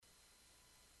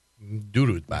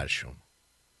درود بر شما.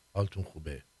 حالتون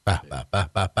خوبه؟ به به به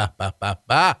به به به به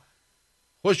به.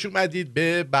 خوش اومدید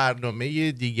به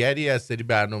برنامه دیگری از سری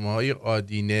برنامه‌های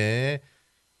آدینه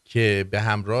که به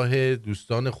همراه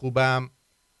دوستان خوبم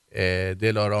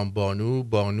دلارام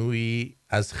بانویی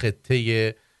از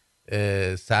خطه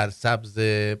سرسبز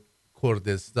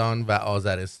کردستان و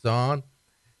آذرستان،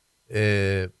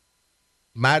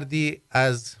 مردی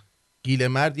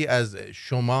از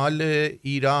شمال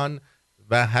ایران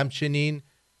و همچنین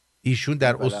ایشون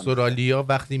در استرالیا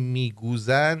وقتی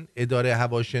میگوزن اداره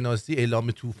هواشناسی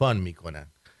اعلام طوفان میکنن.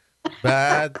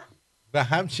 بعد و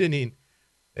همچنین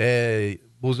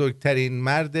بزرگترین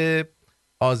مرد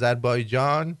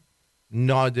آذربایجان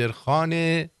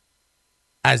نادرخان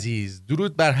عزیز.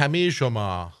 درود بر همه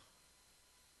شما.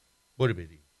 برو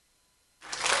بریم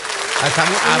از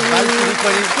همون اول شروع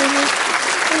کنیم.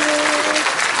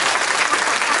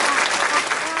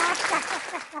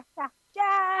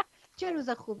 چه روز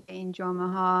خوبه این جمعه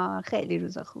ها، خیلی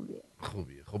روز خوبیه.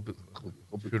 خب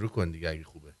شروع کن دیگه اگه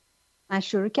خوبه. من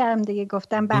شروع کردم دیگه،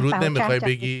 گفتم درود نمیخوای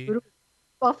بگی؟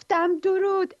 گفتم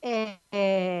درود.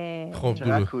 خب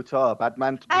درود کوتاه، بعد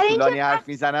من طولانی حرف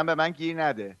میزنم به من گیر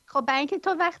نده. خب برای اینکه تو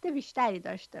وقت بیشتری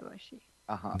داشته باشی.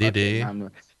 دیدی؟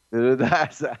 درود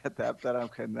عرض ادب دارم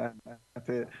خدمت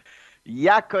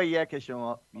یک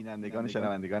شما بینندگان و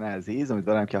شنوندگان عزیز.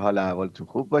 امیدوارم که حال احوالتون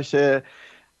خوب باشه.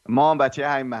 ما هم بچه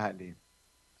همین محلیم.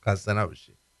 خسته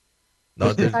نباشی.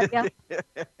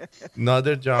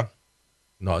 نادر جان.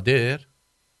 نادر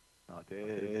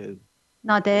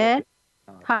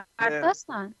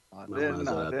پرداستان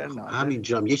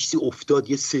همینجا یه چیزی افتاد،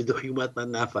 یه صدایی اومد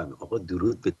من نفهمم. آقا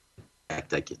درود به تک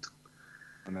تکتون.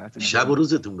 شب و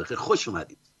روزتون بخیر، خوش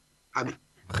اومدید. همین.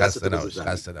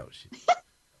 خسته نباشید.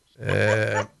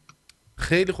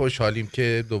 خیلی خوشحالیم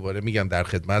که دوباره میگم در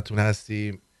خدمتتون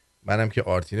هستیم. منم که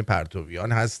آرتین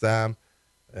پرتویان هستم.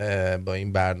 با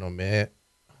این برنامه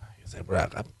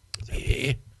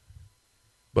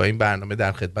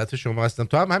در خدمت شما هستم.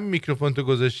 تو هم همین میکروفون تو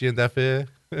گذاشتی این دفعه؟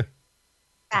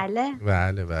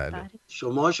 بله.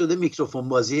 شما شده میکروفون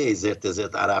بازی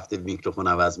ایزرت هر هفته میکروفون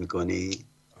عوض میکنی؟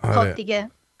 خب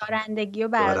دیگه دارندگی و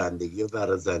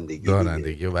برازندگی.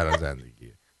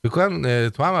 بکنم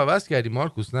تو هم عوض کردی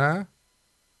مارکوس؟ نه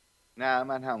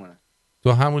من همونم.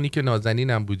 تو همونی که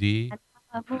نازنینم بودی؟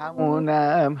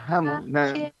 همونم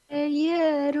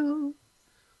یه رو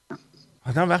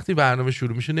آدم وقتی برنامه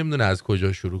شروع میشه نمیدونه از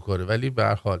کجا شروع کنه، ولی به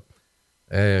هر حال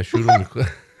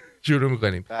شروع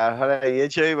میکنیم. به هر حال یه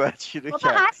جایی باید شروع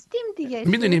کرد. هستیم دیگه.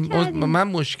 میدونیم من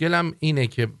مشکلم اینه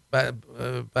که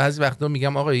بعضی وقتا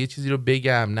میگم آقا یه چیزی رو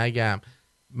بگم نگم.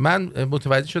 من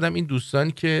متوجه شدم این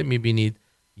دوستان که میبینید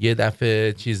یه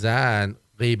دفعه چیزن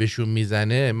غیبشون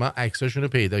میزنه، ما عکساشون رو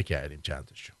پیدا کردیم چند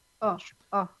تاشون.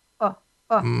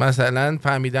 مثلا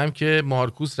فهمیدم که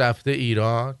مارکوس رفته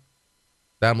ایران،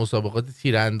 در مسابقات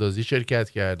تیراندازی شرکت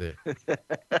کرده.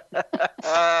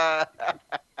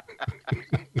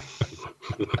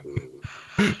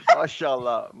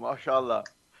 ماشاءالله.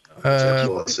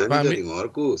 داری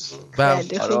مارکوس.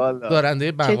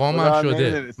 دارنده مقامم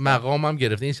شده، مقامم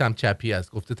گرفته. این هم چپی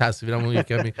است، گفته تصویرم اون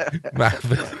یکمی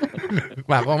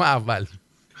مقام اول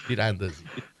تیراندازی.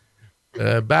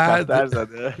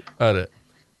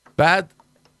 بعد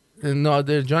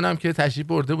نادر جانم که تشریف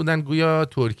برده بودن گویا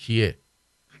ترکیه.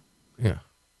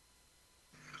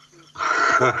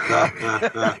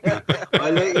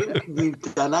 حالا این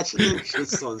نیمتنه چه نمیشه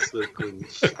سانسور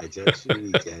کنیش؟ عجب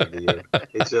شروعی کردی.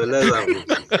 اجاله زمان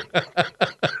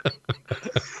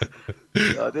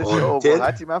یادش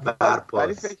اوباحتی من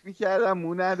ولی فکر میکردم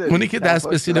مو نداری. اونی که دست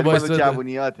به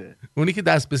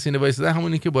سینه وایساده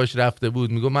همونی که باش رفته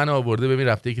بود میگو من آورده، ببین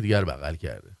رفته یکی دیگر بغل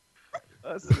کرده.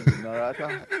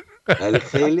 ولی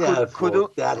خیلی حرفا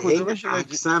در حین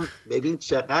عکسم ببین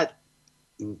چقدر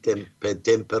این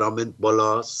تمپرامنت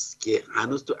بالاست که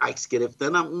هنوز تو عکس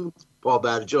گرفتنم اون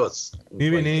پابرجاست.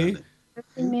 میبینی؟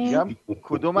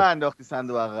 کدوم انداختی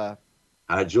صندوق عقب؟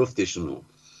 هر جفتشونو.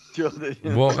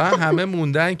 واقعا همه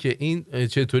موندن که این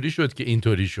چطوری شد که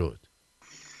اینطوری شد.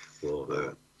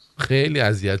 واقعا خیلی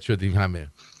اذیت شدیم همه.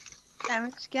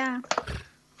 دمش گرم.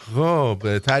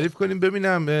 خب تعریف کنیم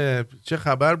ببینم چه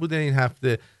خبر بوده این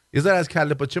هفته. یه ذره از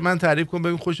کله پاچه من تعریف کنم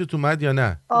ببین خوشت اومد یا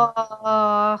نه.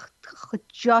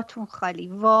 جاتون خالی،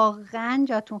 واقعا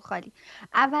جاتون خالی.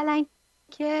 اولا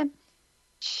که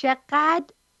چقدر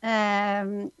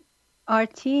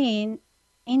آرتین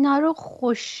اینا رو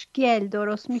خوشگل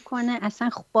درست میکنه، اصلا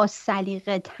با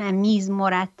سلیقه، تمیز،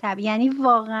 مرتب. یعنی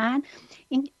واقعا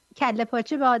این کله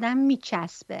پاچه به آدم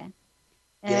میچسبه.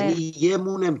 یعنی یه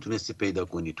مو نمیتونستی پیدا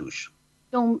کنی توش.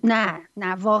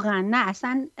 نه واقعا نه،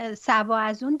 اصلا سوا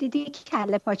از اون دیدی که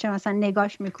کله پاچه مثلا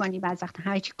نگاش میکنی بعض وقت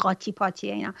همه چی قاطی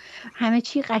پاتیه اینا، همه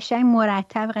چی قشنگ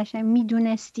مرتب، قشنگ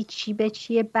میدونستی چی به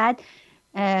چیه. بعد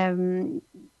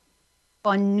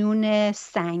با نون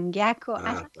سنگک و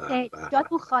اصلا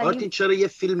جاتون خالی. آرتین چرا یه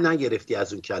فیلم نگرفتی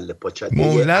از اون کله پاچت؟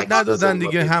 مهلت ندادن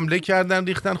دیگه، حمله کردن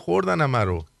ریختن خوردن همه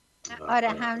رو. آره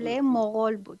حمله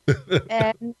مغول بود.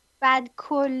 بعد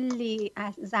کلی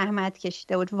از زحمت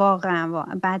کشیده بود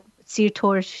واقعا. بعد سیر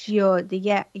ترشی و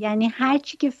دیگه، یعنی هر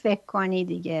چی که فکر کنی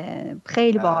دیگه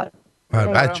خیلی باحال.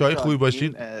 بچهای خوبی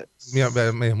باشید میام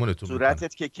مهمونتون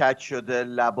صورتت که کج شده،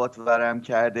 لبات ورم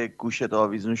کرده، گوشت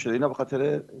آویزون شده، اینا به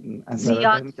خاطر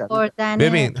زیاد خوردن.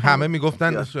 ببین همه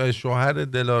میگفتن شوهر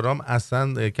دلارام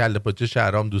اصلا کله پاچه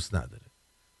شهرام دوست نداره.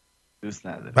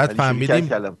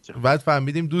 بعد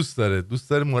فهمیدیم دوست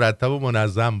داره مرتب و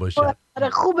منظم باشه. آره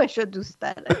خوبشو دوست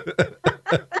داره.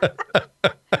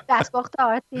 دستپخت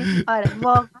آرتین آره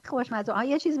واقعا خوشمزه.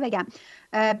 یه چیز بگم،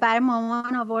 برای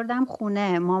مامان آوردم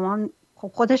خونه. مامان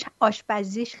خب خودش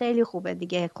آشپزیش خیلی خوبه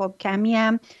دیگه، خب کمی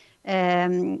هم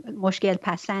مشکل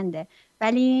پسنده،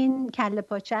 ولی این کله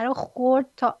پاچه رو خورد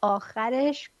تا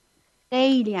آخرش،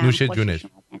 خیلی هم نوش جونش،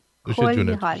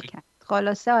 کلی حال کرد.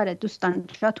 خلاصه آره دوستان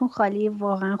جاتون خالی،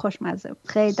 واقعا خوشمزه،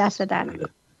 خیلی دست در نکنه.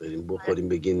 بریم بخوریم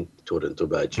بگین تورنتو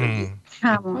بچگی.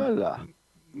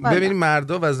 ببینید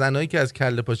مردا و زنایی که از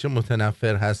کله پاچه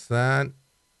متنفر هستن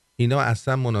اینا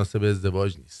اصلا مناسب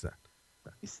ازدواج نیستن.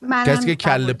 کسی که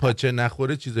کله پاچه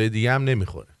نخوره چیزای دیگه هم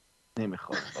نمیخوره.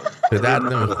 به درد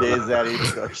نمیخوره.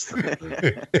 ظریف داشته.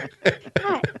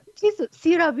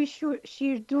 سیرابی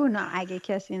شیردون اگه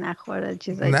کسی نخوره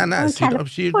چیزایی. نه سیراب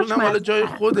شیردون هم حالا جای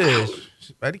خودش،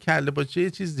 ولی کله پاچه یه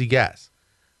چیز دیگه است.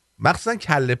 مخصوصا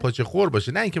کله پاچه خور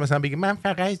باشه، نه اینکه مثلا بگی من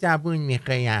فقط زبون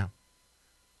میخورم.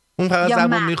 اون فقط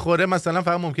زبون میخوره، مثلا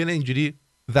فقط ممکنه اینجوری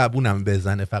زبونم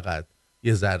بزنه فقط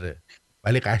یه ذره،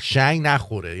 ولی قشنگ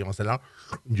نخوره، یا مثلا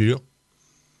اینجوری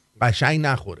قشنگ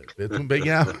نخوره. بهتون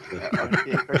بگم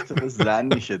تو زن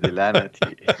میشه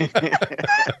لعنتی.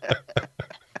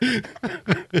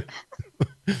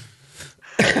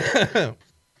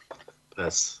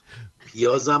 پس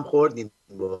پیازم خوردیم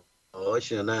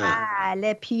باهاش یا نه؟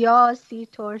 بله پیاز، سیر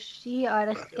ترشی،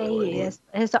 آره خیلی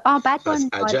بعد پس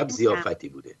عجب ضیافتی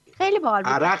بوده. خیلی باحال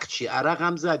بود. عرق چی؟ عرق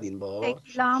هم زدین باهاش؟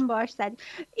 تکیلا هم باهاش زدیم.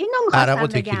 اینو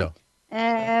می‌خواستم بگم.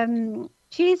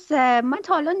 من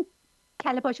تا الان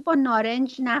کله پاچه با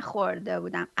نارنج نخورده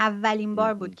بودم، اولین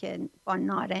بار بود که با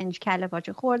نارنج کله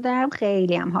پاچه خوردم،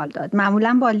 خیلی هم حال داد.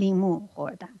 معمولا با لیمو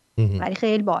خوردم ولی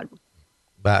خیلی باحال بود.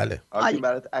 بله آرتین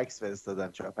برات عکس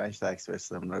فرستادم، 4-5 تا عکس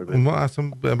فرستادم. ما اصلا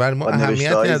برای ما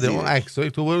اهمیت نداره اون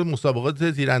عکسای. تو برو مسابقات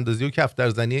تیراندازی و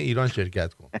کفترزنی ایران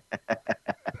شرکت کن.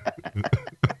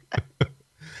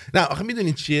 نه آخه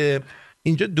میدونید چیه،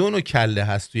 اینجا 2 نوع کله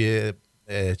هست توی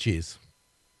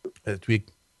توی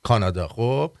کانادا.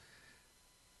 خب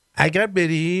اگر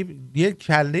بری یه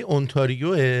کله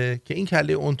اونتاریوه که این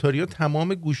کله اونتاریو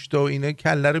تمام گوشتا و اینا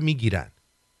کله رو میگیرن،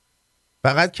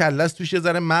 فقط کله است توش یه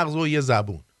ذره مغز و یه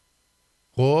زبون.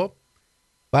 خب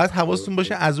بعد حواستون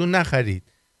باشه از اون نخرید،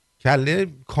 کله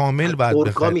کامل باید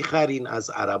بخرید. ترکا میخرین، از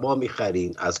عربا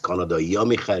میخرین، از کانادایی ها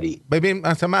میخرین. ببین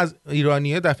مثلا من از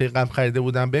ایرانیه دفعه قبل خریده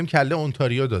بودم، بهم کله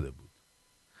اونتاریو داده بود،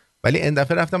 ولی این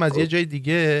دفعه رفتم از یه جای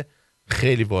دیگه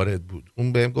خیلی وارد بود،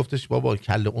 اون بهم گفتش بابا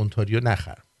کله اونتاریو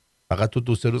نخر، فقط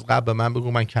تو 2-3 روز قبل به من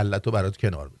بگو من کله تو برات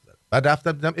کنار میذارم. بعد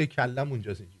رفتم دیدم ای کلم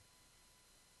اونجاست. اینجا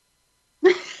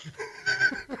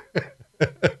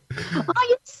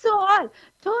یه سوال،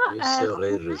 تو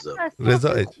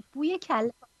رضا بوی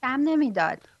کله هم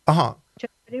نمیداد؟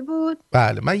 چطوری بود؟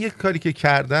 بله من یک کاری که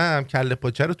کردم کله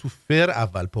پاچه رو تو فر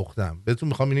اول پختم. بهتون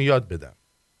میخوام اینو یاد بدم.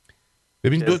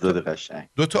 ببین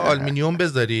 2 تا آلومینیوم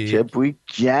بذارید. چه بوی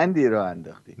گندی رو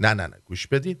انداختی. نه گوش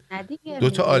بدید. 2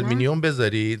 تا آلومینیوم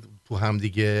بذارید تو هم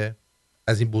دیگه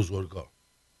از این بزرگا.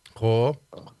 خب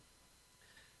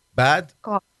بعد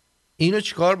اینو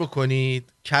چیکار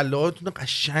بکنید، کله‌هاتون رو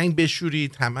قشنگ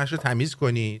بشورید، همه‌شو تمیز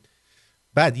کنید.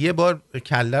 بعد یه بار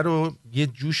کله رو یه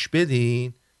جوش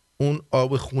بدین، اون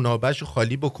آب خونابه‌شو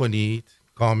خالی بکنید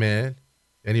کامل،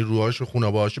 یعنی روهاشو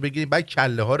خونابه‌هاشو بگیرید، بعد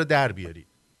کله ها رو در بیارید.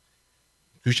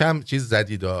 توش هم چیز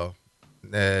زدید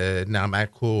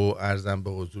نمک و عرضم به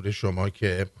حضور شما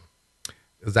که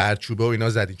زردچوبه و اینا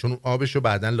زدید، چون آبشو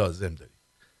بعداً لازم دارید.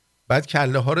 بعد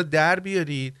کله ها رو در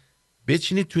بیارید،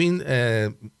 بچینید تو این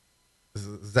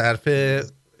ظرف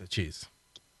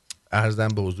عرضم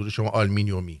به حضور شما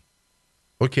آلومینیومی.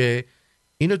 اوکی،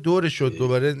 اینو دورشو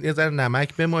دوباره یه ذره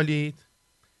نمک بمالید،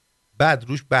 بعد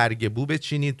روش برگ بو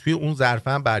بچینید، توی اون ظرف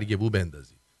هم برگ بو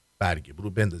بندازید، برگ بو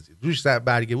بندازید روش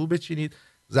برگ بو بچینید،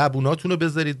 زبوناتون رو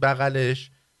بذارید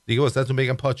بغلش، دیگه واسهتون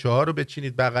بگم پاچه ها رو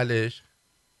بچینید بغلش.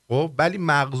 خب ولی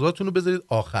مغزاتون رو بذارید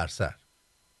آخر سر.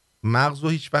 مغز رو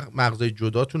هیچ وقت مغزای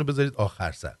جداتون رو بذارید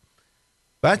آخر سر.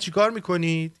 بعد چیکار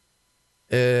میکنید؟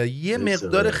 یه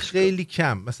مقدار خیلی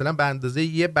کم، مثلا به اندازه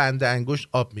یه بند انگشت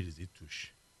آب میریزید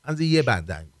توش، اندازه یه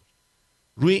بند انگشت.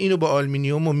 روی اینو با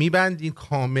آلومینیوم رو میبندید،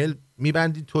 کامل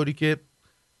میبندید طوری که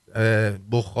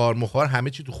بخار همه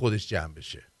چی تو خودش جمع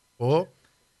بشه. خب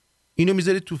اینو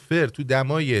میذارید تو فر تو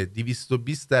دمای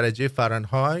 220 درجه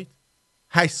فارنهایت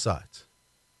 8 ساعت.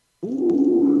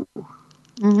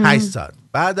 8 ساعت.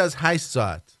 بعد از 8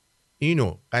 ساعت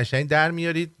اینو قشنگ در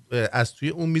میارید، از توی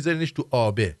اون میذارینش تو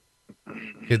آبه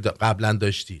که قبلا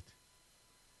داشتید،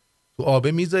 تو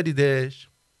آبه میذاریدش،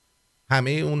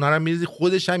 همه اونا رو میریزید،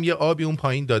 خودش هم یه آبی اون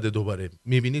پایین داده، دوباره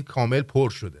میبینید کامل پر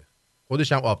شده،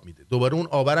 خودش هم آب میده، دوباره اون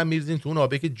آب رو میریزین تو اون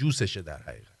آبه که جوسشه. در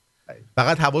حقیقت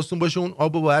فقط حواستون باشه اون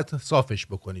آبو باید صافش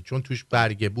بکنید، چون توش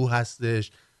برگ بو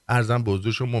هستش، ارزم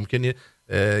بزرگشون ممکنه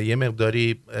یه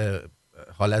مقداری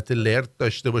حالت لرد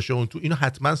داشته باشه اون تو، اینو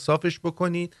حتما صافش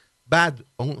بکنید. بعد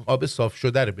اون آب صاف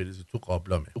شده رو بریزید تو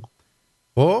قابلمه.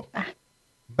 خب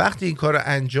وقتی این کار رو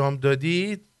انجام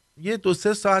دادید یه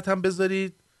 2-3 ساعت هم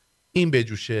بذارید این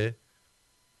بجوشه،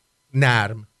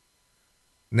 نرم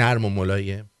و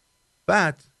ملایم.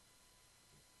 بعد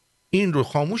این رو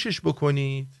خاموشش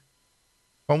کنید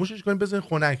بذارید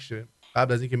خنک شه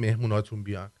قبل از اینکه مهموناتون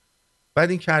بیان. بعد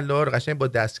این کله ها رو قشنگ با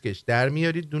دستکش در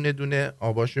میارید، دونه دونه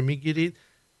آباشو میگیرید،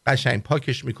 قشنگ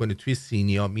پاکش میکنید، توی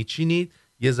سینیا میچینید،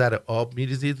 یه ذره آب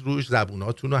میریزید روش،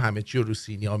 زبوناتون رو همه چی رو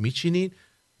سینیا میچینید،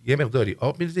 یه مقداری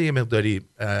آب میریزید، یه مقداری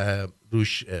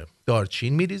روش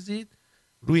دارچین میریزید،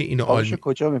 روی اینو آبشو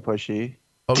کجا میپاشی؟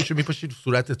 آبشو میپاشید تو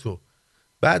صورت تو.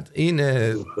 بعد این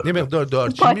یه مقدار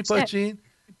دارچین میپاشین،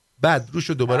 بعد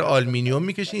روشو دوباره آلومینیوم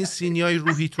میکشین، سینیای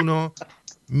روحیتون رو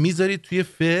میذارید توی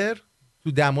فر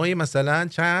تو دمای مثلا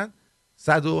چند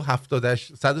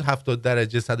 170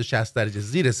 درجه 160 درجه،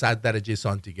 زیر 100 درجه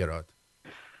سانتیگراد،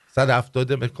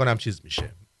 170 میکنم چیز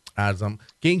میشه ارزم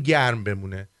که این گرم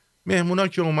بمونه. مهمونا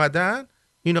که اومدن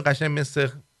اینو قشنگ مثل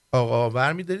آقا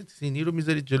ور میدارید، سینی رو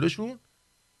میذارید جلوشون،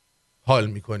 حال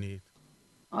میکنید.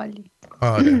 عالی.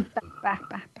 آره به به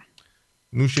به.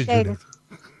 نوش جونت.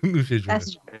 نوش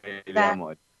جونت.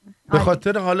 به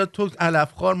خاطر حالا تو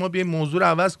علفخوار ما بیایم موضوع رو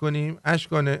عوض کنیم.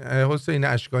 اشکانه حسین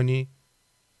اشکانی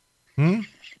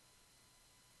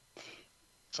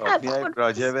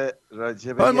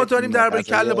راجب ما داریم درباره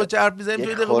کله با حرف میزنیم.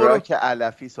 یه خوراک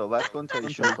علفی صحبت کن تا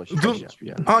ایشون خوشش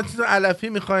بیاد. چیز علفی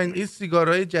میخواین؟ این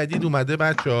سیگارهای جدید اومده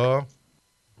بچه‌ها،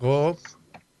 خب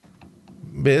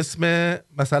به اسم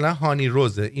مثلا هانی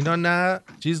روزه، اینا نه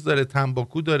چیز داره،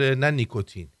 تنباکو داره نه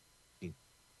نیکوتین.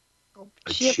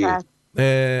 چیه؟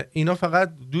 اینا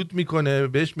فقط دود میکنه،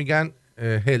 بهش میگن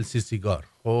هلسی سیگار.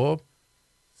 خب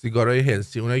سیگارهای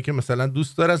هلسی، اونایی که مثلا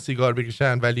دوست دارن سیگار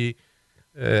بکشن ولی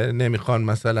نمیخوان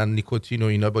مثلا نیکوتین و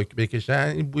اینا بکشن،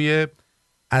 این بوی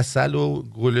عسل و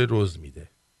گل رز میده.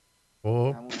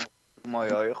 خب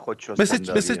مایه‌های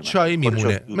خودشستانداری مثل چای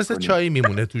میمونه، مثل چای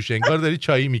میمونه توش، انگار داری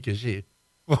چایی میکشی.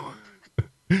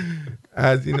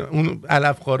 از این اون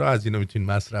علفخوارا از اینا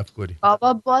میتونین مصرف کنی.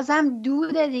 بابا بازم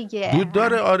دوده دیگه. دود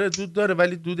داره، آره دود داره،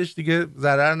 ولی دودش دیگه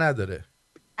ضرر نداره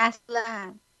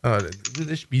اصلا. آره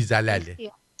دودش بی زلله.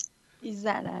 بی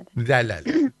زلله.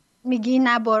 زلله. میگی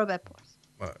نه برو بپرس.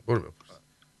 برو بپرس.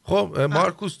 خب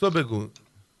مارکوس تو بگو.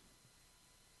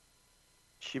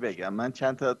 چی بگم؟ من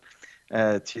چند تا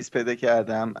چیز پیدا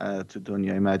کردم تو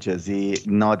دنیای مجازی.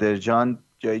 نادرجان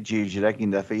جای جیرجیرک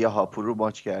این دفعه یه هاپو رو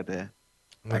ماچ کرده،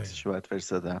 عکسش رو باید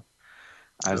فرستادم.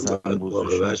 ارزم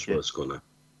بزرگش باز کنم.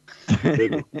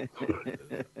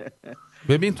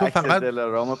 ببین تو فقط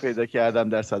دلارامو پیدا کردم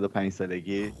در 105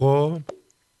 سالگی. خب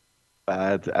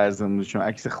بعد ارزم چون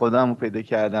عکس خودم رو پیدا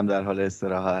کردم در حال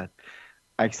استراحت.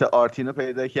 عکس آرتین رو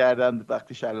پیدا کردم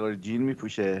وقتی شلوار جین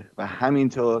میپوشه، و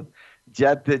همینطور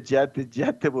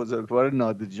جد بزرگوار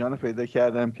نادرجان رو پیدا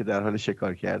کردم که در حال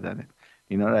شکار کردنه.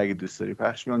 اینا رو اگه دوست داری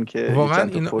پخش کن که واقعا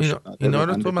اینا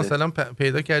رو تو مثلا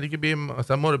پیدا کردی که بیم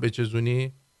مثلا ما رو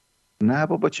بچزونی؟ نه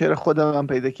بابا چرا، خودم هم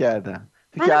پیدا کردم.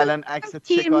 تو که الان عکس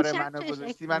شکار منو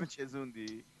گذاشتی منو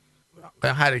چزوندی.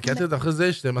 حرکت داخل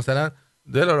زشته. مثلا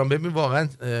دلارام ببین واقعا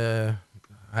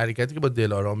حرکتی که با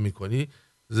دلارام میکنی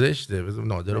زشته. بذار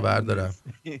نادر رو بردارم.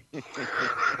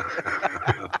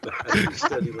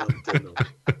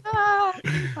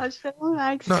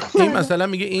 این مثلا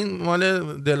میگه این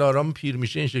مال دلارام پیر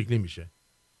میشه این شکلی میشه.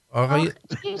 آقا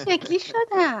این شکلی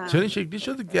شدم. چرا این شکلی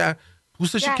شده؟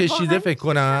 پوستش کشیده فکر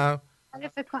کنم.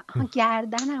 فکر کنم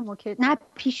گردنمو که نه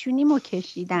پیشونیمو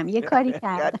کشیدم یه کاری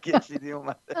کردم کشیدی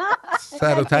اومد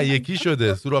سر و ته یکی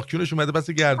شده، سوراخ کونش اومده پس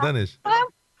گردنش.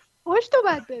 پشتو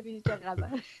باید ببینی چه خبر.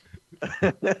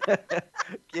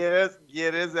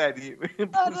 گره زدی.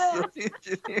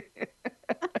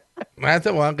 من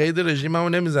اتفاقا قید رژیممو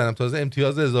نمیزنم، تازه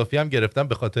امتیاز اضافی هم گرفتم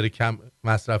به خاطر کم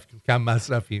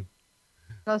مصرفیم.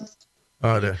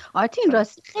 آره آرتین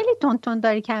راستی خیلی تون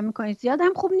داری کم میکنی،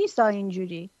 زیادم خوب نیست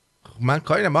اینجوری. من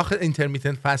کاری نمی‌کنم، آخه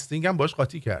اینترمیتنت فاستینگ هم باش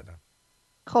قاطی کردم.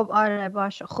 خب آره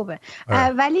باشه خوبه.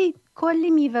 آره. ولی کلی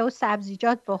میوه و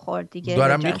سبزیجات بخور دیگه.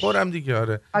 دارم میخورم دیگه.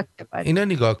 آره اینا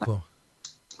نگاه کن.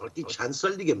 آرتین چند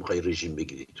سال دیگه میخوای رژیم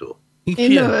بگیری تو؟ این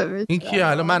کیه؟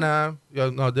 الان منم یا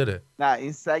نادره؟ نه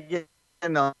این سگ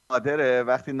نادره،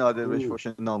 وقتی نادر بهش فوش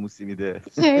ناموسی میده.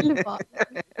 خیلی با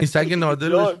این سگ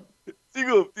نادر چی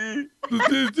گفتی؟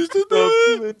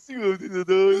 چی گفتی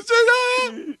داداش؟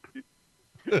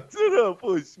 چرا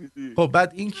فوش میدی؟ خب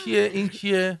بعد این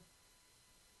کیه؟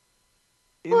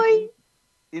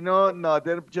 اینو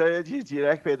نادر جای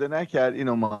جیرک پیدا نکرد،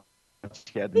 اینو ماچ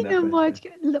کرد.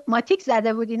 ماتیک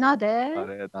زده بودی نادر؟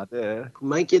 آره نادر.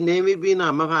 من که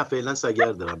نمیبینم، من فعلا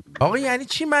سگر دارم. آقا یعنی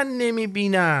چی من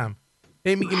نمیبینم؟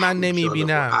 میگی من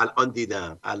نمیبینم. الان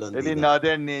دیدم. ببین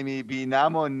نادر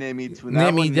نمیبینم و نمیتونم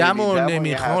نمیدم و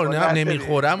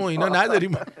نمیخورم و اینا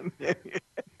نداریم.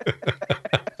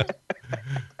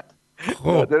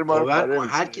 خب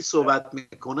هر کی صحبت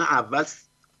میکنه اول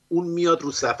اون میاد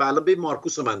رو صفحه. الان به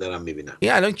مارکوس رو من دارم میبینم.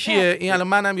 این الان کیه؟ این الان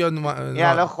منم یا این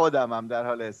الان خودمم در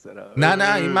حال استراحت.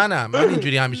 نه این من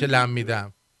اینجوری همیشه لم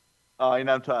میدم.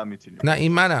 اینم تو هم میتونی. نه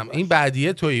این منم. این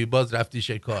بعدیه تویی باز رفتی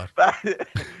شکار.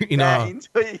 اینا نه این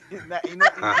تویی. نه اینو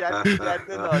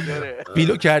جد نادره.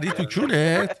 فیلو کردی تو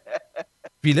کونت؟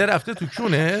 فیله رفته تو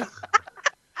کونت؟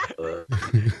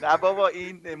 نه بابا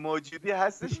این موجودی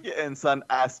هستش که انسان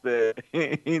اسبه،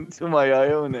 این تو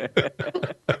مایه‌های اونه.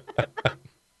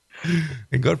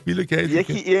 انگار فیلو کردی.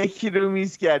 یکی رو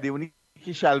میز کردی، اونی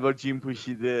که شلوار جیم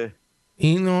پوشیده.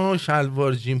 اینو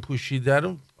شلوار جیم پوشیده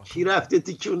رو کی رفته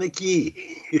تو کونه کی؟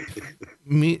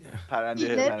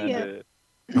 پرنده.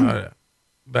 آره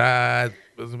بعد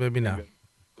بذار ببینم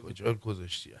کجا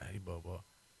گذاشتی ای بابا.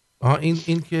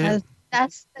 این که از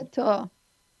دست تو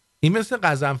این مثل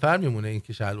قزنفر میمونه، این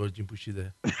که شلوار جیم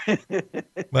پوشیده.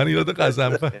 من یاد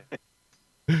قزنفر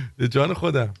جان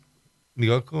خودم.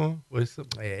 نگاه کن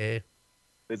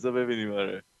بذار ببینیم.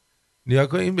 آره نگاه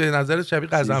کن، این به نظر شبیه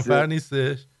قزنفر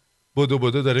نیستش؟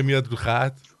 بدو داره میاد رو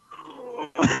خط.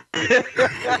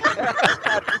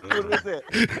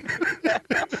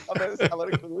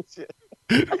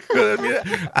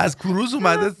 از کروز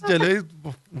اومده جلوی،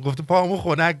 گفته پامو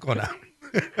خنک کنم.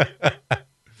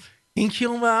 این کی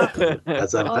اون وقت؟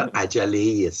 قزنفر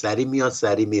عجله‌ایه، سری میاد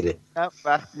سری میره.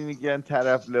 وقتی میگن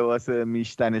طرف لباس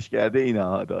میشتنش کرده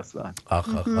اینا داستان.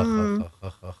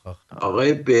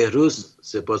 آقای بهروز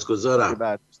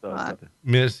سپاسگزارم.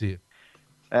 مرسی.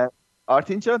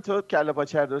 آرتین جان تو کله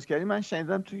پاچه درست کردی؟ من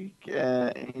شنیدم توی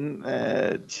این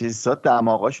چیزا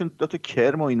دماغاشون 2 تا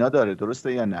کرم و اینا داره،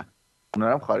 درسته یا نه؟ اونا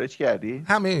رو هم خارج کردی؟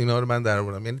 همه اینا رو من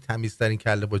درآوردم، یعنی تمیزترین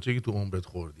کله پاچه که تو عمرت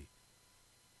خوردی.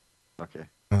 اوکی.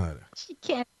 آره. چی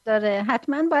کرم داره؟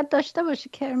 حتما باید داشته باشه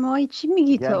کرمای. چی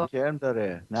میگی تو؟ کرم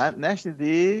داره.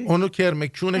 نشنیدی؟ اونو کرم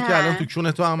کونه که الان تو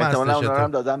کونه تو هم هستش. اونا رو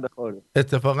هم دادم بخوره.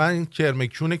 اتفاقا این کرم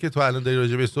کونه که تو الان داری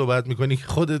راجع بهش صحبت میکنی که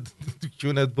خودت تو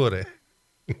کونت بره.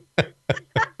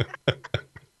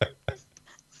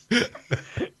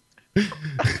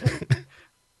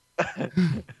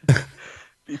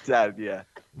 بی تربیت.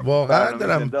 واقعا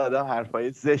دارم آدم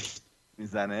حرفای زشت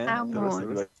میزنه. کرم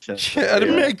کون.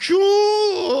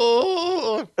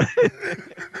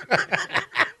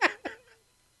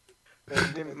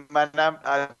 منم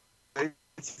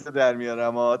چیز در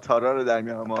میارم تارا رو در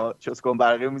میارم چسکن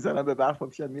برقی میزنم به برف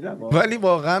پیشت میرم. ولی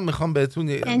واقعا میخوام بهتون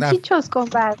چی چسکن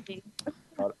برقی؟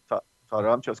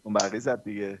 تارا هم چسکن برقی زد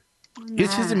دیگه. یه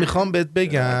چیزی میخوام بهت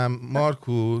بگم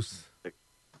مارکوس،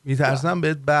 میترسم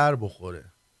بهت بر بخوره.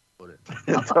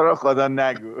 تو رو خدا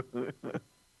نگو.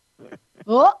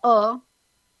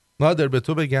 نادر به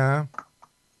تو بگم؟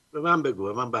 به من بگو.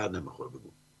 به من بر نمیخوره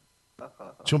بگو.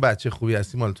 چون بچه خوبی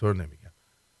هستی مال تو رو نمیگم.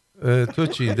 تو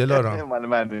چی دلارام؟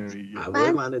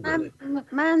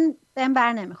 من بهم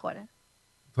بر نمیخوره.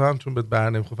 تو هم چون بهت بر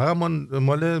نمیخوره. فقط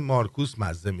مال مارکوس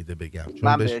مزه میده بگم.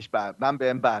 من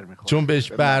بهم بر میخوره. چون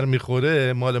بهش بر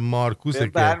میخوره مال مارکوسه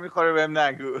که بر میخوره بهم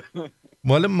نگو.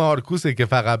 مال مارکوسه که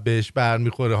فقط بهش بر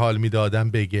میخوره حال میده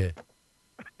آدم بگه.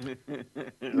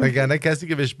 وگرنه کسی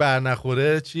که بهش بر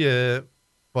نخوره چیه؟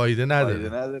 فایده نداره.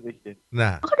 فایده نداره که.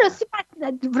 نه. آخه راستی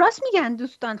راست میگن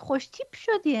دوستان، خوش تیپ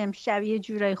شدی امشب، یه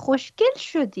جورایی خوشگل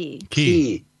شدی.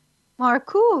 کی؟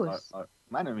 مارکوس.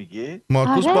 منو میگی؟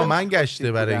 مارکوس آره. با من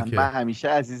گشته برای من اینکه همیشه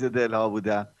عزیز دلها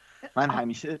بودم. من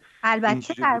همیشه البته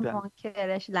اینجوری بر بودم.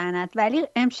 منکرش لعنت، ولی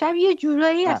امشب یه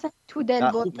جورایی نه. اصلا تو دل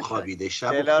نه، خوب برده شد. خوابیده شب و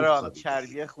خوب دلارام خوابیده.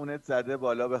 چربی خونت زده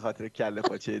بالا به خاطر کله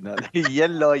پاچه ناله. یه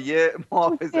لایه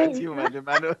محافظتی اومده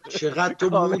منو. چقدر تو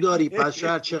مو داری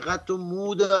پشر، چقدر تو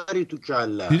مو داری تو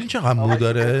کله. دیدین چقدر مو آقا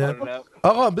داره؟ شکر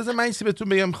آقا بذار من این چیزی بهتون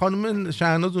بگم. خانم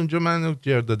شهناز اونجا من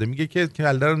جر داده، میگه که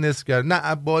کله رو نصف کرد.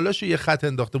 نه بالاشو یه خط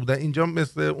انداخته بودن، اینجا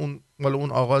مثل اون مال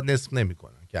اون آقا نصف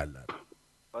نمیکنن کله رو.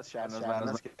 باز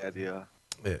شهناز کردی ها.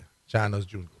 شهناز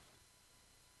جون گفت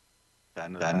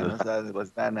شهناز زده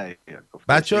باز در نیاد.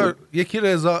 بچه‌ها یکی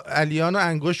رضا علیانو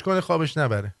انگوش کنه خوابش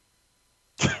نبره.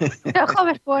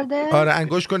 خوابش برده؟ آره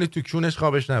انگوش کنی تو کونش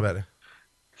خوابش نبره.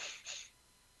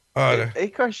 آره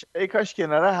ای کاش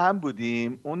کنار هم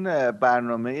بودیم. اون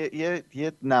برنامه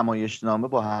یه نمایشنامه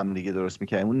با هم دیگه درست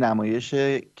می‌کردیم. اون نمایش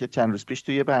که چند روز پیش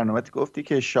توی یه برنامه گفتی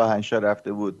که شاهنشاه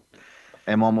رفته بود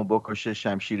امامو بکشه،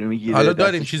 شمشیر میگیره. حالا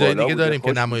داریم چیزای دیگه داریم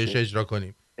که نمایش اجرا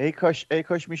کنیم. ای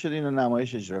کاش میشد اینو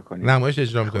نمایش اجرا کنیم. نمایش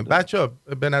اجرا می‌کنیم. بچه‌ها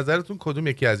به نظرتون کدوم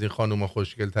یکی از این خانوما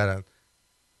خوشگل‌ترن؟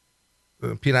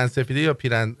 پیرن سفیده یا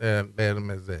پیرن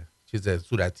قرمزه؟ چیزه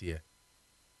صورتیه.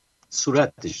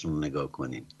 صورتشون نگاه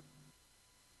کنین.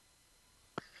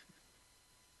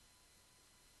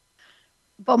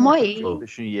 با مایی؟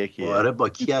 جفتشون یکیه. آره با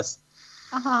کی هست؟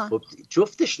 خب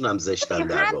جفتشون هم زشتن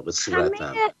در واقع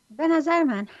صورتن. به نظر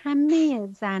من همه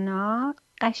زنا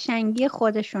قشنگی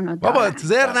خودشونو دارن. بابا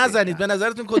زر نزنید. به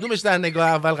نظرتون کدومش در نگاه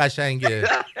اول قشنگه؟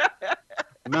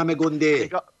 ممه گنده.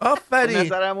 آفرین. به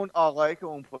نظرم اون آقایی که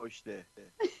اون پشته.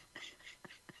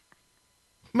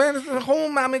 خب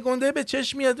اون ممه گنده به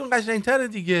چشم میاد، اون قشنگتره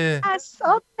دیگه.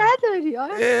 اعصاب نداری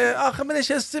آخه من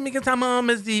نشسته میگه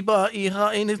تمام زیبایی ها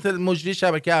این مجری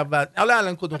شبکه اول. حالا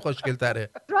الان کدوم خوشگل تره؟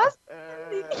 راست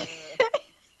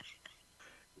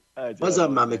بازم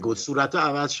ممه گنده. صورتو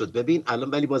عوض شد ببین الان،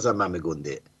 ولی بازم ممه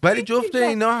گنده. ولی جفت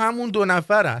اینا همون دو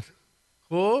نفرن.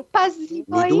 خب پس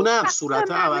میدونم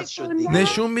صورتو عوض شد دیگه.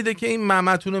 نشون میده که این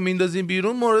ممتون رو میندازین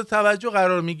بیرون مورد توجه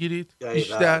قرار میگیرید.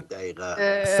 بیشتر دقیقاً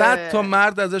 100 تا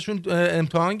مرد ازشون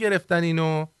امتحان گرفتن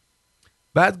اینو،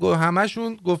 بعد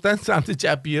همشون گفتن سمت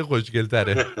چپیه خوشگل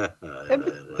تره.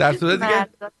 در صورت دیگه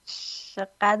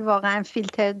چقدر واقعا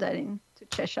فیلتر دارین تو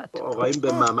چشات. آقایون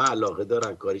به ممه علاقه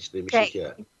دارن، کاریش نمیشه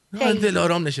کرد.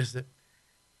 دلارام نشسته.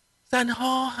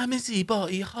 زنها همه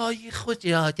زیبایی های خود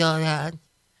را دارند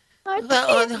و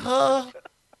آنها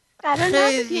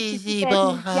خیلی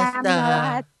زیبا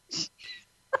هستند.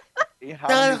 این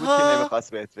همونی بود که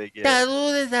نمیخواست بهت بگه.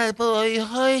 درون زیبایی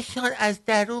هایشان از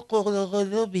درون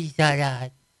قلقلو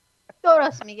بیزارند.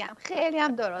 درست میگم، خیلی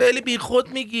هم درست. خیلی بی خود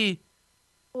میگی.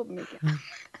 خوب میگم.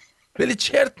 خیلی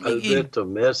چرت میگی. البرتو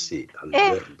مرسی.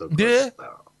 البرتو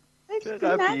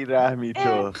چقدر بیرحمی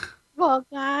تو.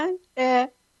 واقعا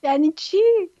یعنی چی؟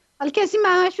 حالا کسی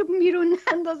ممهشو بیرون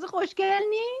اندازه خوشگل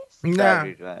نیست؟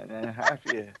 نه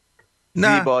حرفیه.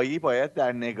 زیبایی باید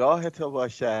در نگاه تو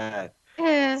باشد.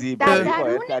 زیبایی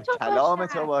باید در کلام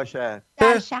تو باشد.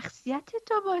 در شخصیت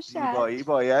تو باشد. زیبایی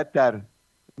باید در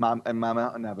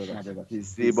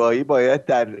زیبایی باید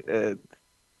در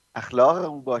اخلاق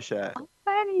او باشد.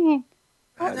 آفرین.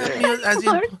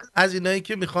 از اینایی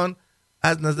که میخوان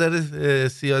از نظر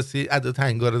سیاسی ادا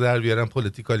تنگا رو در بیارن،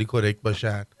 پولیتیکالی کرکت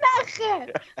باشن. نه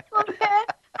خیر.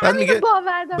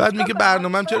 بعد میگه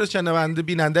برنامه‌ام چرا شنونده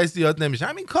بیننده‌اش زیاد نمیشه.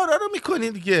 همین کارا رو میکنی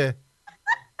دیگه.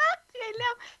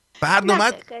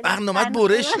 برنامه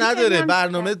برش نداره.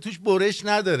 برنامه توش برش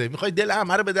نداره. میخوای دل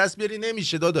همه رو به دست بیاری،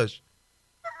 نمیشه داداش.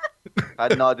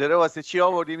 نادره واسه چی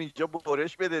آوردیم اینجا؟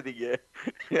 برش بده دیگه.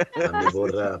 من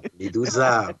میبرم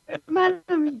میدوزم.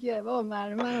 منو میگه بابا،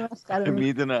 من مسخره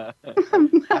میدونم.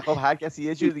 خب هر کسی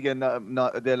یه جور دیگه.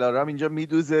 دلارام اینجا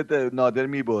میدوزه، نادر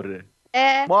میبره.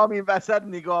 ما هم این وسط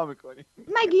نگاه میکنیم.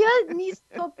 مگه یاد نیست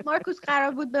تو مارکوس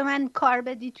قرار بود به من کار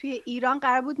بدی توی ایران؟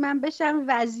 قرار بود من بشم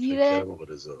وزیر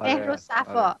مهر و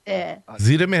صفا.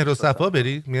 زیر مهر و صفا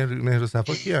بری؟ مهر و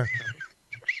صفا کیه؟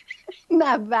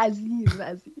 نه وزیر.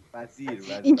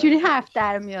 اینجوری حرف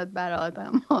در میاد برای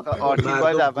آدم ها. آرتین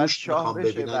باید اول شاه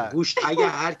بشه. گوشت اگه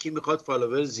هر کی میخواد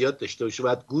فالوور زیاد داشته باشه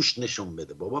باید گوشت نشون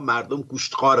بده. بابا مردم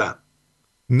گوشت خارن.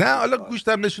 نه حالا گوشت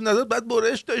هم نشون نداد، باید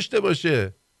برش داشته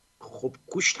باشه. خب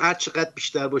گوشت هر چقدر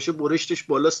بیشتر باشه برشتش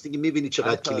بالاست دیگه. میبینی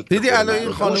چقدر کلیک دیدی الان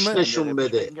این خانومه نشون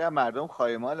بده. میگم مردم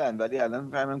خایمالن ولی الان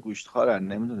میفهمن گوشت خارن.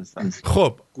 نمیدونستم.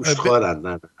 خب گوشت خارن.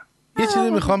 نه یه چیزی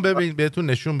میخوام بهتون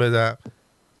نشون بدم.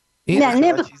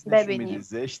 نه ببینیم.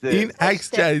 این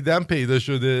عکس جدیدن پیدا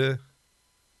شده.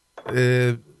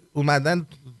 اومدن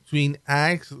تو این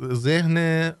عکس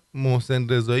ذهن محسن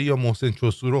رضایی یا محسن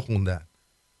چسو رو خوندن.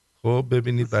 خب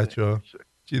ببینید بچه‌ها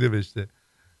چی نوشته.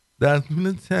 در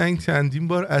طول تنگ چندین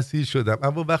بار اسیر شدم،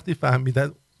 اما وقتی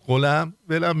فهمیدن قلم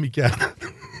ولم میکردن.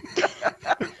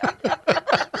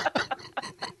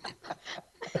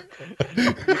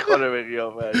 میخوره به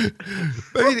قیافش.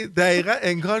 ببینید دقیقا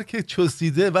انگار که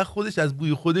چسیده و خودش از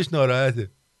بوی خودش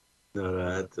ناراحته.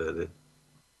 ناراحت داره.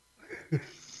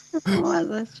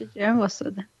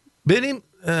 بریم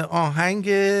آهنگ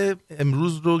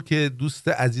امروز رو که دوست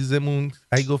عزیزمون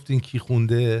اگه گفتین کی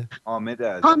خونده؟ حامد.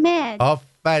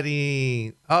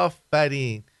 آفرین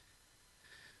آفرین.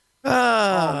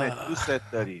 حامد دوستت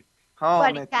داریم.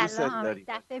 حامد دوستت داریم.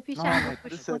 دفعه پیشم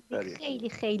خیلی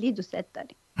خیلی دوستت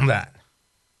داریم. نه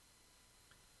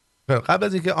قبل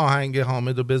از اینکه آهنگ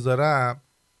حامد رو بذارم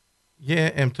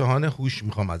یه امتحان هوش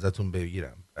میخوام ازتون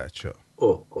بگیرم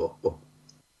بچه‌ها.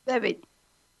 ببین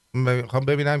میخوام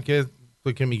ببینم که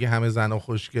تو که میگه همه زنا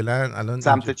خوشگلن الان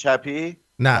سمت چپی؟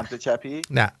 نه سمت چپی؟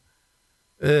 نه.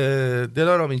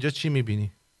 دلارام اینجا چی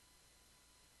میبینی؟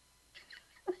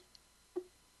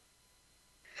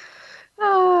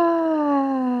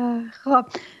 خب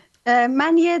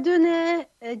من یه دونه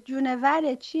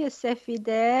جونور چیه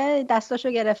سفیده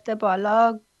دستاشو گرفته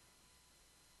بالا.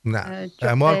 نه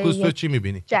مارکوس تو چی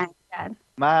میبینی؟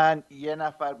 من یه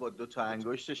نفر با 2 تا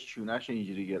انگشتش چونش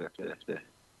اینجوری گرفته.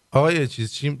 آقا یه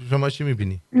چیز شما چی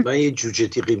میبینی؟ من یه جوجه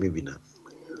تیغی میبینم.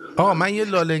 آقا من یه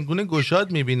لالنگون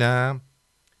گشاد میبینم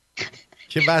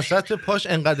که وسط پاش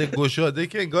انقدر گشاده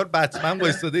که انگار بتمن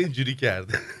وایستاده اینجوری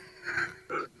کرده.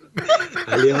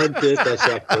 علیان که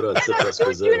تشکرات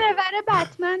سپاسگزارم. جونور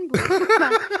بتمن بود.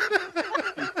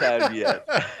 تربیت.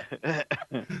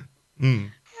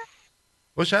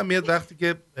 خوشم میاد وقتی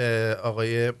که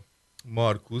آقای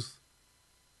مارکوس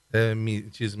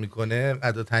چیز میکنه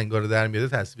ادا تنگا رو در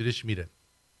میاده تصویرش میره.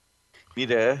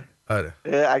 آره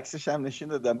عکسش هم نشون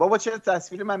دادم. بابا چرا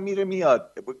تصویر من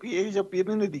میاد یه جا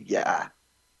ببینه دیگه.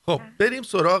 خب بریم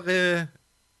سراغ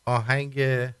آهنگ.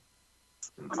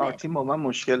 آرتین با من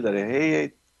مشکل داره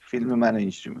هی فیلم من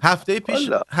اینجوری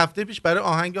هفته پیش برای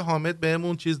آهنگ حامد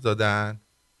بهمون چیز دادن،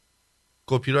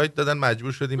 کپی رایت دادن،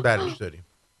 مجبور شدیم برش داریم.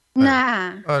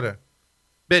 نه آره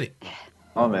بریم.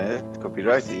 حامد کپی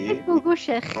رایتی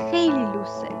گوشه خیلی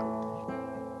لوسه.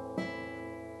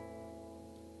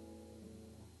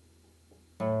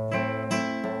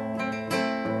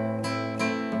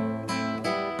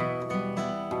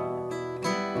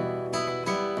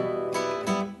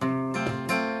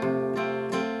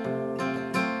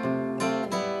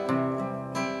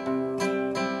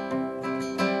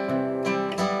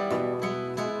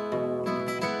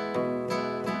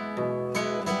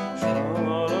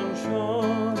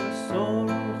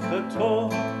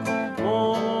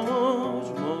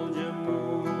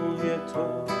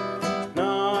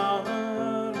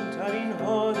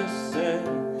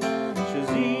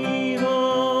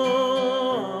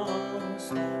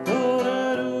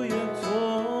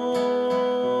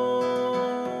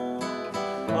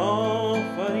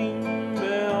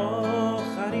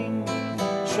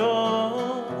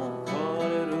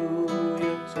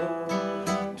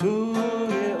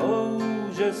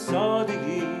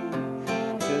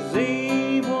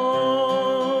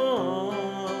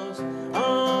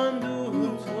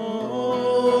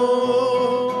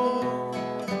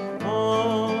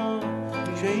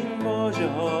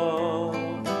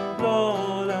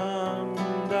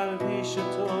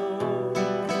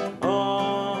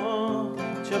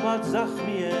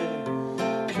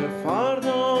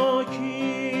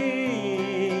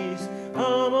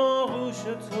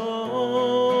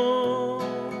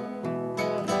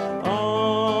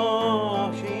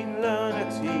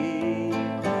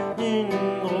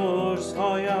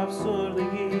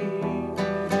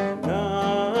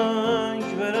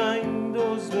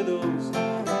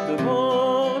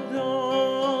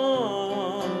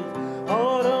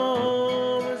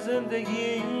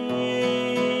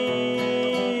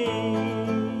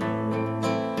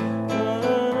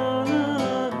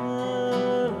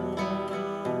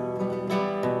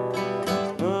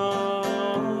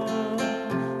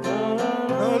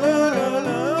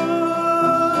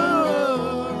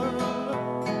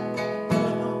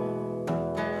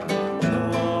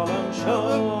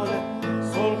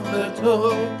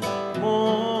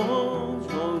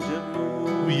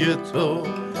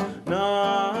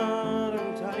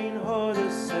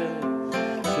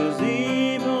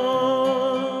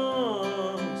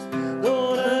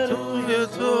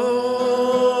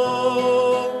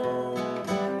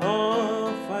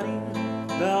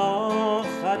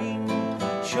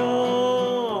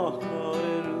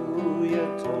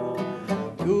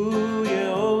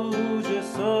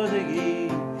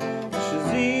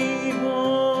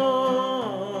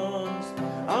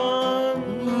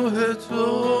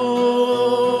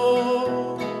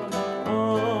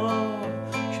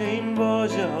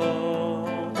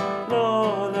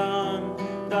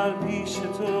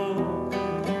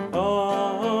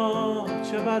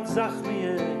 بد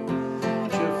زخمیه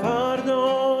که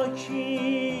فردا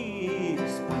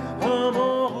کیست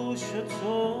هماغوش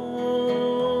تو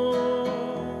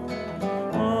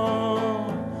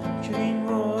که این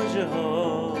واژه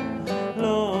ها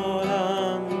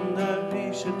لالم در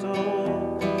پیش تو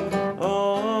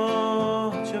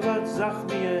چه بد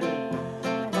زخمیه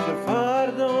که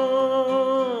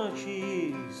فردا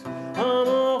کیست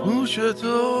هماغوش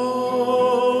تو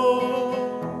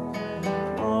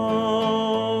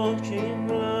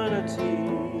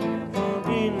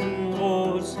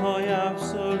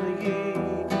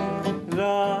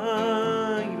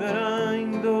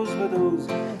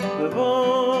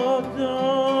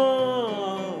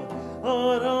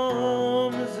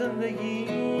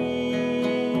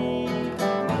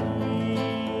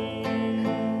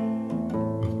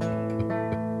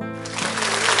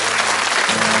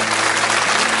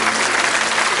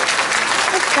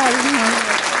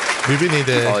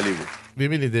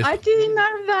میبینیدش آرتین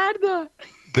من بردار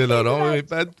دلارام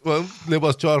بعد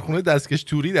لباس چهارخونه دستکش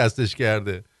توری دستش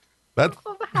کرده، بعد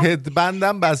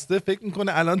هدبندم بسته، فکر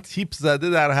میکنه الان تیپ زده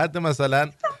در حد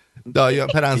مثلا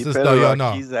پرنسس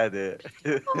دایانا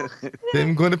فکر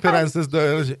میکنه پرنسس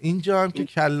دایانا. اینجا هم که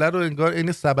کله رو انگار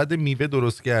این سبد میوه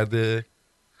درست کرده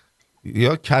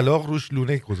یا کلاغ روش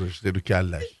لونه گذاشته رو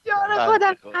کلش. یاره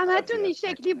خودم همتون این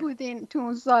شکلی بودین تو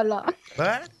اون سالا.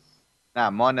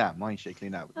 ما این شکلی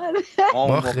نبودیم.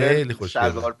 ما خیلی خوشگل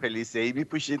شلوار پلیسه‌ای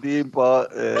میپوشیدیم با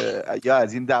یا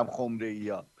از این دم خمره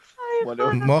یا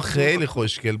ما خیلی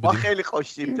خوشگل بودیم. ما خیلی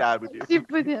خوشتیپ تر بودیم.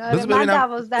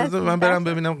 من برم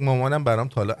ببینم. مامانم برام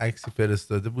تا حالا عکسی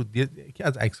فرستاده بود، یکی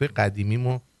از عکسای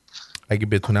قدیمیمو اگه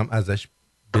بتونم ازش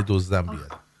بدزدم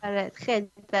بیارم. آره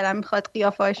خیلی دلم میخواد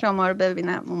قیافه شما رو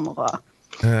ببینم اون موقع.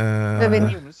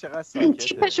 ببینیم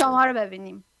تیپ شما رو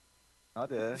ببینیم.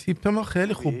 تیپ ما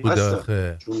خیلی خوب بود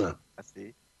آخه.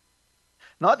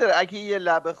 نادر اگه یه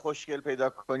لب خوشگل پیدا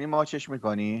کنی ما چش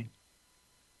میکنی؟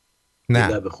 نه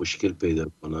لب خوشگل پیدا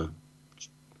کنم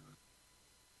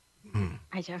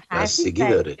بستگی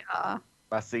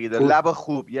داره. لب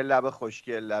خوب، یه لب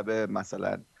خوشگل، لب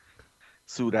مثلا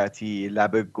صورتی،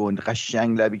 لب گند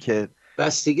قشنگ، لبی که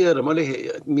بستگی داره.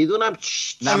 میدونم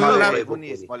نه مال حیوان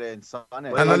نیست، مال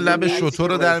انسانه. الان لب شتر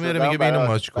رو در میاره میگه اینو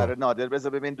ماچ کن. برای نادر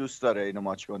بذار ببین دوست داره اینو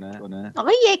ماچ کنه.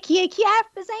 آقا یکی یکی حرف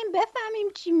بزنیم بفهمیم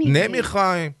چی میگی.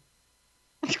 نمیخوایم.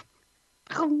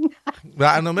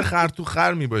 برنامه خر تو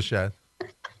خر میباشد.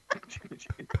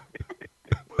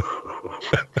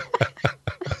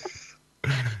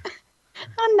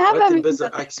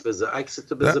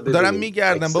 دارم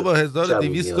میگردم بابا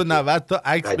 1290 تا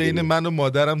عکس بین من و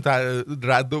مادرم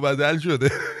رد و بدل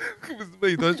شده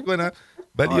پیداش کنم،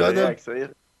 ولی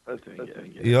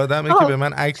یادمه که به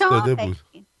من عکس داده بود.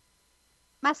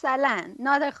 مثلا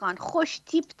نادر خان خوش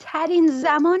تیپ ترین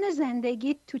زمان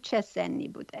زندگی تو چه سنی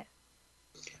بوده؟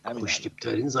 خوش تیپ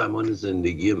ترین زمان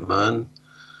زندگی من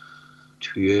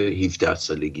توی 17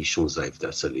 سالگی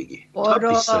 16-17 سالگی تا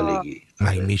 20 سالگی.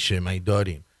 من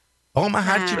داریم آقا، من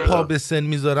هرچی پا به سن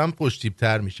میذارم پشتیب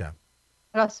تر میشم.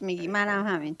 راست میگی، منم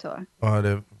همینطور.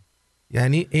 آره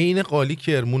یعنی عین قالی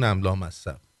کرمونم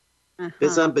لامصب.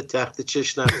 بزن به تخت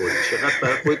چش نخوری، چقدر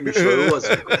برای خود میشورو باز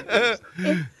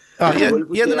میکنی.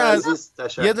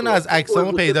 یه دونه از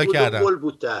عکسامو پیدا کردم.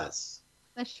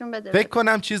 نشون بده. فکر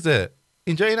کنم چیزه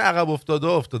اینجا، این عقب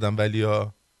افتادم ولی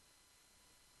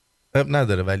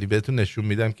نداره، ولی بهتون نشون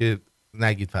میدم که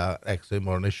نگید فقط عکسای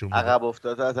ما رو نشون میدم. عقب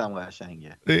افتاده هم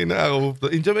قشنگه. این عقب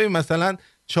افتاد. اینجا ببین مثلا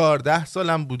 14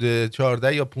 سالم بوده،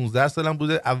 14 یا 15 سالم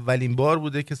بوده، اولین بار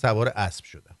بوده که سوار اسب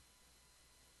شدم.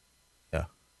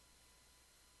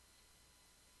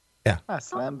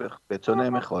 اصلا به تو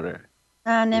نمیخوره.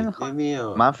 نه نمیخوام.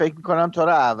 من فکر میکنم تو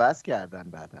رو عوض کردن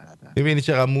بعدا. میبینی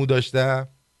چقدر مو داشتم؟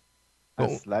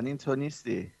 اصلا این تو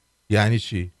نیستی. یعنی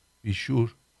چی؟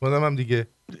 بیشور خودم هم دیگه.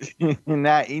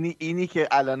 نه اینی که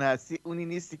الان هستی اونی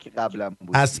نیستی که قبلا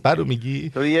بود. اسپر رو میگی؟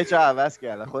 تو یه جا عوض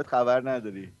کردن خودت خبر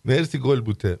نداری. مرسی گل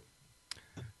بوته.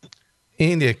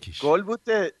 این یکیش گل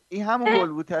بوته، این همون گل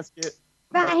بوته است که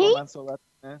من صحبت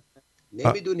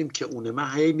نمیدونیم که اونه.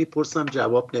 من هی میپرسم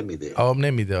جواب نمیده.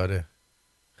 آره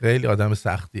خیلی آدم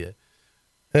سختیه.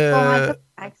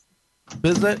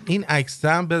 بذار این عکس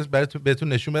هم براتون بهتون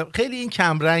نشون بدم. خیلی این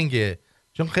کم رنگه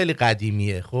چون خیلی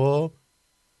قدیمیه. خب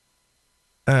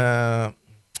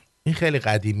این خیلی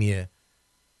قدیمیه.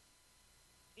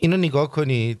 اینو نگاه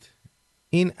کنید.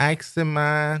 این عکس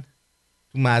من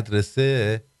تو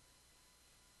مدرسه،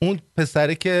 اون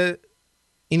پسره که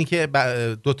اینی که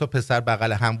دو تا پسر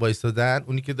بغل هم وایسادن،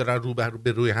 اونی که دارن رو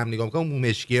به روی هم نگاه میکنن، اون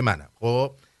مشکی منم.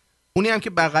 خب اونی هم که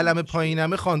بغلم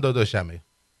پایینمه خانداداشمه.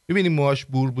 ببینید موهاش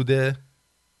بور بوده.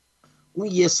 اون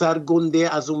یه سر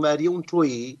گنده از اون وری اون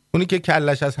تویی؟ اونی که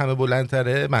کلش از همه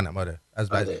بلندتره منم. آره از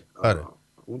بعد. آره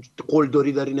اون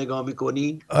قلدری داری نگاه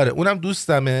میکنی؟ آره اونم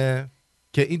دوستمه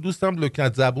که این دوستم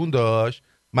لکنت زبون داشت،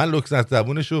 من لکنت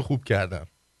زبونش رو خوب کردم.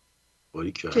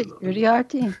 چجوری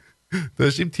آرتین؟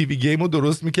 داشتیم تیوی گیم رو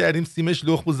درست میکردیم، سیمش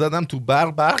لخ بود، زدم تو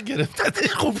برق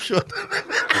گرفتتش، خوب شد.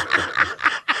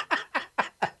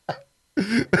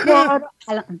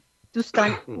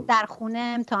 دوستان در خونه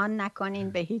امتحان نکنین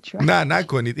به هیچ وجه. نه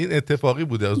نکنید، این اتفاقی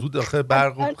بوده، زود آخه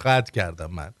برق رو قطع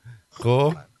کردم من.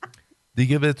 خب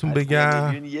دیگه بهتون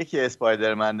بگم یکی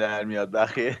اسپایدرمن در میاد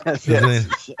بخیه.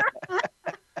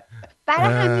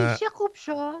 برای همیشه خوب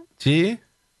شد. چی؟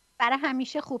 برای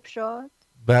همیشه خوب شد.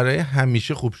 برای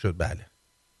همیشه خوب شد. بله.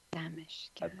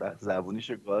 دمش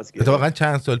زبونیشو گاز گرفت. اتفاقا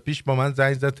چند سال پیش با من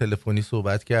زنگ زد، تلفنی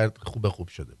صحبت کرد، خوب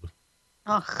شده بود.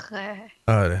 آخه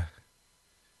آره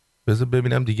بذار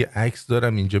ببینم دیگه عکس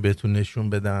دارم اینجا بهتون نشون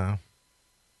بدم.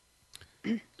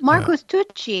 مارکوس تو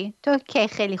چی؟ تو که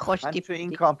خیلی خوش تیپ. من تو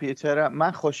این کامپیوترم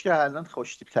من خوشگل الان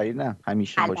خوش تیپ ترینم،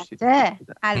 همیشه خوش تیپ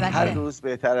بودم. هر روز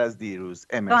بهتر از دیروز.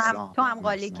 تو هم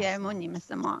قالی کرمونی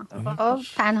مثل ما.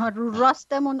 تنها رو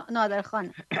راستمون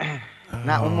نادرخانه.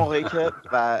 نه اون موقعی که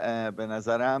به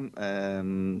نظرم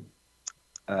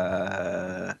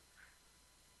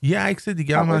یه عکس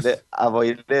دیگه هم هست.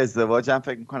 اوایل ازدواجم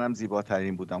فکر میکنم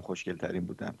زیباترین بودم، خوشگلترین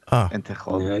بودم.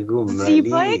 انتخاب نگو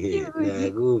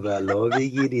بلا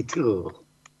بگیری تو.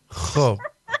 خب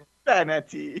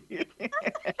لعنتی.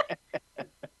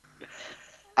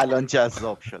 الان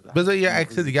جذاب شدم. بذار یه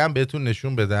عکس دیگه هم بهتون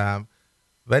نشون بدم،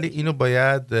 ولی اینو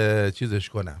باید چیزش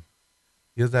کنم،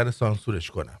 یه ذره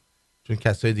سانسورش کنم چون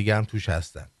کسای دیگه هم توش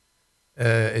هستن.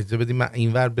 اجازه بدید من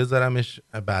اینور بذارمش،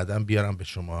 بعداً بیارم به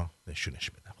شما نشونش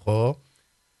بدم. خب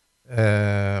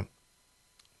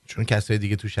چون کسای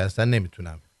دیگه توش هستن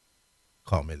نمیتونم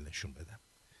کامل نشون بدم.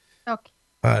 اوکی.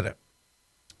 آره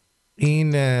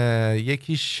این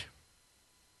یکیش،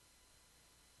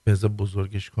 بذار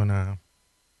بزرگش کنم.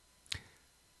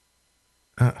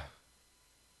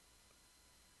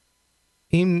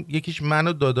 این یکیش من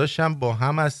و داداشم با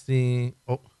هم هستیم.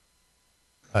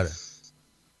 آره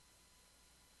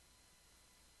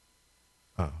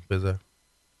بذار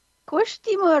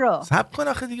کشتی ما رو. صبر کن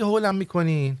آخه دیگه هولم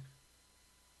میکنین.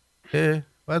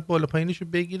 باید بالا پایینشو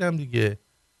بگیرم دیگه.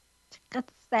 چقدر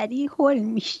سریع هول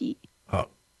میشی.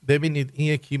 ببینید این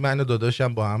یکی من و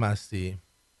داداشم با هم هستیم.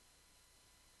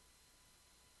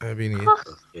 ببینید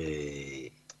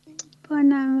با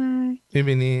نمک.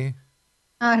 میبینی؟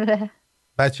 آره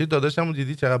بچه داداشم رو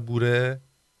دیدی چقدر بوره؟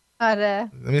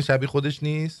 آره شبیه خودش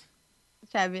نیست؟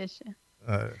 شبیهشه.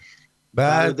 آره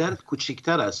برادرت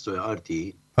کوچیکتر از توی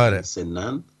آرتی؟ آره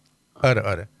سنن؟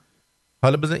 آره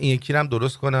حالا بذار این یکی رو هم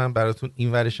درست کنم براتون،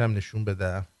 این ورش هم نشون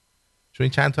بدم چون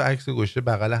این چند تا عکس گوشه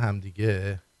بغل هم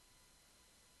دیگه.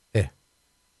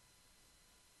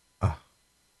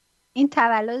 این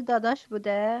تولد داداش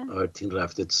بوده؟ آرتین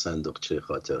رفته تو صندوقچه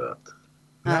خاطرات.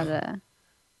 آره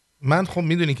من خب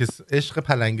میدونی که عشق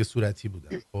پلنگ صورتی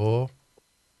بودم. خب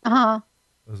آها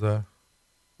بذار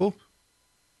خوب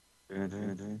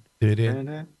بیا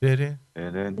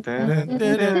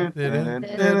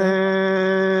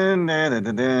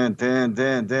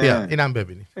اینم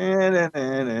ببینید.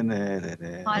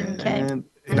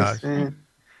 اینا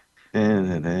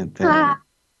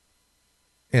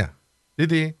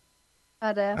دیدی؟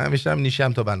 آره همیشه هم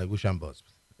نیشم تا بنده گوشم باز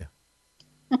بود.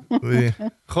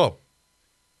 خب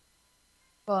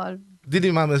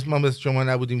دیدی ما مثل شما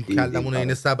نبودیم کلمون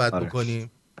اینه سبد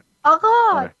بکنیم.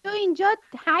 آقا تو اینجا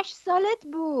 8 سالت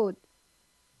بود.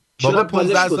 چرا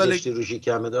 15 گذاشتی رو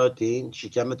شکمت آرتین؟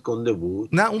 شکمت کنده بود؟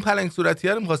 نه اون پلنگ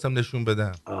صورتیه رو میخواستم نشون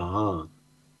بدم. آها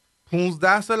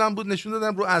 15 سالم بود نشون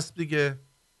دادم رو اسب دیگه.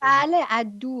 بله از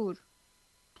دور.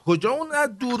 کجا اون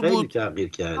از دور بود؟ خیلی تغییر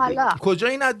کردی. کجا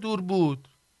این از دور بود؟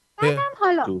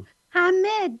 حالا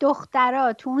همه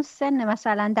دخترها تو اون سن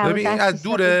مثلا 12 ببین از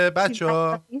دوره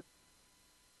بچه‌ها.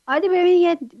 عادی ببین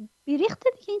یه بیریخته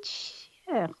دیگه این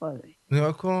چیه خدایی.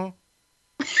 نگاه کن.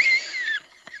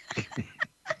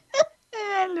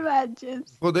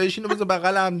 خدایش اینو بذار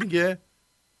بغل هم دیگه.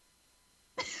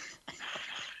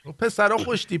 پسرها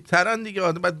خوش تیپ ترن دیگه،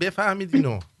 آدم باید بفهمید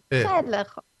اینو. خیلی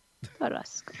خوب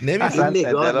درست کن. این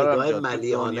نگاه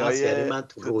ملیانه است. یعنی من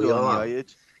تو رویا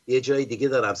یه جای دیگه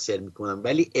دارم سر میکنم،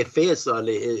 ولی افه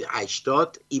سال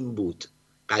 80 این بود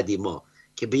قدیما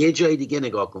که به یه جای دیگه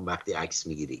نگاه کن وقتی عکس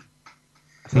میگیری.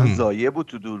 اصلا زایه بود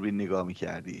تو دوربین نگاه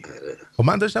میکردی. خب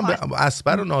من داشتم به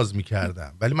اسبر رو ناز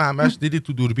میکردم ولی من همش دیدی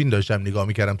تو دوربین داشتم نگاه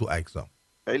میکردم تو عکسام.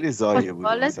 خیلی زایه بود.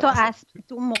 حالا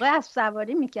تو اون موقع اسب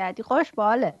سواری میکردی خوش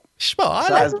باله.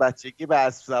 از بچگی به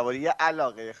اسب سواری یه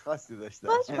علاقه خاصی داشتم.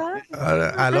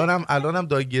 آره الانم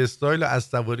داگی استایل و اسب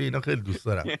سواری اینا خیلی دوست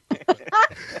دارم.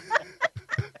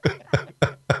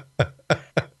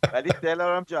 ولی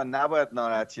دلارام جان نباید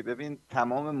ناراحت شی. ببین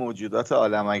تمام موجودات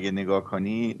عالم اگه نگاه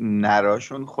کنی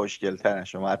نراشون خوشگل‌ترن.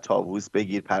 شما از طاووس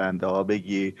بگیر، پرنده ها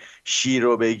بگیر، شیر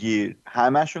رو بگیر،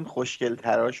 همشون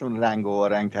خوشگل‌تراشون، رنگ و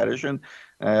رنگ‌ترشون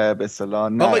به اصطلاح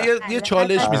نه. آقا یه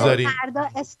چالش میذاریم. فردا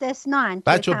استثناءن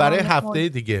بچه برای هفته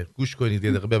دیگه گوش کنید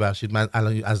یه دقیقه، ببخشید من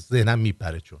الان از ذهنم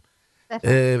میپره چون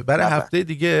برای هفته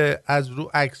دیگه از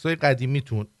رو عکسای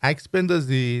قدیمیتون عکس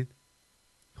بندازید.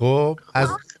 خب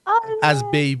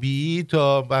از بیبی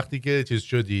تا وقتی که چیز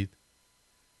شدید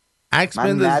عکس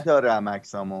من ندارم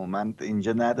عکسامو، من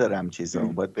اینجا ندارم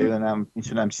چیزامو، باید ببینم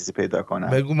میتونم چیزی پیدا کنم.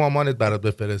 بگو مامانت برات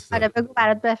بفرسته. آره بگو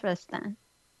برات بفرستن.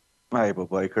 ای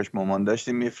بابا کاش مامان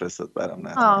داشتیم میفرستاد برام.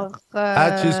 نه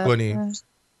بعد چیز کنیم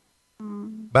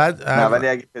بعد نه ولی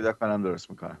اگه پیدا کنم درست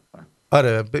میکنم.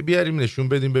 آره بیاریم نشون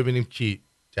بدیم ببینیم کی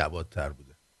جوادتر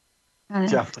بوده.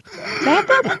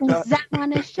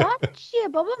 زمان شاه چیه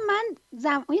بابا؟ من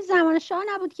این زمان شاه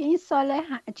نبود که این سال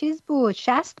چیز بود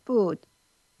 60 بود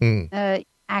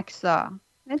عکسا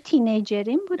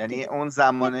تینیجرین بود. یعنی اون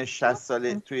زمان 60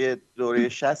 ساله توی دوره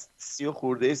 60 30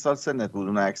 خورده سال سنت بود.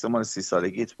 اون عکس مال 30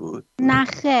 سالگیت بود؟ نه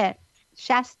خیر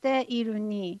 60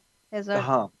 ایرانی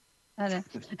 1000. آره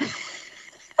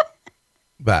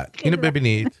بعد اینو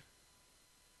ببینید.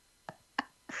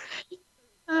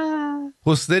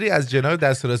 پوستری از جناح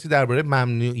دسترسی درباره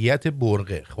ممنوعیت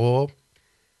برقه. خب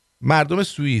مردم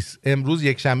سوئیس امروز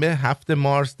یکشنبه 7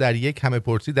 مارس در یک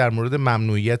همه‌پرسی در مورد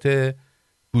ممنوعیت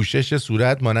پوشش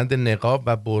صورت مانند نقاب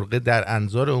و برقه در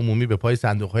انظار عمومی به پای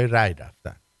صندوق‌های رای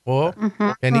رفتن. خب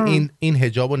یعنی این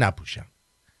حجابو نپوشن.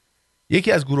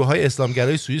 یکی از گروه‌های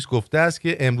اسلامگرای سوئیس گفته است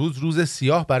که امروز روز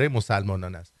سیاه برای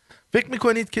مسلمانان است. فکر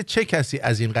می‌کنید که چه کسی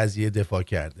از این قضیه دفاع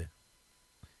کرده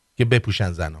که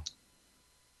بپوشن زنا؟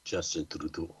 جاستین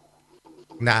ترودو.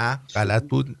 نه غلط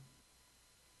بود.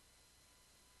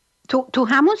 تو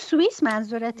همون سوئیس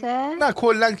منظورته؟ نه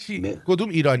کلا کی کدوم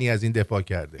ایرانی از این دفاع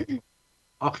کرده؟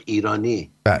 آخ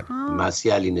ایرانی.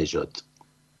 مسیح علی نژاد.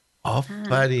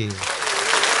 آفرین.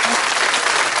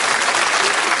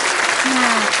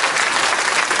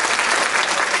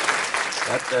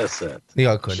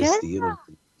 نگاه کنید.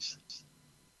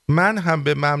 من هم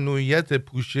به ممنوعیت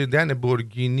پوشیدن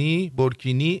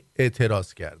برکینی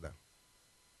اعتراض کردم.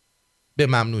 به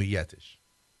ممنوعیتش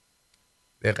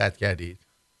دقت کردید؟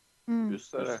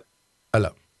 دوست داره.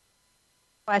 حالا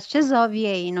از چه زاویه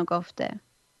اینو گفته؟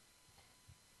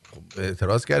 خب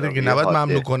اعتراض کردیم که نباید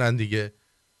ممنوع کنن دیگه.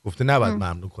 گفته نباید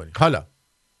ممنوع کنی. حالا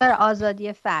بر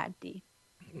آزادی فردی.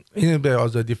 این به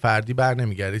آزادی فردی بر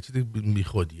نمیگرده، چیزی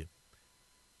بیخودیه.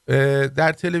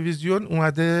 در تلویزیون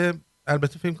اومده،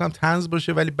 البته فکر کنم طنز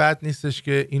باشه ولی بد نیستش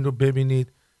که این رو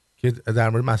ببینید که در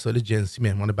مورد مسائل جنسی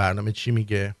مهمان برنامه چی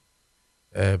میگه.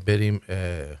 بریم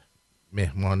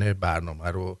مهمان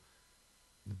برنامه رو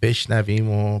بشنویم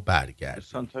و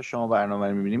برگردیم. تا شما برنامه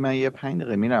رو میبینیم من یه 5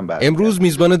 دقیقه میرم برگردم. امروز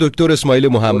میزبان دکتر اسماعیل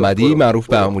محمدی معروف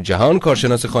به عمو جهان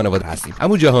کارشناس خانواده هستیم.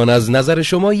 عمو جهان از نظر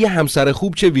شما یه همسر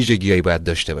خوب چه ویژگیایی باید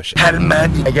داشته باشه؟ هر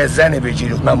مردی اگه زن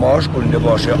بگیره مماش گنده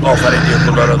باشه،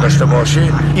 آفرینی خدا را داشته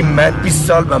باشه، این مرد 20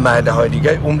 سال و مردهای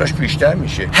دیگه عمرش بیشتر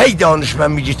میشه. هی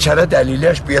دانشمند میگه چرا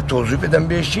دلیلش؟ بیا توضیح بدم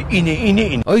بهش.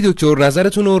 اینه. آی دکتر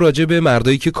نظرتون رو راجع به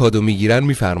مردایی که کادو میگیرن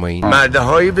میفرمایید؟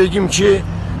 مردهایی بگیم که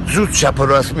زود چپ و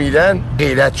راست میرن،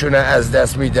 غیرتشون از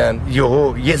دست میدن،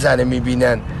 یه زنه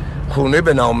میبینن خونه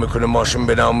به نام میکنه، ماشین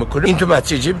به نام میکنه، این تو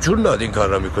مسجد چون داد این کار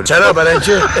را میکنه. چرا؟ برای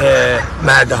اینکه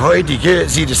مردهای دیگه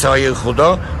زیر سایه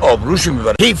خدا آبروشو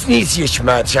میبرن. حیف نیست یک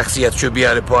مرد شخصیتشو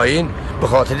بیاره پایین به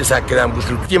خاطر سکرم گوش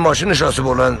یه ماشین شاسه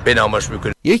بلند به نامش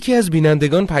میکنه. یکی از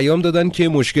بینندگان پیام دادن که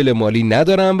مشکل مالی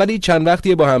ندارم ولی چند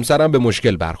وقتی با همسرم به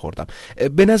مشکل برخوردم.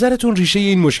 به نظرتون ریشه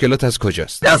این مشکلات از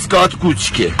کجاست؟ دستگاهت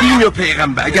کوچیکه. دین و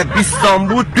پیغمبر اگر 20 تام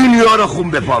بود دنیا رو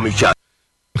خون به پا میکرد.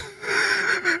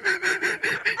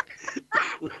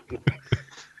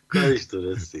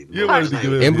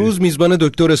 امروز میزبان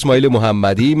دکتر اسماعیل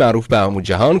محمدی معروف به عمو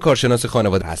جهان کارشناس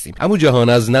خانواده هستیم. عمو جهان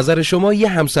از نظر شما یه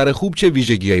همسر خوب چه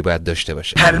ویژگیایی باید داشته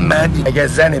باشه؟ هر مردی اگه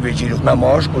زن بگیره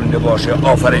مماش گنده باشه،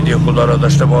 آفرینی خدا را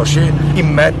داشته باشه، این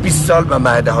مرد 20 سال و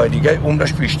مردهای دیگه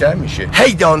عمرش بیشتر میشه.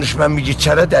 هی دانشمند میگه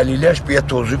چرا دلیلش؟ بیا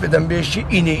توضیح بدم بهش.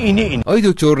 اینه. آی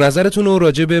دکتر نظرتون رو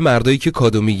راجع به مردایی که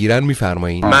کادو میگیرن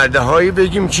میفرمایید؟ مردهایی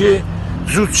بگیم که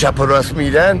زود چپ و راست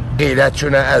میرن،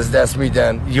 غیرتشون از دست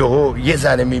میدن، یه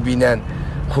زنه میبینن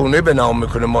خونه به نام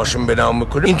میکنه، ماشین به نام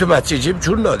میکنه، این تو بچه جیب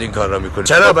چون داد این کار را میکنه؟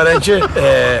 چرا؟ برای اینکه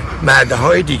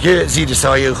مردهای دیگه زیر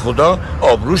سایه خدا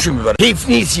آبروشو میبرن. حیف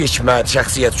نیست یک مرد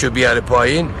شخصیتشو بیاره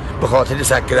پایین به خاطر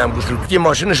سکرم گوش یه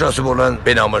ماشین شاسه بلند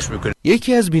به نامش میکنه.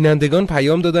 یکی از بینندگان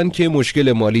پیام دادن که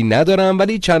مشکل مالی ندارم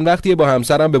ولی چند وقتی با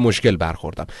همسرم به مشکل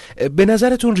برخوردم. به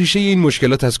نظرتون ریشه این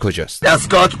مشکلات از کجاست؟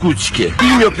 دستگاهت کوچکه.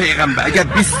 اینو پیغمبر اگر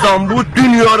 20 بود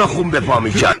دنیا رو خون به پا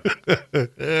میکرد.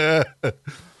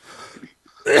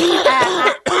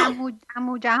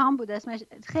 عمو جهان بود اسمش.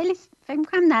 خیلی فکر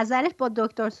میکنم نظرش با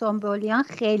دکتر سنبولیان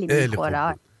خیلی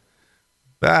میخوره.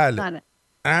 بله.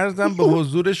 عرضم به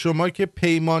حضور شما که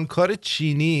پیمانکار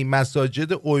چینی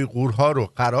مساجد اویغورها رو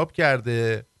خراب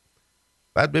کرده.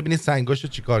 بعد ببینید سنگاشو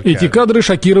چیکار کرده. Эти кадры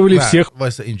шокировали всех.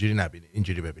 واسه اینجوری نبینید،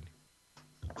 اینجوری ببینید.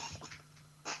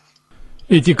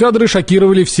 Эти кадры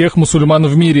шокировали всех мусульман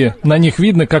в мире. На них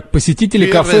видно, как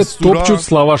посетители кафе топчут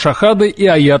слова шахады и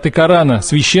аяты Корана,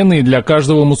 священные для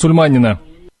каждого мусульманина.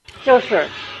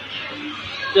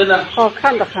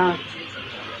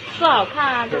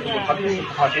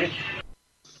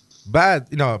 بعد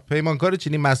اینا پیمانکار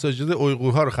چینی مساجد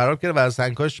اویغورها رو خراب کرد و از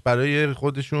سنگاش برای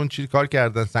خودشون چی کار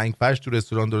کردن؟ سنگ فرش تو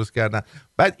رستوران درست کردن.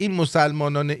 بعد این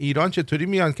مسلمانان ایران چطوری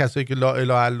میان کسایی که لا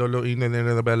اله الا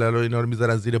الله اینا رو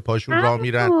میذارن زیر پاشون راه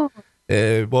میرن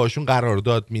باشون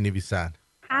قرارداد مینویسن؟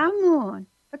 همون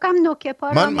بگم نوکه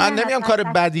پا من نمیام کار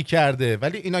بدی کرده،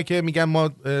 ولی اینا که میگن ما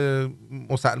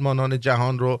مسلمانان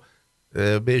جهان رو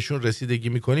بهشون رسیدگی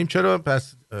میکنیم چرا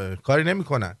پس کاری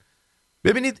نمیکنن؟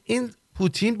 ببینید این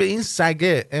پوتین به این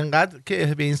سگه انقدر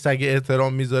که به این سگه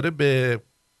احترام میذاره به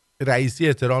رئیسی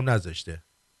احترام نذاشته.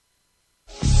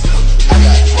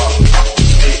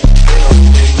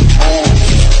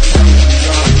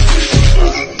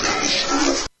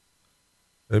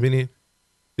 ببینید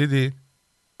دیدی؟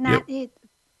 نه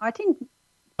آرتین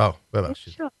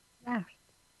ببخشید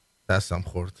دستم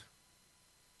خورد.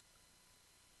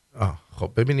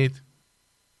 خب ببینید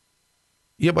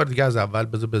یه بار دیگه از اول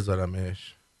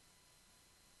بذارمش.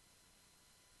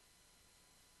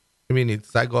 ببینید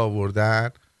سگ آوردن،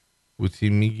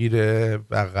 پوتین میگیره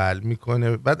بغل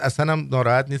میکنه، بعد اصلا هم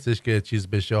ناراحت نیستش که چیز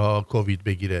بشه ها، کووید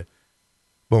بگیره،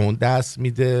 با اون دست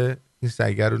میده این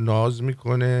سگ رو ناز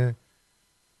میکنه.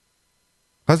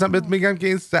 خواستم بهت میگم که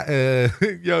این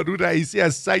یارو رئیسی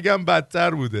از سگم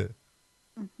بدتر بوده.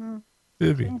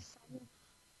 ببین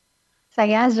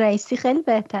سگه از رئیسی خیلی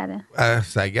بهتره.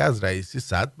 سگه از رئیسی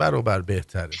 100 برابر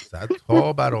بهتره، 100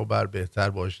 ها برابر بهتر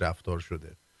باش رفتار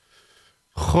شده.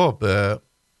 خب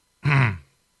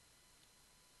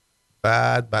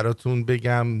بعد براتون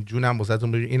بگم جونم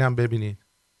واسهتون بگم اینم ببینید.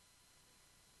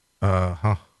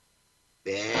 آها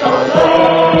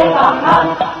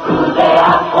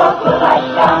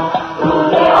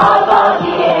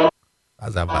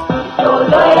از اول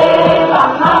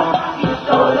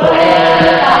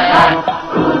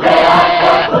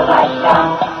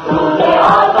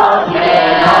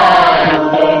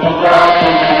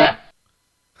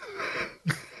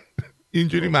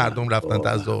اینجوری مردم رفتن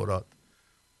تظاهرات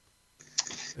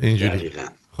اینجوری.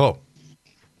 خب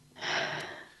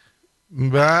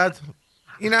بعد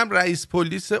اینم رئیس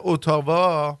پلیس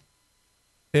اتاوا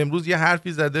امروز یه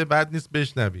حرفی زده، بعد نیست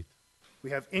بشنوید. We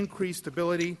have increased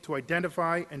ability to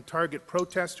identify and target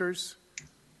protesters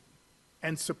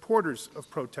and supporters of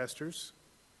protesters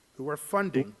who are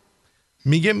funding.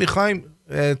 میگه میخوایم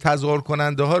تظاهر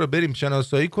کننده ها رو بریم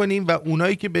شناسایی کنیم و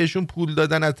اونایی که بهشون پول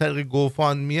دادن از طریق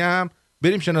گوفاندمی هم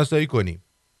بریم شناسایی کنیم.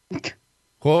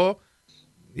 خب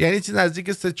یعنی چیز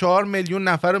نزدیک 3-4 میلیون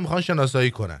نفر رو میخوان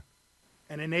شناسایی کنن.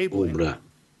 And enabling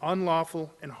unlawful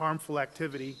and harmful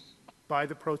activity by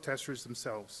the protesters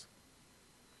themselves.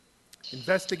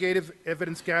 Investigative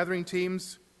evidence gathering teams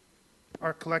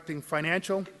are collecting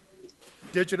financial,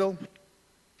 digital,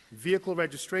 vehicle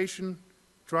registration,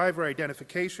 driver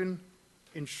identification,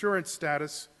 insurance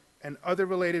status, and other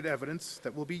related evidence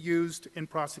that will be used in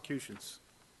prosecutions.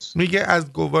 میگه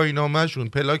از گواهینامه‌شون،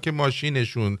 پلاک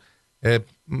ماشینشون،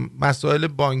 مسائل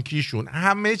بانکیشون،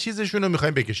 همه چیزشون رو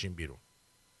میخوایم بکشیم بیرون.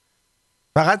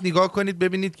 فقط نگاه کنید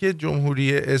ببینید که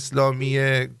جمهوری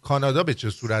اسلامی کانادا به چه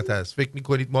صورت است. فکر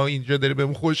میکنید ما اینجا داره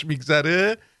بهمون خوش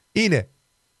میگذره؟ اینه.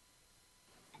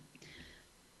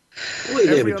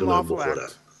 Every unlawful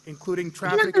act, including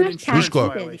traffic and insurance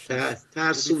violations,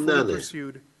 will be fully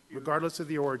pursued, regardless of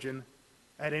the origin,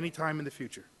 at any time in the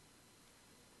future.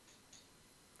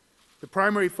 The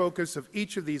primary focus of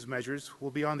each of these measures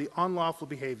will be on the unlawful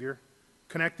behavior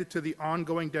connected to the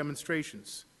ongoing demonstrations.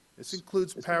 This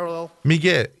includes parallel.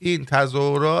 میگه این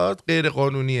تظاهرات غیر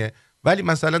قانونیه، ولی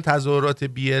مثلا تظاهرات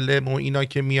BLM و اینا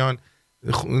که میان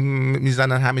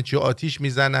میزنن، همه چی آتیش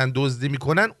میزنن، دزدی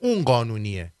میکنن، اون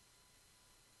قانونیه.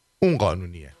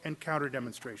 And counter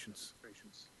demonstrations.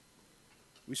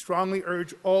 We strongly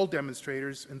urge all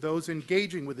demonstrators and those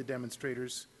engaging with the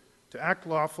demonstrators to act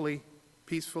lawfully,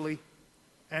 peacefully,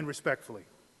 and respectfully.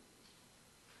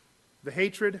 The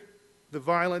hatred, the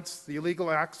violence, the illegal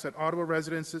acts that Ottawa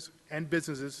residences and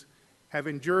businesses have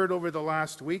endured over the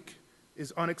last week is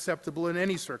unacceptable in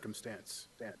any circumstance.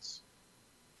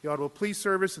 The Ottawa Police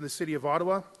Service and the City of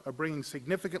Ottawa are bringing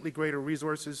significantly greater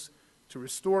resources to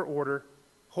restore order,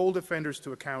 hold offenders to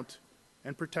account,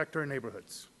 and protect our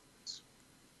neighborhoods.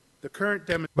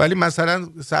 ولی مثلا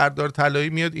سردار طلایی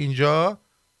میاد اینجا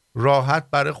راحت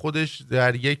برای خودش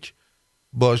در یک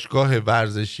باشگاه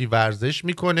ورزشی ورزش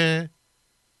میکنه،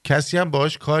 کسی هم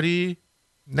باش کاری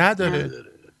نداره.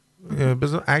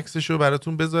 بذار عکسشو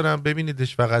براتون بذارم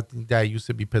ببینیدش، فقط این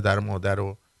دیوس بی پدر مادر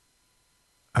رو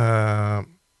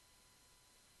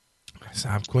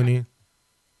حساب کنین.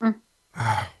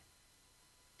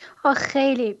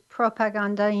 خیلی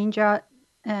پروپاگاندا اینجا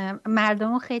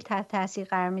مردم رو خیلی تحت تاثیر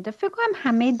قرار میده. فکر کنم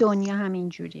همه دنیا همین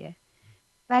جوریه،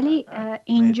 ولی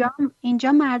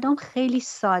اینجا مردم خیلی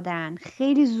ساده‌ان،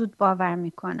 خیلی زود باور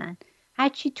میکنن.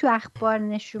 هرچی تو اخبار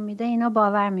نشون میده اینا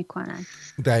باور میکنن.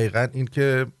 دقیقاً این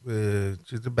که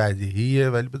چیز بدیهیه،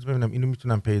 ولی بذار ببینم اینو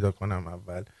میتونم پیدا کنم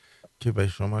اول که به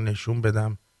شما نشون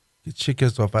بدم که چه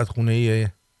کثافت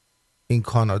خونه این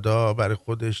کانادا برای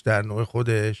خودش در نوع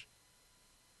خودش.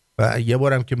 و یه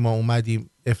بارم که ما اومدیم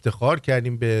افتخار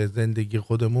کردیم به زندگی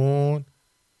خودمون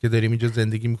که داریم اینجا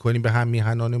زندگی میکنیم به هم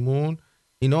میهنانمون،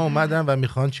 اینا اومدن و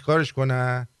میخوان چیکارش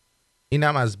کنن؟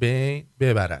 اینم از بین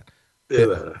ببرن.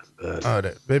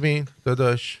 آره ببین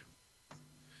داداش،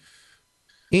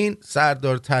 این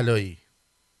سردار طلایی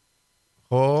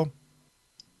خب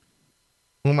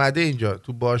اومده اینجا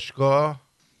تو باشگاه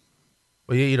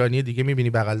با یه ایرانی دیگه، میبینی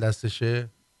بغل دستشه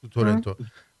تو تورنتو.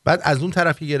 بعد از اون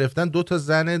طرفی گرفتن 2 تا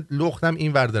زن لختم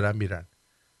این ور دارن میرن،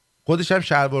 خودش هم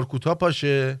شلوار کوتاه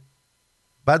پاشه،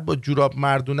 بعد با جوراب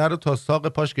مردونه رو تا ساق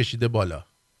پاش کشیده بالا.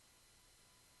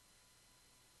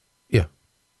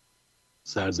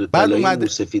 بعد اومده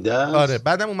سفیده است. آره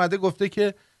بعدم اومده گفته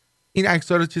که این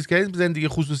عکس‌ها رو چیز کردید، زندگی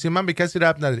خصوصی من به کسی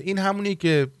ربط نداره. این همونی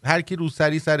که هر کی رو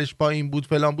سری سرش پایین بود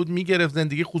فلان بود میگرفت،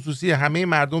 زندگی خصوصی همه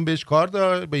مردم بهش کار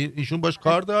داشت، به ایشون باش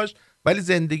کار داشت، ولی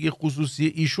زندگی خصوصی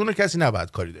ایشون رو کسی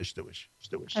نباید کاری داشته باشه.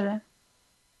 آره.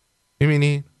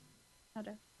 می‌بینی؟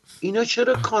 آره. اینا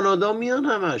چرا کانادا میان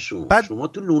همشون؟ شما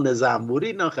تو لونه زنبوری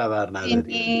اینا خبر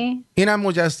نداری؟ اینم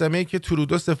مجسمه‌ای که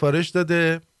ترودو سفارش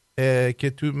داده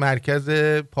که تو مرکز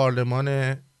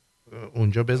پارلمان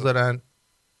اونجا بذارن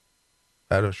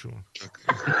براشون.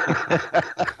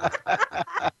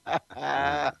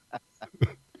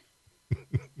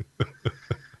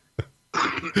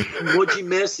 موجی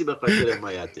مرسی به خاطر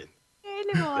حمایتت.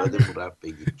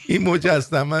 این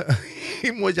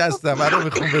مجسمه رو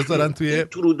میخوام بذارن توی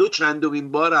ترودو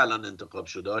چندمین بار الان انتخاب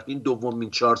شده؟ آرتین دومین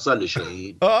 4 سالشه.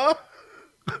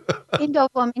 این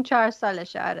دومین 4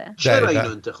 سالشه. آره چرا اینو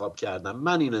انتخاب کردم؟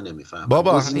 من اینو نمیفهمم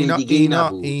بابا.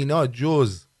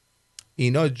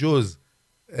 اینا جز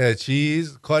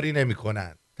چیز کاری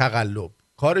نمیکنن، تقلب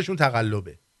کارشون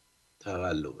تقلبه.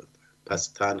 پس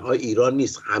تنها ایران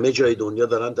نیست، همه جای دنیا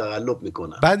دارن تقلب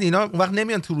میکنن. بعد اینا اون وقت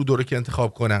نمیان ترودو رو که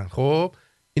انتخاب کنن، خب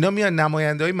اینا میان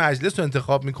نماینده‌های مجلس رو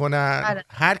انتخاب میکنن.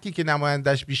 هر کی که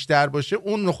نمایندش بیشتر باشه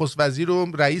اون نخست وزیر و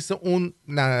رئیس اون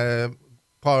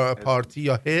پارتی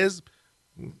یا حزب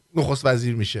نخست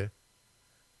وزیر میشه.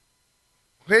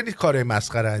 خیلی کار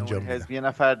مسخره انجام میدن. حزب یه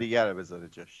نفر دیگر رو بذاره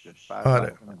جاش.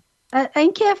 آره.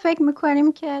 این که فکر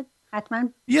میکنیم که حتما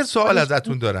یه سوال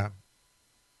ازتون دارم.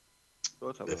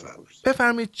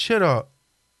 بفرمایید چرا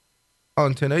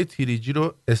آنتنای تیریجی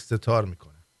رو استتار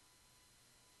میکنن؟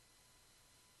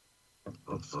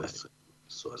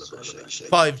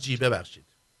 5G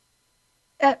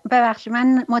ببخشید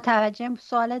من متوجه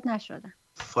سوالت نشدم.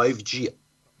 5G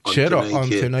چرا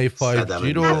آنتنای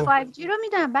 5G رو 5G رو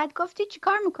میدن، بعد گفتی چی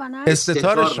کار میکنن؟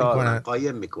 استتارش میکنن،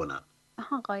 قایم میکنن.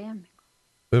 آها قایم میکنن.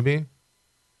 ببین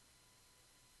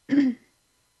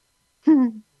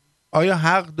آیا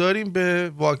حق داریم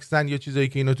به واکسن یا چیزایی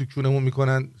که اینا تو کونمون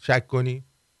میکنن شک کنی؟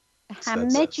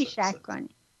 همه چی شک کنی.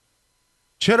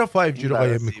 چرا 5G رو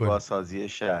قایم میکنی؟ زیباسازی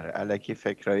شهر، الکی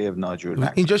فکرای ناجور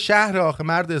نکن. اینجا شهر آخه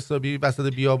مرد حسابی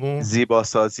وسط بیابون.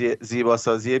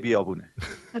 زیباسازی بیابونه.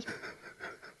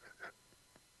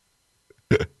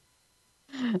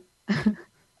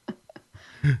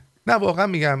 نه واقعا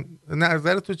میگم،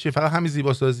 نظر تو چیه؟ فقط همین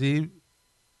زیباسازی؟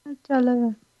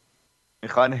 جالبه.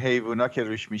 میخوان حیوونا که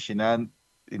روش میشینن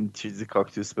این چیزی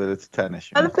کاکتوس بره تو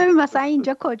تنش. حالا ببین مثلا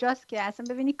اینجا کجاست که اصلا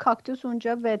ببینی کاکتوس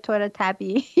اونجا به طور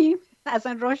طبیعی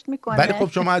اصلا رشد میکنه. ولی خب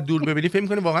شما از دور ببینی فکر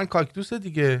می‌کنی واقعا کاکتوسه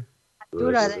دیگه.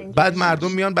 بعد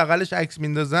مردم میان بغلش عکس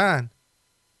میندازن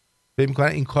فکر می‌کنن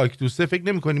این کاکتوسه، فکر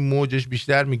نمی‌کنی موجش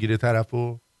بیشتر میگیره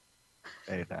طرفو.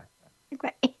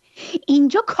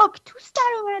 اینجا کاکتوس در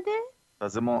اومده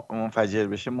تازه منفجر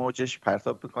بشه موجش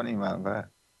پرتاب میکنه این ور.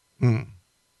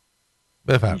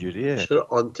 بفهم چرا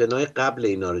آنتنای قبل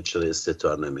اینا رو چرا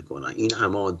استتار نمیکنن؟ این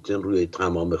همه آنتن روی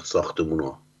تمام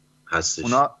ساختمونا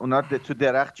هستش. اونا تو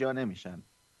درخت جا نمیشن.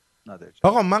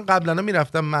 آقا من قبلا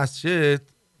میرفتم مسجد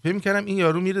فکر می‌کردم این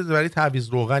یارو میره برای تعویض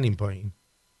روغن این پایین.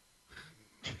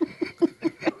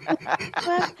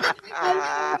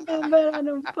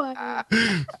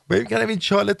 فکر کردم این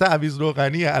چاله تعویض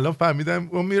روغنیه. الان فهمیدم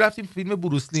اون میرفتیم فیلم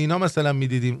بروسلی اینا مثلا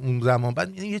میدیدیم اون زمان،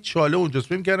 بعد یه چاله اونجاست.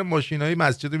 فکر کردم ماشینای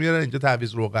مسجد میارن اینجا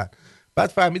تعویض روغن، بعد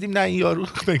فهمیدیم نه این یارو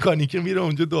مکانیکه میره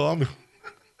اونجا دعا میکنه.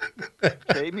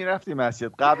 کی میرفتی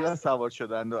مسجد؟ قبلا سوار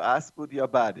شدن و اسب بود یا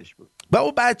بعدش بود؟ با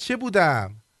اون بچه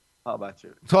بودم. بچه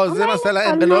تازه مثلا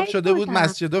انقلاب شده بود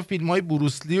مسجدها فیلمای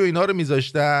بروسلی و اینا رو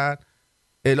میذاشتن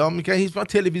اعلام میکنن. هیچ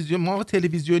ما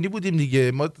تلویزیونی بودیم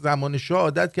دیگه، ما زمان شاه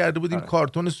عادت کرده بودیم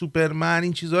کارتون سوپرمن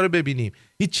این چیزا رو ببینیم،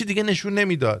 هیچ چی دیگه نشون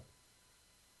نمیداد.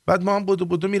 بعد ما هم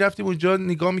بدو میرفتیم اونجا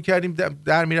نگاه میکردیم،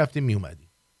 در میرفتیم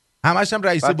میومدیم. همش هم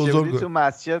رئیس بزرگ تو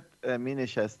مسجد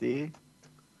مینشستی؟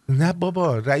 نه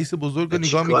بابا، رئیس بزرگ رو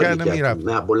نگاه میکردم میرفت.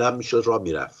 نه بلند میشد راه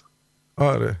میرفت.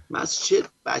 آره مسجد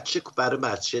بچه برای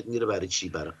مسجد میره برای چی؟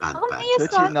 برای قند پرت.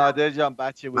 تو چی نادر جان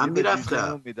بچه بودی من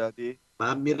میرفتم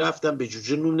من میرفتم به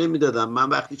جوجه نون نمیدادم. من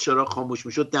وقتی چراغ خاموش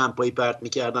میشد دمپایی پرت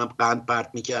میکردم، قند پرت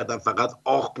میکردم، فقط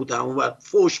آخ بود همون وقت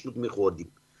فوش بود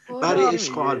میخوردیم. برای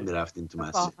اشغال میرفتیم تو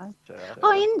مسجد.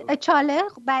 این چاله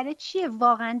برای چیه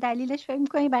واقعا؟ دلیلش فکر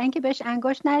میکنی برای اینکه بهش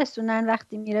انگشت نرسونن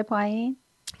وقتی میره پایین؟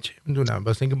 چه میدونم،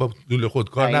 واسه اینکه با لوله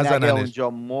خودکار نزننش. اگه اونجا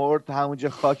مرد همونجا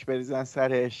خاک بریزن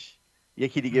سرش،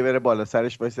 یکی دیگه بره بالا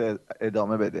سرش واسه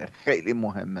ادامه بده. خیلی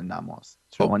مهمه نماز.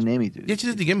 شما نمیدونید. یه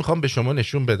چیز دیگه میخوام به شما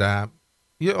نشون بدم.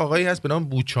 یه آقایی هست به نام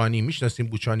بوچانی، میشناسین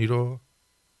بوچانی رو؟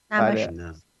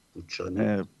 نه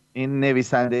بوچانی این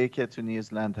نویسنده‌ای که تو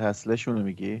نیوزلند هستلشون رو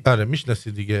میگی؟ آره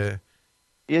میشناسی دیگه.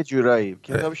 یه جورایی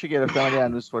کتابشو گرفتم ولی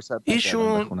هنوز فرصت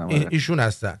نکردم بخونم. ایشون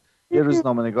هستن. یه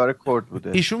روزنامه‌نگار کرد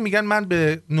بوده. ایشون میگن من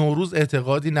به نوروز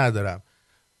اعتقادی ندارم.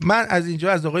 من از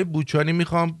اینجا از آقای بوچانی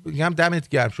میخوام بگم دمت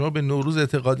گرم، شما به نوروز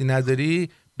اعتقادی نداری،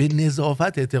 به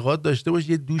نظافت اعتقاد داشته باش،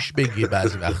 یه دوش بگیر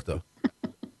بعضی وقتا.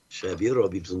 شبیه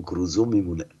رابینسون کروزو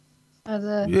میمونه.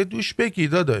 یه دوش بگیر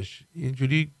داداش،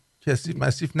 اینجوری کسی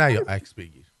مسیف نیا عکس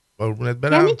بگیر. قربونت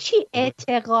برم. یعنی چی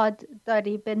اعتقاد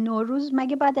داری به نوروز؟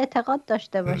 مگه باید اعتقاد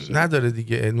داشته باشی؟ نداره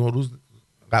دیگه، نوروز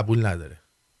قبول نداره.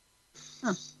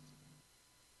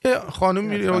 یه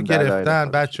خانومی رو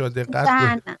گرفتن، بچه‌ها دقت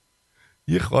کن.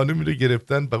 یه خانومی رو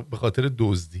گرفتن به خاطر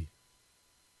دزدی.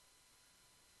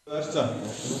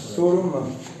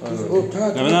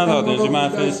 نه دادنجی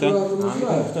منفیسه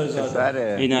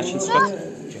این نشید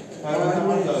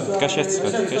کشت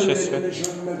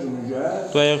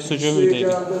تو ایق سجو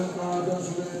میدهیدی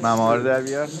ممار در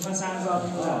بیار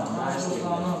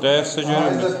تو ایق سجو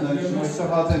میده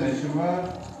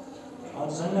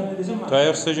تو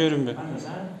ایق سجو میده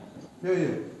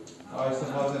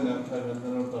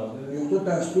Yolda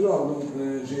dəstür aldım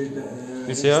şeydə.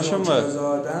 Neçə yaşın var?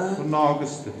 Bu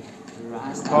naqisdir.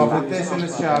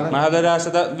 Kafetdəyseniz kağıdın. Mən hələ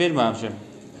rəsədə verməmişim.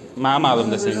 Mənim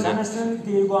əlimdə səndə. Sən əslən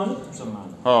deyilqanı tutmuşsan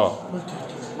mənə. Ha.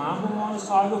 Mən bu malı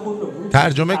sahibi xuddur.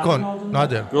 ترجمه کن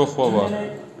نادر. Yox baba.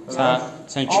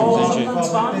 Sən kimsən ki?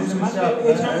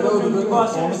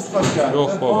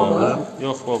 Yox baba.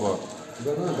 Yox baba.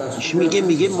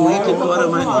 میگه محیط کار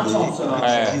من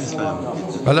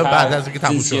حالا بعد از اینکه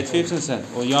تموم شد cinsiyet veribsən sən.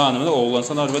 O yanımda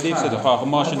oğlansan arva deyibsədir. Xalqın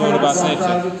maşını öyrəbəsin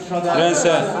hepsi.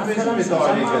 Rənsə.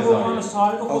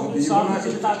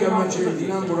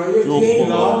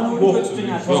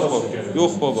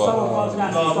 Yox baba.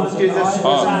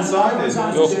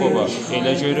 Yox baba.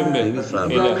 Elə görünmür.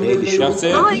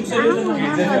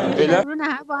 Elə.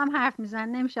 با هم حرف میزنن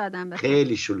نمیشه آدم بفهم.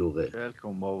 خیلی شلوغه.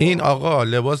 این آقا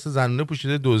لباس زنونه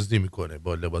پوشیده دزدی میکنه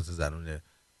با لباس زنونه.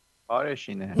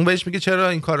 آرشینه. اون بهش میگه چرا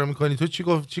این کارو میکنی؟ تو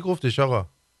چی گفتش آقا؟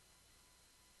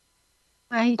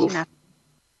 من هیچی نه.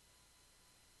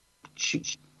 چی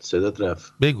صدات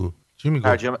رفت؟ بگو چی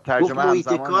میگه؟ گفت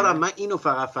محیط کارم، من اینو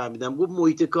فقط فهمیدم. گفت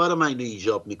محیط کار من اینو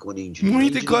ایجاب میکنه اینجوری.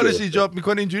 محیط کارش ایجاب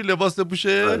میکنه اینجوری لباس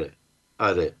بپوشه؟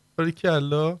 آره.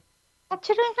 باریکلا.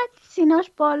 چرا اینقدر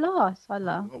سیناش بالاست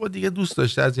حالا؟ بابا دیگه دوست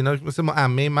داشته از اینا، مثل ما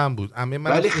عمه من بود. عمه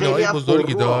من سینه‌های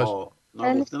بزرگی داشت.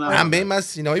 عمه من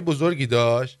سینه‌های بزرگی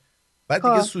داشت. بعد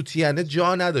دیگه سوتیانه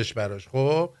جا نداشت براش.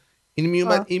 خب این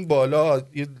میومد این بالا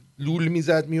یه لول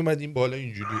میزد، میومد این بالا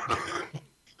اینجوری.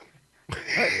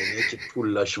 اینه که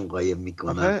پولاشون قایم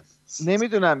میکنن.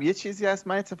 نمیدونم یه چیزی هست.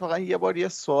 من اتفاقا یه بار یه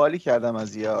سوالی کردم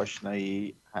از یه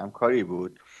آشنایی، همکاری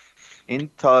بود.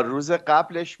 این تا روز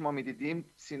قبلش ما میدیدیم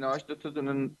سینه‌اش 2 تا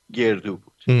دونه گردو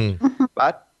بود.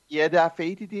 بعد یه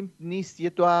دفعه دیدیم نیست، یه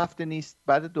 2 هفته نیست،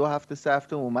 بعد 2 هفته 3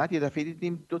 هفته اومد، یه دفعه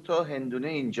دیدیم 2 تا هندونه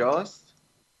اینجاست.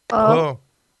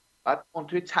 بعد اون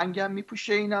توی تنگم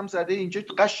میپوشه، اینم زده اینجا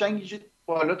قشنگ اینجا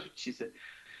بالا تو چیزه.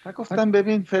 من گفتم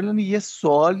ببین فلان یه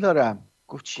سوال دارم.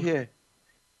 گفت چیه؟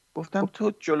 گفتم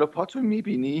تو جلو پاتو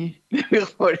میبینی؟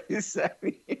 نمیخوری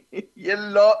زمین؟ یه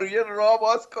راه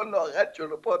باز کن لاغت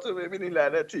جلو پاتو ببینی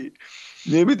لعنتی.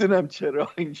 نمیدونم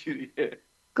چرا اینجوریه.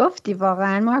 گفتی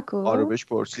واقعا مارکو؟ آره بهش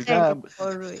پرسیدم،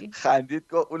 خندید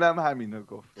گفت اونم همینو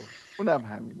گفت. اونم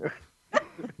همینو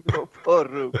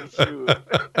پرو بیشور.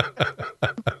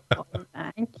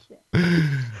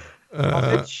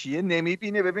 آخه چیه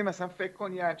نمیبینه؟ ببین مثلا فکر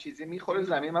کن یه چیزی میخوره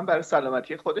زمین، من برای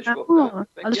سلامتی خودش گفتم.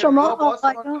 حالا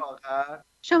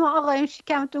شما آقایون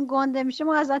شکمتون گنده میشه،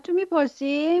 ما ازتون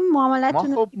میپرسیم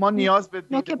معاملتون ما نیاز به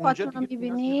نوک پاتون رو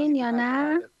میبینین یا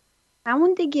نه؟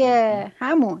 همون دیگه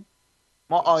همون.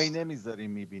 ما آینه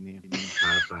میذاریم میبینیم.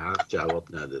 حرف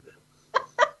جواب نداده.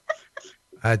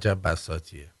 عجب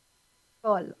بساطیه.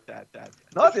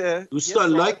 دوستان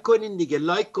لایک کنین دیگه،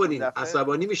 لایک کنین.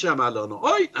 عصبانی میشم الان.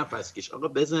 آی نفس کش آقا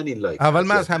بزنین لایک. اول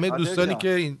من از همه دوستانی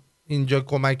که اینجا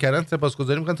کمک کردن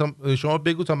سپاسگزاری میکنم. تا شما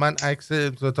بگو تا من عکس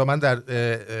تا من در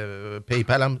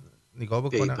پیپلم نگاه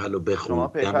بکنم. پیپلو بخون.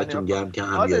 دمتون گرم که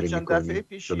همیاری میکنین. دفعه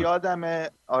پیش یادم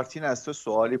آرتین از تو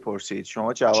سوالی پرسید،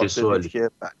 شما جواب دادید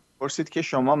که پرسید که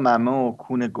شما ممه و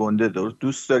کون گنده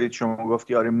دوست دارید. شما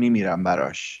گفتی آره میمیرم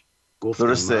براش.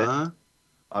 درسته؟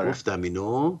 آره. گفتم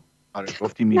اینو؟ آره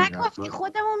گفتی میمیرم. نگفتی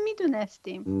خودمون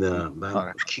میدونستیم. نه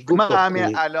من کی گفت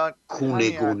همین الان کونه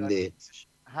گنده؟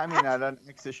 همین الان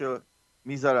عکسشو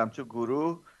میذارم تو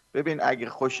گروه. ببین اگه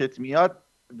خوشت میاد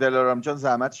دلارام جان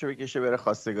زحمتشو بکشه بره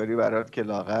خواستگاری برات که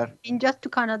لاغر. اینجا تو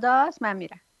کاناداست، من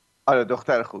میرم. آره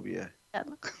دختر خوبیه.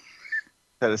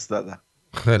 فرستادم.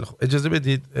 خیلی خوب اجازه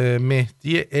بدید.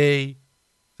 مهدی ای،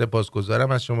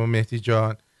 سپاسگزارم از شما مهدی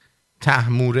جان.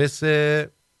 تحمورس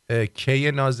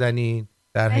کی نازنین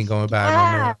در هنگام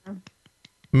برنامه.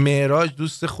 معراج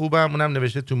دوست خوبم، اونم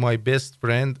نوشته تو مای بست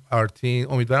فرند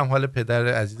آرتین. امیدوارم حال پدر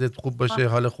عزیزت خوب باشه،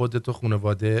 حال خودت و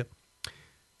خانواده.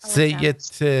 سید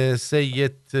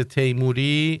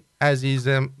تیموری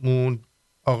عزیزمون،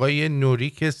 آقای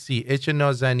نوریک سی اچ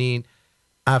نازنین،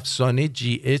 افسانه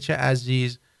جی اچ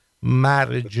عزیز،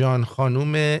 مرجان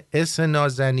خانوم اس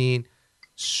نازنین،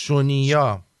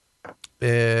 سونیا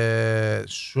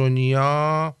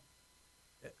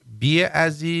بی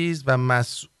عزیز و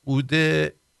مسعود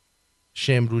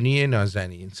شمرونی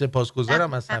نازنین.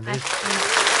 سپاسگزارم از همه.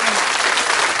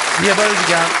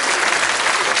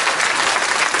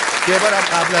 یه بارم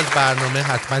قبل از برنامه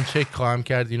حتما چک خواهم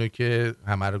کرد اینو که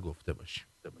همه رو گفته باشیم.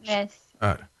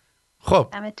 آره.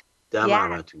 خب دم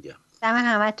همتون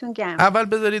گرم. اول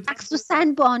بذارید مخصوصا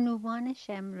بانوان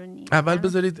شمرونی. اول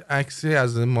بذارید عکسی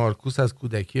از مارکوس، از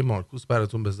کودکی مارکوس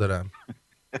براتون بذارم.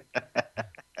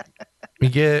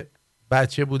 میگه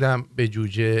بچه بودم به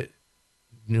جوجه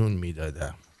نون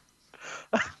میدادم.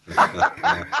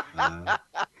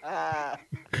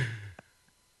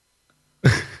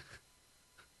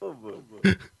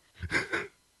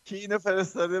 کی اینو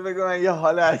فرستاده بگو من یه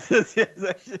حال اساسی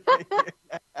ازش.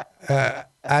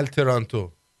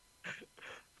 الترانتو.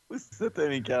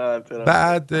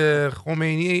 بعد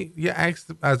خمینی یه عکس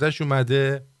ازش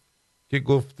اومده که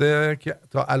گفته که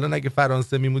تا الان اگه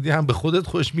فرانسه میمودی هم به خودت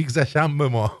خوش میگذشم به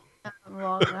ما.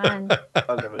 واقعا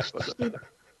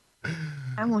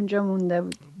همونجا مونده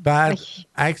بود. بعد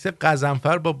عکس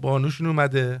قزنفر با بانوشون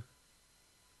اومده.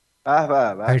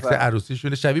 عکس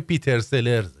عروسیشونه شبیه پیتر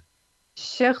سلرز.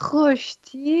 چه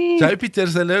خوشتی. شبیه پیتر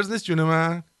سلرز نیست جون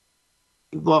من؟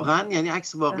 واقعا یعنی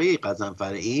عکس واقعی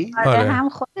قزنفر این؟ آره هم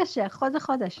خودشه،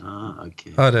 خودش.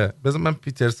 اوکی. آره بذار من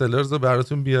پیتر سلرز رو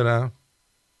براتون بیارم.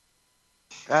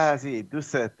 قاضی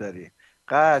دوست داری،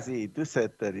 قاضی دوست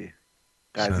داری،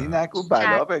 قاضی نگو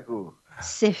بلا بگو.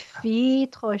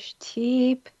 سفید خوش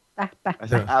تیپ.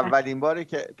 اولین باره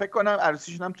که فکر کنم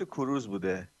عروسیشون هم تو کروز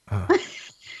بوده.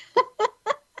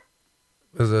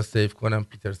 بذار سیف کنم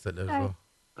پیتر سلرز رو.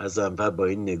 قزنفر با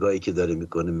این نگاهی که داره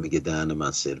میکنه میگه دهن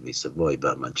من سرویسه. وای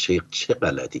بر من چه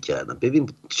غلطی کردم. ببین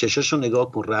چشاشو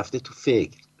نگاه کن رفته تو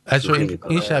فکر.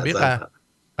 این شبیه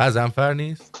قزنفر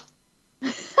نیست؟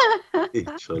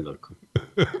 ایشالله کن.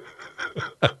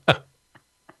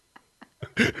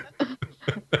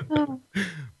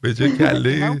 به جای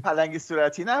کله پلنگ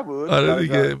صورتی نبود. آره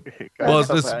دیگه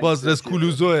بازرس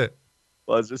کلوزوه.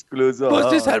 بازرس کلوزو.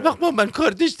 بازرس هر وقت با من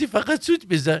کار داشتی فقط سود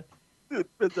بزن.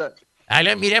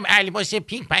 الان میرم الماس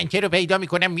پینک پنکه رو پیدا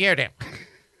میکنم میارم.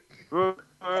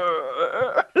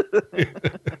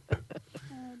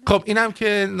 خب اینم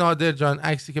که نادر جان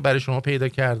عکسی که برای شما پیدا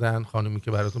کردن، خانومی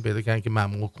که براتون پیدا کردن که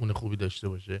ممنوع خون خوبی داشته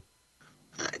باشه.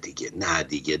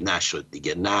 نشد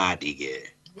دیگه.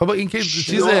 بابا این که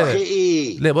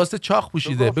چیزه لباس چاق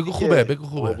پوشیده. بگو خوبه.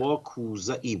 بابا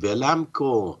کوزه ای ولم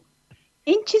کن.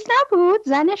 این چیز نبود؟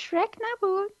 زن شرک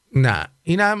نبود؟ نه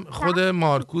اینم خود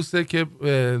مارکوسه که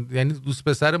یعنی دوست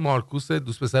پسر مارکوسه،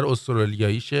 دوست پسر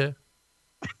استرالیاییشه.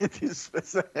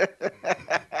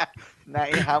 نه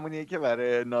این همونیه که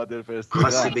برای نادر فرستادن.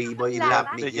 خواستی بگی با این لب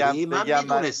میگیری؟ من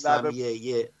میدونستم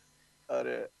یه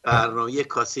برنامه یه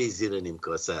کاسه زیر نیم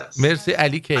کاسه است. مرسی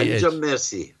علی کی علی جان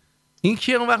مرسی. این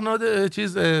کیه اون وقت نادر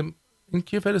چیز این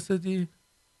کیه فرستادی؟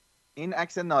 این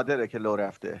عکس نادره که لو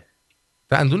رفته.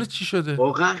 دندون چی شده؟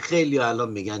 واقعا خیلی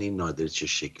الان میگن این نادر چه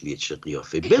شکلیه چه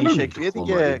قیافه.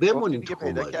 بمونیم تو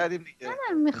خماری.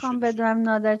 من میخوام بدونم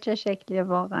نادر چه شکلیه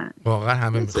واقعا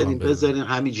همه میخوام بذارین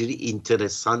همینجوری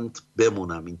اینترسانت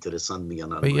بمونم. اینترسانت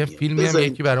میگن الان. یه فیلمی هم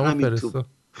یکی برامون فرستا.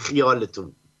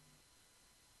 خیالتون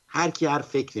هر کی هر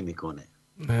فکری میکنه.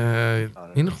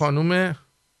 این خانوم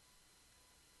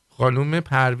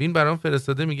پروین برام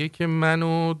فرستاده میگه که من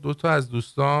و 2 تا از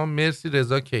دوستام مرسی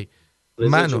رضا کی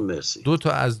من و 2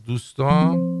 تا از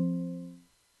دوستام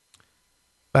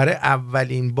برای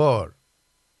اولین بار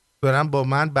دارن با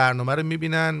من برنامه رو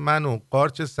میبینن، من و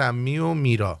قارچ سمی و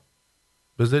میرا.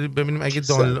 بذارید ببینیم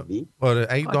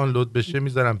اگه دانلود بشه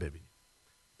میذارم ببینیم.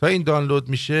 تا این دانلود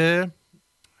میشه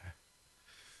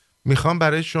میخوام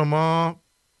برای شما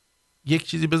یک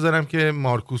چیزی بذارم که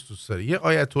مارکوس دوست داره. یه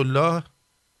آیت الله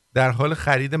در حال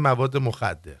خرید مواد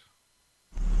مخدر.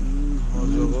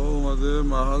 حاج آقا اومده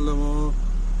محل ما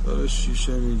داره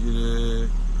شیشه میگیره.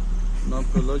 من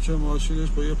پلاک ماشینش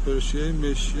با یه پرشیه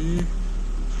مشی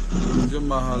اینجا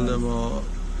محل ما.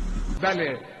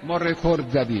 بله ما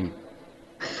رکورد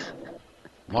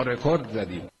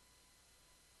زدیم.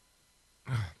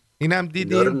 اینم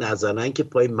دیدیم اینا رو نزنن که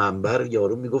پای منبر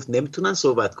یارو میگفت نمیتونن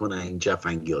صحبت کنن این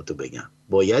جفنگیاتو بگن،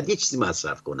 باید یه چیزی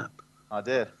مصرف کنن.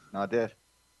 نادر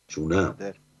جونم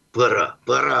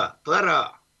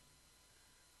برا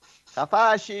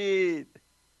خفاشید.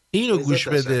 اینو گوش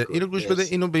بده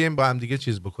اینو بگیم با هم دیگه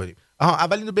چیز بکنیم.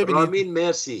 اول اینو ببینید. رامین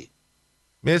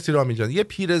مرسی رامین جان. یه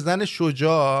پیرزن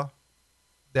شجاع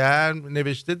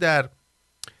نوشته در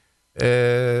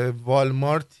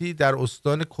والمارتی در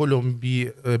استان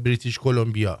بریتیش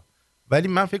کلمبیا، ولی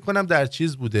من فکر کنم در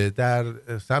چیز بوده،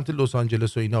 در سمت لس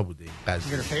آنجلس و اینا بوده این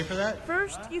قضیه.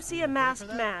 First you see a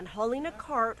masked man hauling a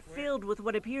cart filled with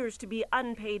what appears to be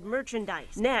unpaid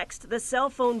merchandise. Next the cell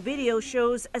phone video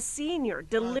shows a senior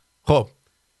خب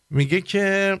میگه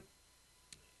که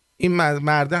این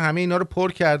مرده همه اینا رو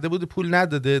پر کرده بوده، پول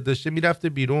نداده، داشته میرفته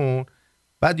بیرون.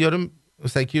 بعد یارو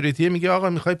سکیوریتی میگه آقا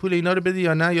میخوای پول اینا رو بدی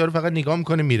یا نه؟ یارو فقط نگاه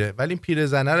میکنه میره. ولی این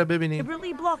پیرزنه رو ببینید.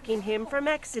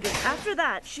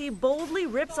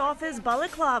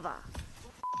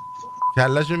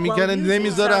 کلهشو میکنه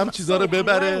نمیذاره هم چیزا رو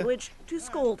ببره.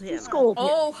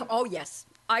 Oh yes.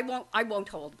 I won't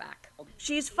hold back.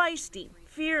 She's feisty,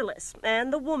 fearless,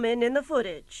 and the woman in the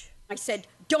footage. I said,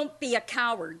 don't be a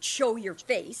coward, show your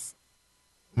face.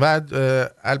 و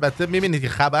البته میبینید که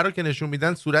خبر رو که نشون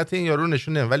میدن صورت این یارو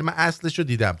نشون نمیدن، ولی من اصلشو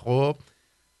دیدم. خب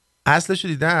اصلشو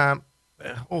دیدم.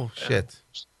 اوه شت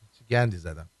گندی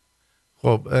زدم.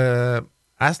 خب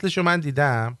اصلشو من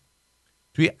دیدم.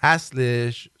 توی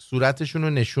اصلش صورتشون رو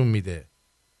نشون میده.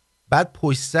 بعد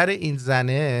پشت سر این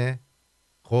زنه،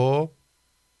 خب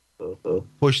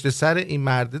پشت سر این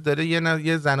مرده داره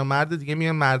یه زن و مرد دیگه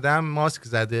میگن مرده هم ماسک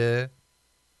زده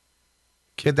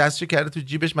که دستشو کرده تو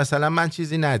جیبش. مثلا من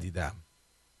چیزی ندیدم.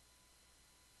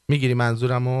 میگیری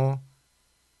منظورمو؟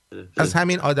 از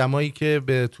همین آدمایی که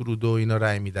به ترودو اینا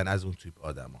رأی میدن، از اون تیپ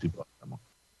آدما.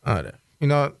 آره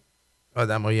اینا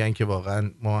آدمایی هستن که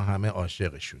واقعا ما همه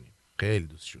عاشقشونیم، خیلی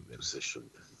دوستشون داریم.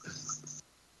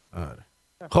 آره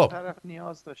خب طرف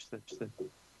نیاز داشته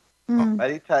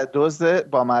ولی دزد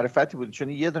با معرفتی بود، چون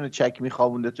یه دونه چک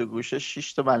میخوابونده تو گوشش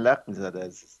 6 تا ملق میزده.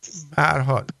 عزیز به هر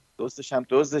حال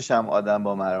دزدش هم آدم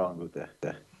با مروان بوده.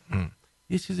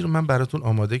 یه چیزی رو من براتون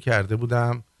آماده کرده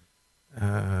بودم.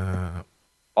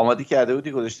 آماده کرده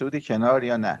بودی گذاشته بودی کنار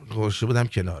یا نه؟ گذاشته بودم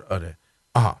کنار. آره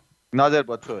نادر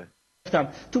با توه.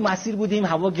 تو مسیر بودیم،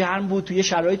 هوا گرم بود، توی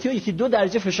شرایطی 1-2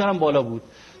 درجه فشارم بالا بود.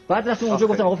 بعد رفتم اونجا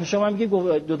گفتم آقا فشار من میگه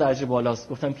 2 درجه بالاست.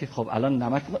 گفتم که خب الان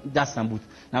نمک دستم بود،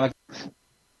 نمک.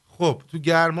 خب تو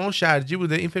گرما و شرجی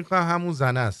بوده، این فکر کنم همون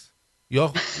زنه است،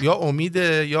 یا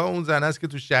امیده یا اون زنه است که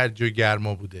تو شرجی و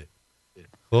گرما بوده.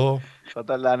 خب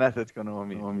خدا لعنتت کنه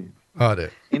امید.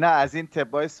 آره اینا از این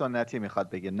طبای سنتی میخواد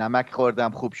بگه نمک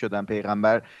خوردم خوب شدم.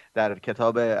 پیغمبر در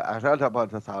کتاب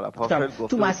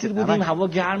تو مسیر بودیم، هوا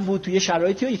گرم بود، توی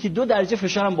شرایطی 1-2 درجه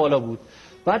فشارم بالا بود.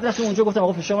 بعد رفتم اونجا گفتم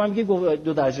آقا فشارم میگه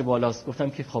 2 درجه بالاست. گفتم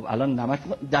که خب الان نمک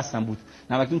دستم بود،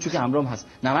 نمک چون که همراهم هست،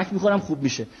 نمک میخورم خوب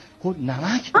میشه. گفت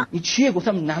نمک این چیه؟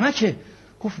 گفتم نمکه.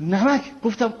 گفت نمک.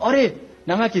 گفتم آره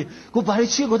نمکه. گفت برای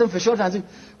چیه؟ گفتم فشار تنظیم.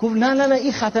 گفت نه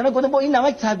این خطرناک. گفتم با این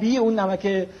نمک طبیعیه، اون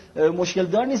نمک مشکل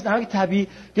دار نیست، نمک طبیعی.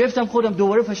 گرفتم خودم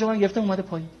دوباره فشارم گرفتم اومده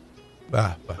پایین. به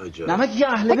به نمک یه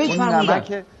اهل بیت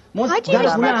فرمودن ما در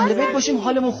خونه اهل بیت باشیم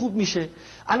حالمون خوب میشه.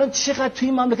 الان چقدر توی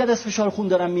این مملکت از فشار خون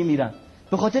دارن میمیرن،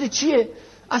 به خاطر چیه؟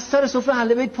 از سر سفره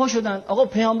اهل بیت پا شدن. آقا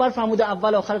پیامبر فرموده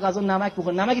اول آخر غذا نمک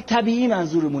بخور، نمک طبیعی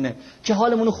منظورمونه که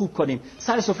حالمون رو خوب کنیم،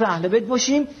 سر سفره اهل بیت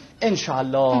باشیم ان شاء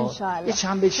الله. یه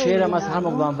چند بیت شعرم از هر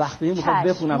موقع من وقت بدیم میخوام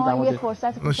بخونم در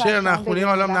مورد شعر نخونی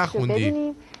حالا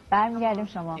نخوندی. برمیگردیم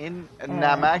شما. این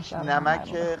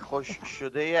نمک خوش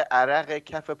شده عرق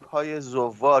کف پای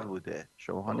زوار بوده،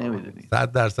 شما نمیدونید.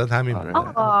 100% همین بوده.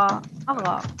 آقا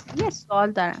یه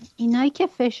سوال دارم، اینایی که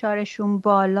فشارشون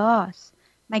بالاست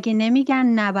مگه نمیگن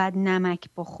نباید نمک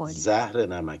بخوری؟ زهر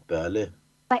نمک بله.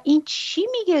 و این چی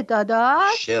میگه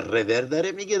داداش؟ شرور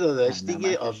داره میگه داداش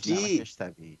دیگه آبجی.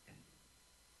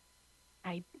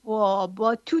 ای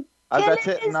بابا تو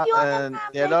البته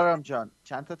دلارام جان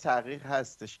چند تا تحقیق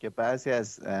هستش که بعضی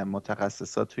از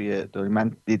متخصصات توی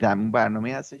من دیدم اون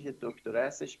برنامه هستش، یه دکتره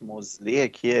هستش مزلیه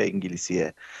کیه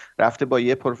انگلیسیه، رفته با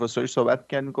یه پروفسوری صحبت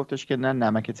کرد میگفتش که نه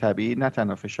نمک طبیعی نه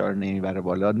تنها فشار نمیبره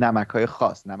بالا، نمک‌های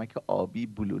خاص، نمک آبی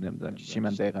بلو نمیدونم چی من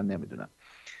دقیقا نمیدونم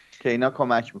که اینا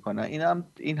کمک میکنن.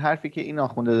 این حرفی که این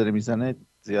آخونده داره میزنه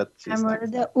زیاد چیز در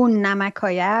مورد اون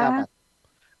نمک‌های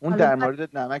اون در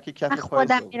مورد نمک کف پای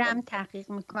خودم میرم تحقیق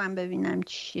میکنم ببینم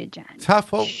چیه جن.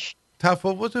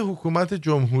 تفاوت حکومت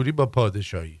جمهوری با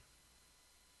پادشاهی.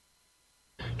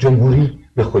 جمهوری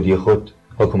به خودی خود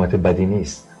حکومت بدی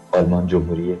نیست. آلمان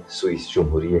جمهوریه، سوئیس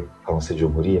جمهوریه، فرانسه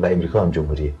جمهوریه و امریکا هم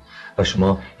جمهوریه و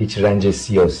شما هیچ رنج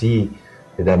سیاسی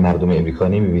در مردم امریکا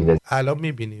نمیبینید. الان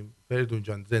میبینیم فریدون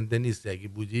جان زنده نیست، اگه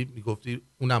بودی میگفتی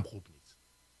اونم خوب نیست.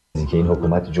 اینکه این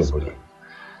حکومت جمهوریه.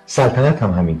 سلطنت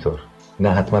هم همینطور،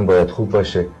 نه حتما باید خوب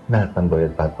باشه نه حتما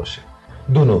باید بد باشه.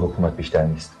 دو نوع حکومت بیشتر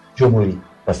نیست، جمهوری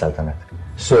و سلطنت.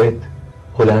 سوئد،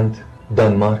 هلند،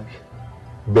 دانمارک،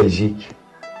 بلژیک،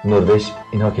 نروژ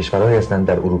اینها کشورهایی هستند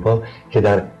در اروپا که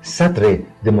در صدر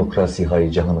دموکراسی های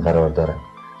جهان قرار دارند.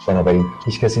 بنابراین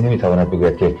هیچ کسی نمیتواند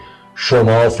بگوید که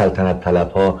شما سلطنت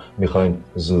طلب ها میخواین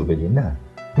زور بدین. نه،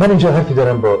 من اینجا حرفی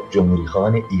دارم با جمهوری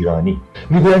خواهان ایرانی.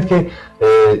 میگویند که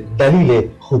دلیل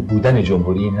خوب بودن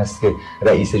جمهوری این هست که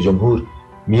رئیس جمهور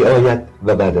می آید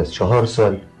و بعد از 4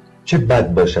 سال چه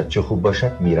بد باشد چه خوب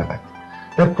باشد می رود.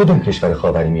 در کدوم کشور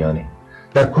خاورمیانه،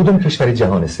 در کدوم کشور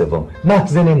جهان سوم،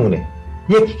 محض نمونه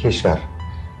یک کشور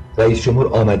رئیس جمهور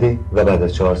آمده و بعد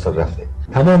از 4 سال رفته؟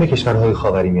 تمام کشورهای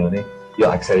خاورمیانه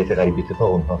یا اکثریت قریب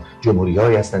اتفاق اونها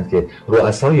جمهوری‌هایی هستند که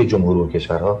رؤسای جمهور اون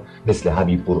کشورها مثل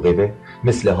حبیب بورقیبه،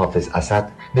 مثل حافظ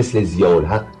اسد، مثل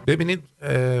ضیاءالحق. ببینید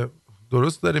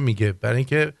درست داره میگه، برای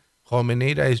اینکه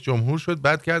خامنه‌ای رئیس جمهور شد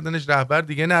بعد کردنش رهبر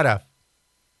دیگه نرفت.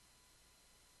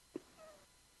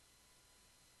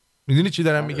 میدونی چی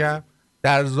دارم میگم؟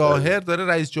 در ظاهر داره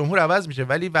رئیس جمهور عوض میشه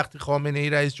ولی وقتی خامنه‌ای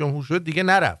رئیس جمهور شد دیگه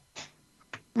نرفت.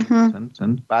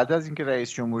 بعد از اینکه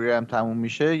رئیس جمهوری هم تموم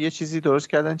میشه یه چیزی درست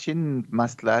کردن، چی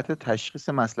مصلحت تشخیص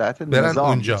مصلحت نظام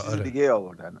اونجا. چیز دیگه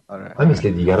آوردن. آره.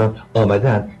 مثل دیگران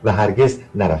آمدن و هرگز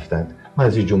نرفتند. من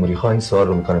از جمهوری خواه این سوال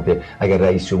رو میکنم که اگر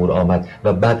رئیس جمهور آمد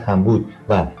و بد هم بود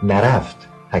و نرفت،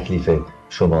 تکلیف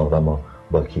شما و ما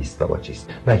با کیست و با چیست؟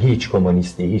 و هیچ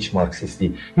کمونیستی، هیچ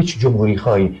مارکسیستی، هیچ جمهوری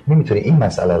خواهی نمیتونه این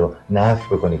مسئله رو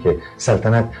نفی بکنه که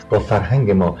سلطنت با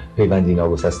فرهنگ ما پیوندی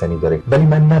ناگسستنی داره. ولی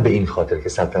من نه به این خاطر که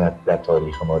سلطنت در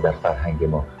تاریخ ما، در فرهنگ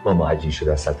ما با ما عجین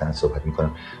شده از سلطنت صحبت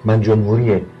میکنم. من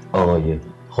جمهوری آقای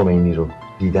خمینی رو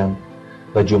دیدم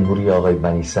و جمهوری آقای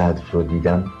بنی صدر رو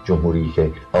دیدم، جمهوری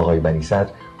که آقای بنی صدر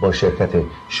با شرکت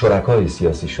شرکای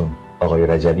سیاسیشون آقای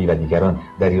رجبی و دیگران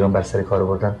در ایران بر سر کار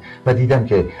آوردن و دیدم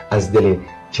که از دل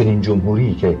چنین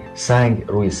جمهوری که سنگ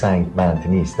روی سنگ بند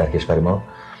نیست در کشور ما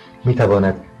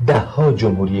میتواند 10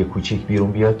 جمهوری کوچیک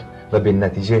بیرون بیاد و به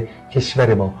نتیجه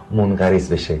کشور ما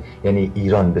منقرض بشه، یعنی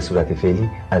ایران به صورت فعلی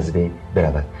از بین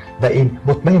برود. و این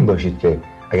مطمئن باشید که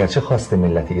اگرچه خواست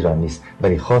ملت ایران نیست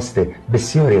ولی خواست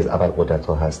بسیاری از ابرقدرت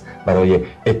ها هست. برای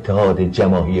اتحاد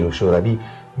جماهیر و شوروی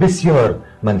بسیار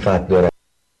منفعت داره.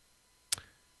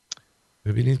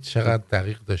 ببینید چقدر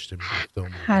دقیق داشته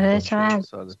میگفته. آره چقدر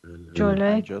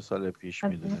جلوی 50 سال پیش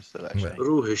میدونسته قشنگ.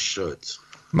 روحش شد.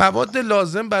 مواد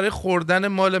لازم برای خوردن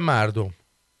مال مردم.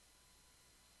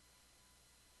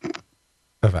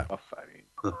 بفرم. آفرین.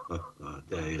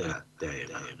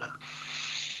 دقیقا.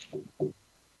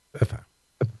 بفرم.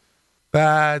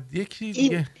 بعد یکی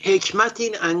دیگه این حکمت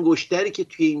این انگشتری که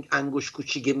توی این انگشت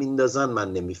کوچیکه میندازن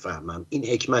من نمیفهمم. این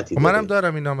حکمتی داره. منم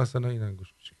دارم اینا، مثلا این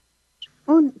انگشت کوچیک.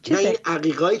 اون نه این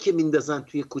عقیقایی که میندازن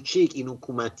توی کوچیک، این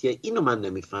حکومتیه، اینو من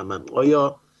نمیفهمم.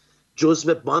 آیا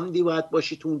جزء باندی باید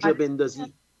باشی تو اونجا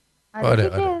بندازی؟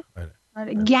 آره.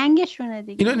 گنگشونه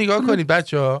دیگه. اینو نگاه کنید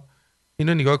بچه‌ها،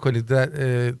 اینو نگاه کنید.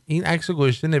 این عکسو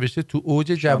گذاشته نوشته تو اوج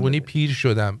جوانی پیر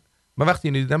شدم. من وقتی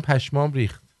اینو دیدم پشمام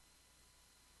ریخت.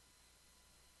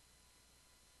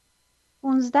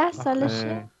 15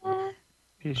 سالشه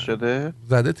پیر شده؟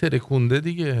 زده ترکونده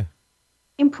دیگه.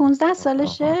 این 15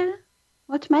 سالشه؟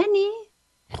 مطمئنی؟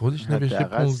 خودش نوشته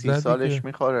 15 سالش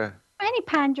میخوره. یعنی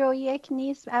 51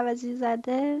 نیست عوضی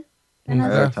زده؟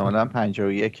 احتمالاً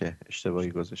 51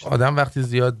 اشتباهی گذاشته. آدم وقتی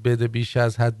زیاد بده بیش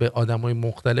از حد به آدمای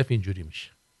مختلف اینجوری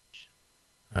میشه.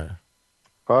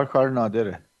 کار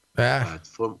نادره.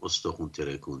 پلتفرم استخون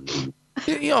ترکونده.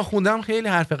 این آخوندم خیلی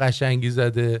حرف قشنگی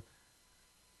زده.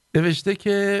 نوشته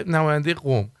که نماینده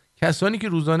قوم، کسانی که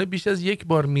روزانه بیش از یک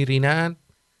بار میرینن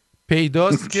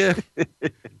پیداست که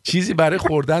چیزی برای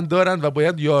خوردن دارن و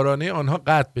باید یارانه آنها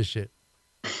قطع بشه.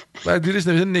 و دیرش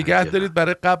نوشته نگه دارید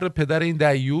برای قبر پدر این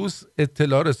دیوس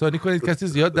اطلاع رسانی کنید کسی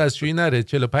زیاد دستشویی نره،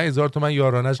 45,000 تومان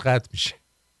یارانش قطع میشه.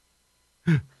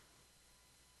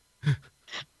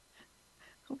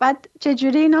 بعد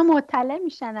چجوری اینا مطلع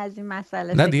میشن از این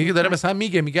مسئله؟ نه دیگه که داره مثلا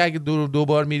میگه اگه دو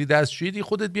بار میری دستشویی دی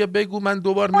خودت بیا بگو من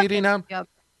 2 بار میرینم.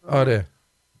 آره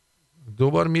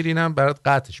 2 بار میرینم برات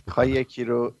قطعش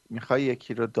بکنم. میخوای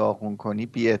یکی رو داغون کنی،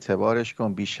 بی اعتبارش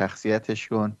کن، بی شخصیتش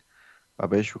کن و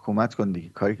بهش حکومت کن دیگه.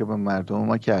 کاری که به مردم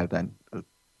ما کردن،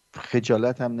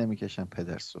 خجالت هم نمیکشن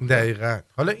پدر سوخته. دقیقاً.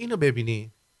 حالا اینو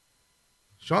ببینی،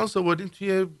 شانس آوردین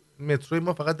توی متروی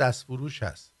ما فقط دست فروش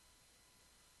هست.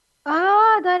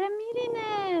 داره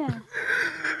میرینه.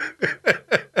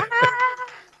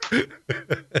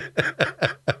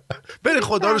 برید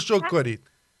خدا رو شکر کنید.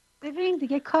 ببین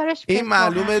دیگه کارش این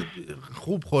معلومه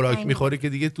خوب خوراک میخوره که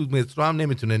دیگه تو مترو هم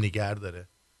نمیتونه نگه داره.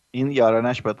 این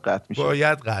یارانش باید قطع میشه.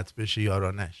 باید قطع بشه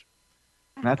یارانش.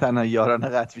 نه تنها یارانه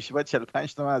قطع میشه، باید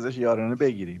 45 تومن ازش یارانه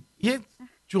بگیریم. یه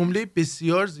جمله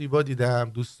بسیار زیبا دیدم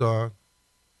دوستان،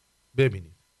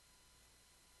 ببینید.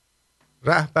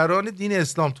 رهبران دین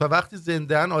اسلام تا وقتی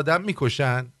زنده‌ان آدم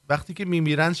میکشن، وقتی که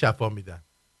میمیرن شفا میدن.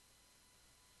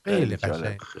 خیلی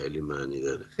قشنگ، خیلی معنی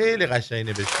داره، خیلی قشنگ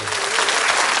نوشته.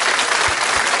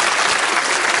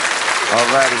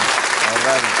 آوریم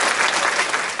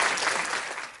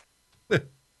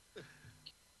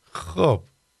خب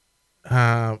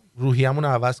روحیه‌مون رو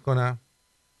عوض کنم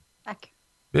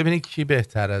ببینید کی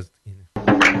بهتر از اینه.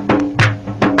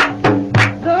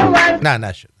 نه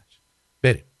نشد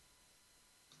بریم.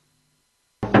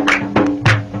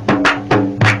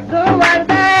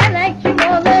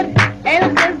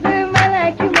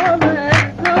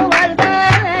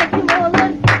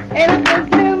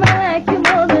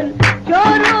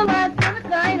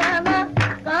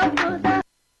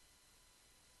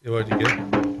 یه بار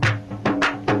دیگه.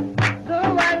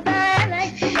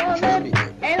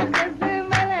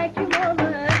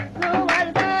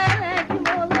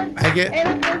 اگه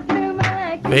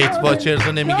ویت واچرز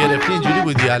رو نمیگرفتی اینجوری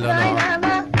بودی الان.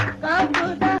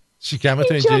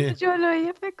 شکمتو اینجوری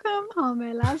جلویه فکر کنم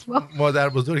حامل است. مادر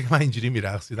بزرگ من اینجوری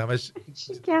میرقصید، همش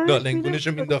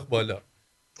لالنگونشو مینداخت بالا.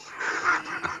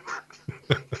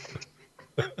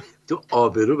 تو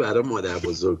آبرو برای مادر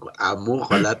بزرگ کن، عمو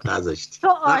خالت نذاشتی. تو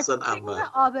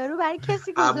آبرو برای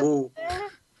کسی گذاشتی؟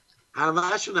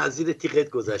 همه‌شون از زیر تیغت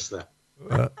گذاشتن.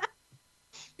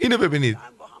 اینو ببینید.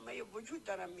 من با همه وجود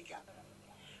دارم میگم.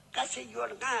 قصه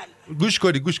یرقل.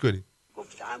 گوش کنید.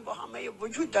 گفتم با همه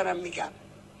وجود دارم میگم.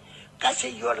 قصه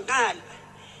یرقل،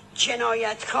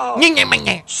 جنایتکار،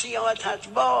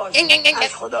 سیاست‌باز،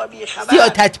 از خدا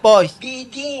بی‌خبر،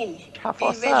 بی‌دین،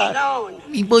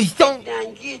 بی‌وجدان،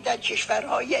 بی‌دینگی در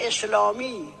کشورهای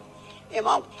اسلامی.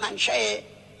 امام منشأ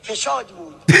فساد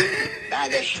بود.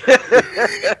 بعدش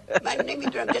من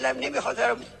نمیدونم، دلم نمیخواد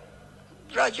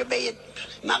راجع به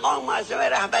مقام معظم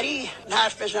رهبری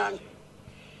حرف بزنم،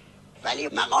 ولی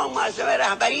مقام معظم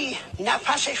رهبری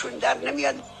نفسشون در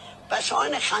نمیاد،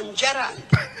 بسان خنجرند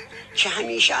که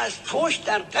همیشه از پشت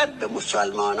در قلب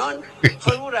مسلمانان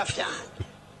فرو رفتند.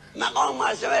 مقام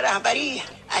معظم رهبری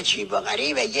عجیب و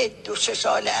غریبه، یه 2-3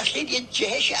 سال اخیر یه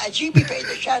جهش عجیبی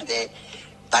پیدا کرده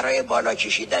برای بالا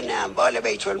کشیدن اموال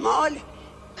بیت المال.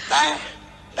 و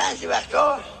بعضی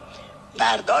وقتا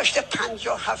برداشت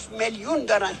 57 میلیون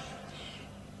دارن.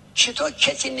 چطور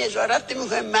کسی نظارت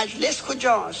نمیکنه؟ مجلس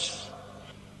کجاست؟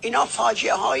 اینا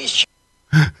فاجعه هایی.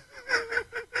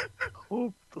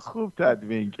 خوب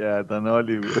تدوین کردن،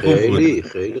 عالی بود.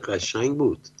 خیلی قشنگ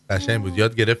بود. قشنگ بود.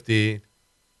 یاد گرفتید؟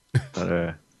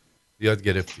 آره یاد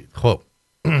گرفتید. خب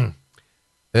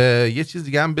یه چیز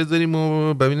دیگه هم بذاریم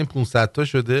و ببینیم 500 تا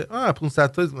شده.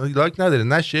 500 تا لایک نداره،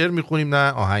 نه شعر میخونیم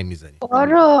نه آهنگ میزنیم.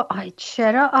 آی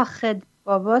چرا آخه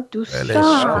بابا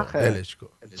دوستان ولش کن.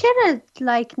 چرا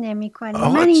لایک نمی‌کنین؟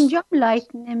 من اینجا لایک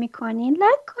نمی‌کنین،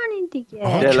 لایک کنین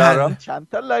دیگه. دلارام چند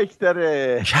تا لایک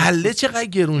داره؟ کله چقدر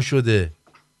گرون شده؟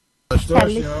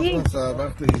 کله چی؟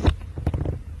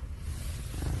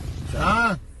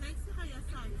 چند؟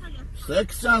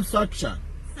 سکس چند ساکشن؟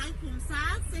 سک 500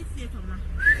 سکس 1 تومن.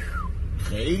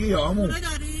 خیلی همون.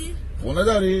 خونه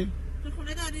داری؟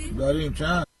 خونه داری؟ داریم.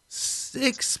 چند؟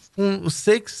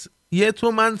 سکس 1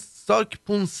 تومن، ساک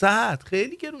 500.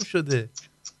 خیلی گرون شده.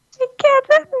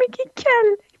 کردن میگی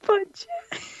کله پاچه.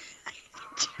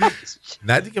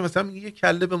 نه دیگه مثلا میگه یه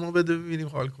کله به ما بده ببینیم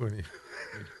حال کنیم.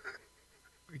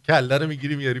 کله رو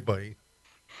میگیری میاری پایین.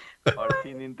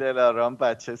 آرتین این دلارام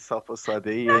بچه صاف و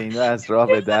ساده ایه، اینو از راه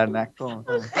به در نکن.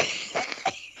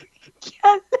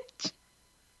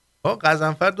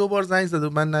 غضنفر 2 بار زنگ زد و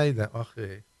من ندیدم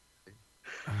آخه.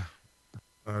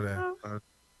 آره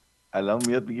الان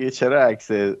میاد میگه چرا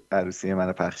عکس عروسی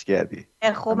منو پخش کردی؟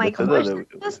 خب مگه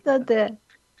خوش داده؟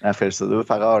 نه فرستاده بود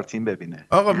فقط آرتین ببینه.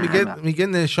 آقا میگه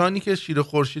نشانی که شیر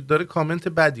خورشید داره کامنت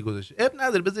بدی گذاشته. اب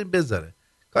نداره بذارید بذاره،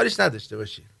 کاریش نداشته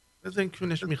باشید، بذارین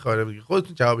کونش میخواره بگی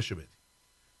خودتون جوابشو بدید.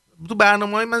 تو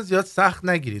برنامه‌های من زیاد سخت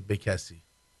نگیرید به کسی،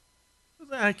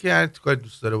 بذار هر کی هر کاری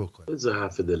دوست داره بکنه، بذار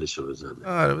حرف دلشو بزنه.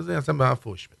 آره بذار اصلا به من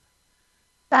فوش بده.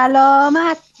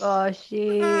 سلامت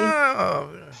باشی.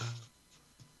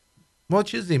 ما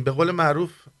چیزیم به قول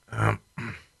معروف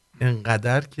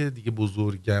انقدر که دیگه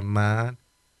بزرگم من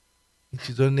این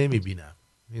چیزا رو نمیبینم،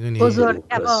 میدونی؟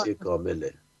 بزرگوار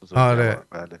کامله. آره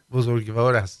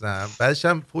بزرگوار هستم. بعدش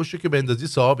هم فوشو که بندازی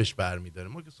صاحبش برمیداره،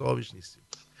 ما که صاحبش نیستیم.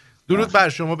 درود بر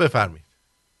شما، بفرمایید.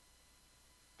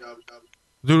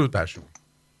 درود بر شما.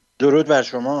 درود بر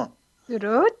شما.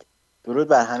 درود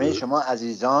بر همه شما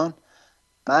عزیزان.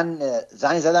 من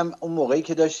زنگ زدم اون موقعی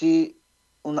که داشتی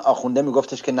اون آخونده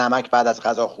میگفتش که نمک بعد از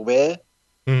غذا خوبه.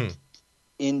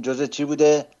 این جزء چی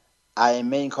بوده؟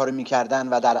 ائمه این کارو میکردن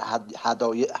و در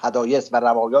حدایث و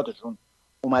روایاتشون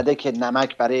اومده که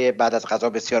نمک برای بعد از غذا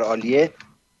بسیار عالیه.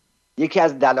 یکی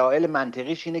از دلایل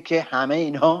منطقیش اینه که همه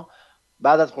اینها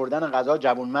بعد از خوردن غذا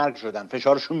جوانمرگ شدن،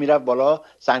 فشارشون میرفت بالا،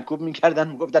 سنکوب میکردن،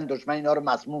 میگفتن دشمن اینا رو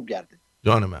مسموم کرده.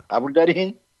 جان من قبول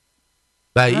دارین؟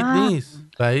 بعید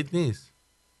نیست.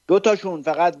 2 تاشون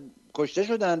فقط کشته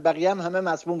شدن، بقیه هم همه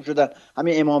مسموم شدن.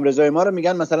 همین امام رضای ما رو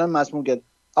میگن مثلا مسموم کرد.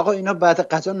 آقا اینا بعد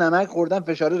غذا نمک خوردن،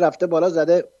 فشار رفته بالا،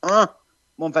 زده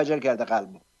منفجر کرده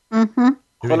قلبو.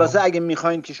 خلاصه اگه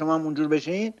میخواین که شما هم اونجور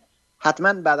بشین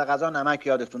حتما بعد غذا نمک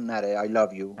یادتون نره. I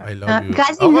love you.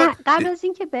 قبل از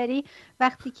این که بری،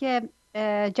 وقتی که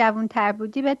جوان‌تر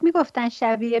بودی بهت میگفتن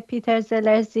شبیه پیتر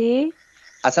زلرزی؟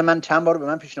 اصلا من چند بار به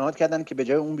من پیشنهاد کردن که به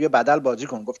جای اون بیا بدل بازی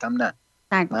کن، گفتم نه.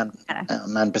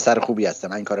 من پسر خوبی هستم،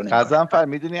 من این کارو نمی‌کنم. غضنفر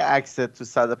میدونی عکس تو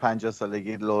 150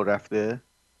 سالگی لو رفته؟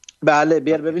 بله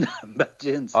بیار ببینم.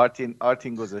 جنس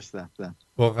آرتین گذاشتم.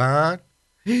 واقعا؟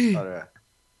 آره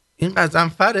این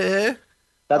غضنفره؟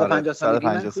 150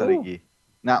 سالگی.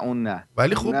 نه اون نه،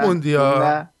 ولی خوب موندی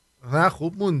ها. نه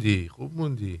خوب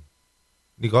موندی.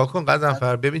 نگاه کن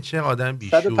غضنفر، ببین چه آدم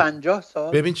بیشور. 150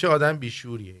 سال. ببین چه آدم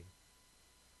بیشوریه.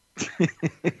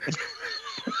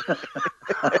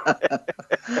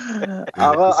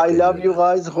 آقا I love you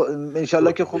guys.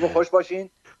 انشالله که خوب و خوش باشین.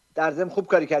 در ضمن خوب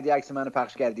کاری کردی عکس منو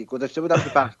پخش کردی، گذاشته بودم که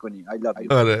پخش کنی. I love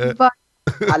you. آره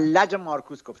اللج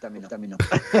مارکوس گفتم اینو.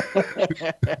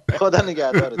 خدا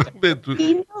نگهدارت.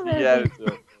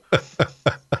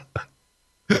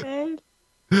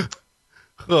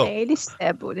 خیلی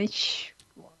سبونش.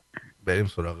 بریم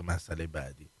سراغ مسئله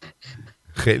بعدی.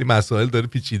 خیلی مسائل داره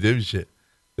پیچیده میشه.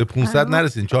 به 500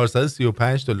 نرسین،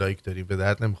 435 تا لایک داریم، به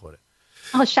درد نمیخوره.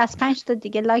 65 تا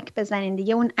دیگه لایک بزنین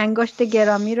دیگه، اون انگشت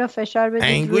گرامی رو فشار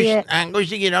بدید.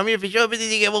 انگشت گرامی رو فشار بدید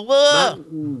دیگه بابا.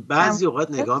 من بعضی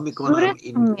اوقات نگاه میکنم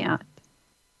این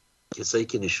کسایی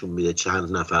که نشون میده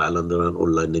چند نفر الان دارن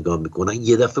آنلاین نگاه میکنن،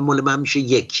 یه دفعه مال من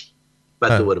میشه 1،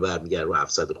 بعد دوباره برمیگرده رو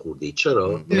 700 خورده.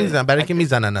 چرا؟ میزنن برای که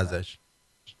میزنن ازش.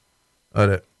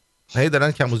 آره هی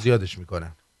دارن کم و زیادش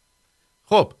میکنن.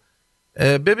 خب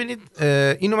ببینید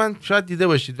اینو من شاید دیده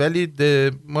باشید ولی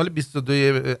مال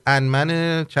 22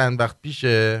 انمن چند وقت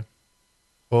پیشه.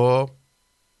 خب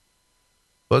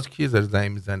باز کی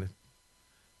زنگ میزنه؟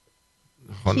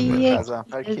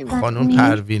 خانم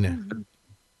پروینه.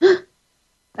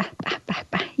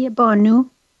 یه بانو.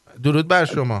 درود بر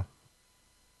شما.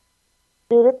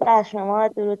 درود بر شما،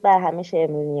 درود بر همه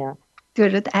شمرونی‌ها.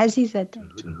 درود عزیزت.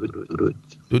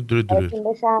 درود.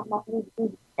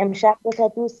 امشب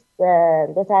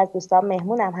دو تا از دوستان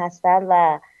مهمونم هستن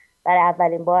و برای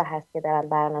اولین بار هست که دارن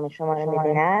برنامه شما رو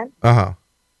میبینن.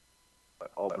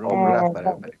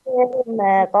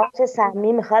 قاچ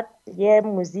سمی میخواد یه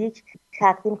موزیک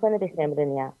تقدیم کنه به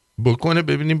شمرونی‌ها. بکنه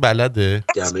ببینیم بلده.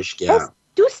 دمش گرم.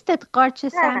 دوستت قاچ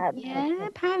سمیه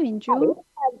پروین جون؟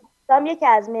 یکی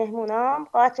از مهمونام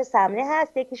قاچ سمی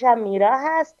هست، یکیشم میرا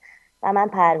هست و من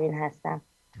پروین هستم.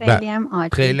 خیلی هم عالی.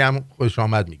 خیلی هم خوش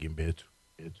آمد میگیم بهتون.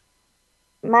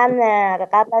 من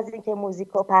قبل از اینکه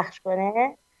موزیکو پخش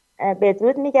کنه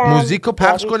بدرود میگم. موزیکو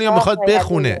پخش کنه یا میخواد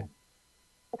بخونه؟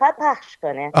 میخواد پخش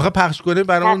کنه. آخه پخش کنه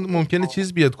برامون ممکنه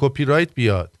چیز بیاد، کپی رایت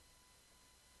بیاد.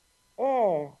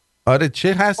 آره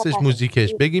چه هستش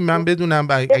موزیکش؟ بگیم من بدونم.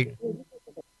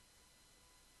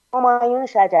 همایون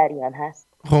شجریان هست.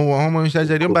 همایون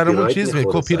شجریان برامون چیز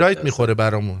کپی رایت میخوره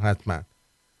برامون حتما.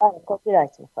 آره کپی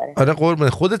رایت میخوره. آره قربونه.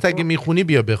 خودت اگه میخونی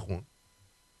بیا بخون.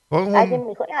 اگه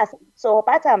میخونی اصلا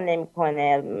صحبت هم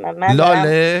نمیکنه. من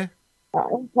لاله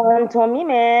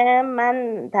پانتومیمه،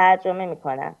 من ترجمه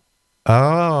میکنم.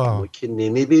 ما که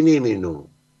نمیبینیم اینو.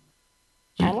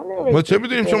 ما چه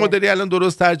میدونیم شما داری الان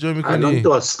درست ترجمه میکنی؟ الان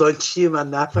داستان چیه من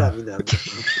نفهمیدم.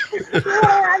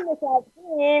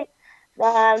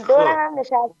 دور هم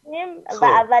نشستیم و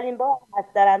اولین بار هست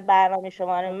دارن برنامه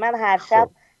شما رو. من هر شب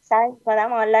سعی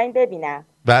میکنم آنلاین ببینم.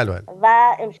 بله.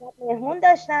 و امشب مهمون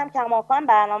داشتم کماکان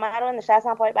برنامه رو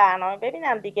نشستم پای برنامه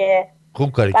ببینم دیگه.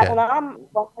 خوب کاری کرد. و اونا هم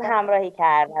با من همراهی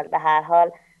کردن. به هر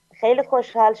حال خیلی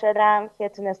خوشحال شدم که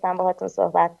تونستم باهاتون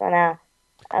صحبت کنم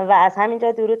و از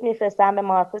همینجا درود میفرستم به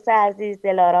مارکوس عزیز،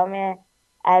 دلارام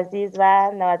عزیز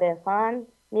و نادر خان.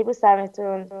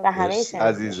 میبوسمتون و همه شما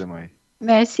عزیز مایی.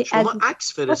 مرسی. شما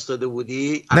عکس فرستاده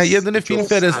بودی؟ نه یه دونه فیلم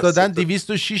فرستادن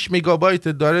 206 مگابایت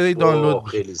داره دانلود.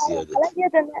 خیلی زیاده.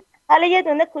 حالا یه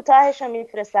دونه کوتاهشو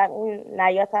میفرستم، این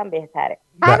نیاتم بهتره.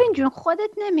 پروین جون خودت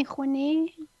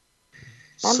نمیخونی؟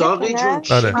 ساقی جون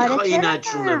چی میخوایی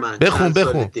نجوم من؟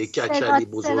 بخون. کچلی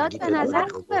بزرگی به نظر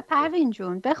خوبه پروین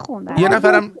جون بخون. یه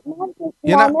نفرم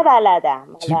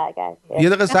بلدم. یه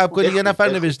دقیقه صبر کنی. یه نفر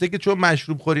نوشته که چون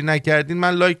مشروب خوری نکردین من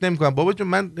لایک نمیکنم. بابا جون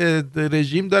من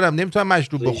رژیم دارم نمیتونم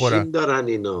مشروب بخورم. رژیم دارن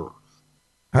اینا.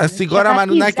 پس سیگارم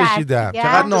هنوز نکشیدم.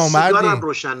 چقدر نامردی. سیگارم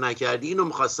روشن نکردی. اینو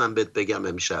میخواستم بهت بگم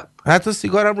امشب. حتی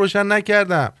سیگارم روشن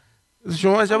نکردم.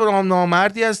 شما عجب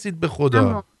نامردی هستید به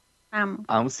خدا.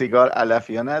 همون سیگار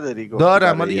علفیا نداری؟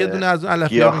 دارم ولی یه دونه از اون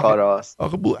علفیا خاراست.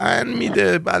 آخه بوئن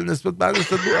میده. نسبت بوئن.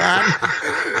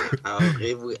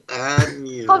 آخه بوئن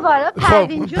میده. خب حالا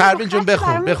پروین جون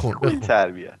بخون.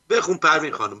 تربیت. بخون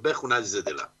پروین خانم، بخون عزیز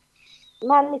دلم.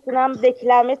 من میتونم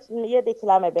یه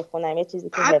دکلمه بخونم، یه چیزی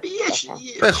که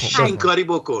بخون. این کاری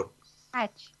بکن.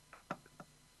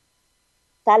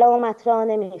 سلامت را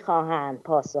نمیخواهند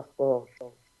پاسخ گفت،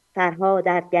 سرها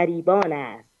در گریبان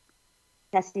است.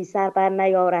 کسی سر بر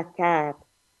نیارد کرد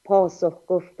پاسخ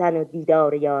گفتن و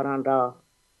دیدار یاران را.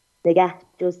 نگه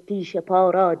جز پیش پا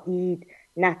را دید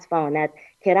نتواند،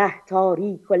 که ره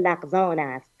تاریک و لغزان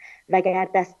است. وگر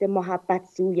دست محبت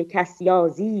سوی کس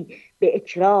یازی، به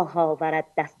اکراه آورد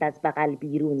دست از بغل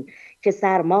بیرون. که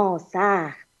سرما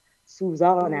سخت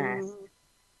سوزان است.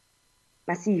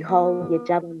 مسیحای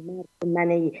جوان مرد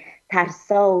من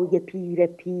ترسای پیر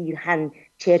پیرهن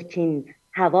چرکین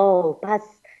هوا. پس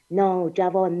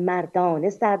ناجوان مردانه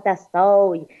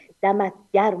سردستای، دمت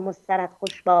گرم و سرت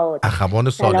خوش باد. اخوان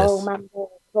سالس. سلامم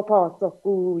تو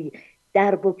پاسخگوی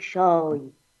در بگشای.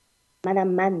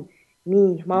 من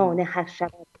میهمان هر شب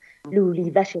لولی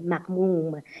وش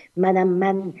مقموم.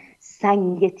 من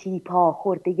سنگ تیپا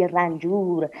خورده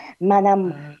رنجور.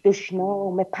 منم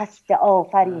دشنام پست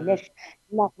آفرینش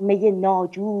نغمه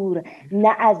ناجور.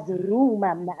 نه از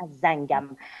رومم نه از زنگم،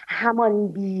 همان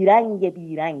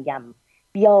بیرنگم.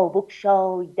 بیا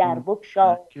بگشای در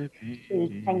بگشای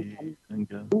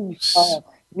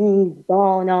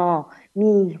میزبانا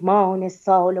میهمان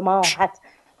سال ماهت.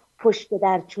 پشت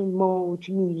در چون موج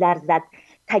میلرزد،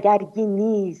 تگرگی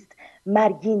نیست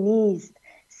مرگی نیست.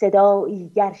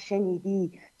 صدایی گر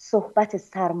شنیدی صحبت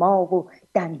سرما و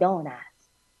دندان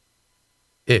است.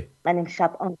 من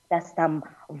امشب آن دستم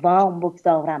وام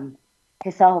بگذارم،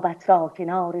 حسابت را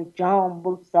کنار جام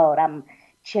بگذارم.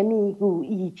 چه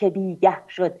میگویی که بیگه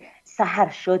شد سحر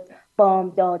شد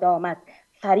بامداد آمد.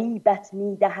 فریبت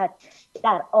میدهد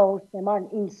در آسمان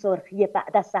این سرخی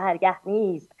بعد از سحرگه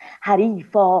نیست.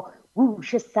 حریفا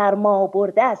گوش سرما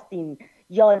برده است این،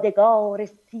 یادگار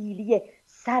سیلی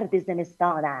سرد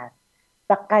زمستان است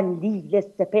و قندیل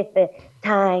سپهر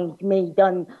تنگ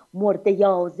میدان مرده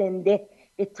یا زنده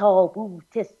به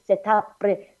تابوت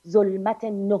ستبر ظلمت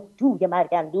نهتوی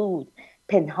مرگندود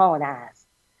پنهان است.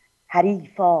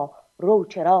 حریفا رو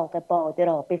چراغ باده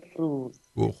را بفروز،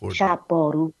 شب با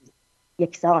روز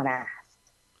یکسان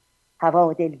است.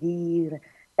 هوا دلگیر،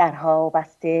 درها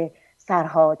بسته،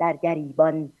 سرها در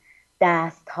گریبان،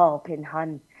 دستها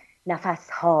پنهان،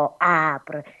 نفسها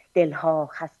ابر، دلها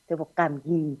خسته و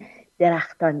غمگین،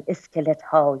 درختان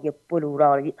اسکلت‌های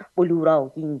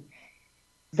بلورآگین،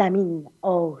 زمین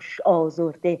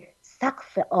آزرده،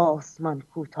 سقف آسمان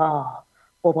کوتاه،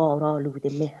 غبارآلوده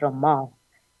مهر و ماه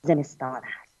زمستان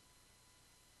است.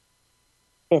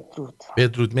 بدرود.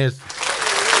 بدرود. مرسی.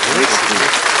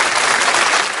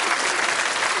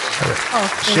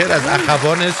 شعر از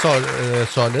اخوان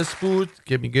سالس بود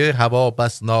که میگه هوا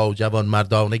بس ناجوان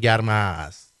مردانه گرم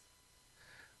است،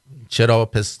 چرا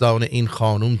پستان این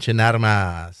خانوم چه نرم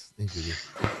است. اینجوری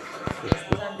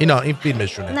این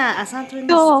فیلمشونه. نه اصلا تو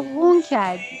داغون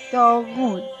کردی،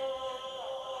 داغون.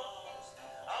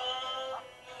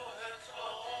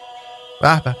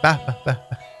 به به به به به.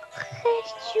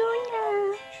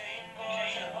 خشونم.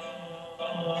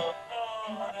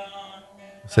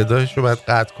 صدایش رو باید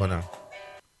قطع کنم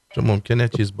چون ممکنه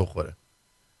چیز بخوره.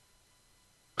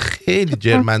 خیلی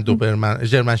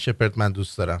جرمن شپرد من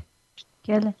دوست دارم.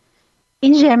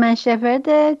 این جرمن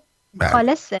شپرد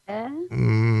خالصه؟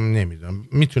 نمیدونم،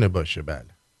 میتونه باشه. بله.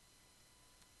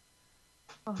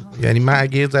 یعنی من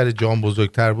اگه یه ذره جام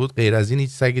بزرگتر بود غیر از این هیچ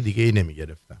سگ دیگه ای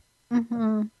نمیگرفتم.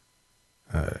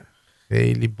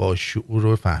 خیلی با شعور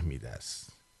و فهمیده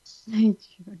است.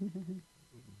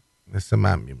 مثل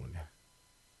من میمونه.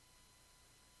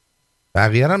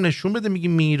 بقیه هم نشون بده. میگی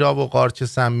میرا و قارچ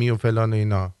سمی و فلان و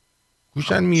اینا.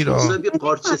 گوشن میرا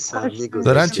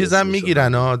دارن چیزم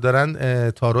میگیرن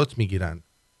دارن تاروت میگیرن.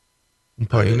 اون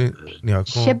پایین نیا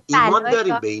کن. ایمان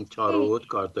داریم به این تاروت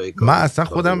کارتای من اصلا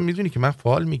خودم میدونی که من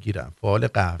فال میگیرم، فال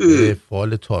قهوه،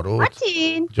 فال تاروت.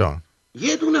 جان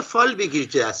یه دونه فال بگیر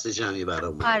که دست جمعی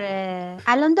برامون. آره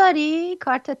الان داری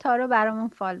کارت تارو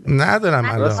برامون فال بگیر؟ ندارم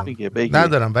الان.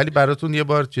 ندارم ولی براتون یه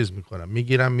بار چیز میکنم،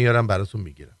 میگیرم میارم براتون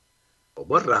میگیرم.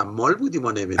 بابا رمال بودی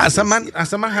ما نمیدونیم.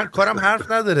 اصلا من کارم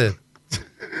حرف نداره.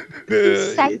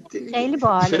 خیلی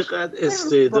باحال. چقدر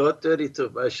استعداد داری تو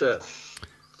بشر.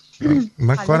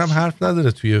 من کارم حرف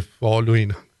نداره توی فال و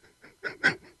اینا.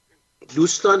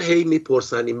 دوستان هی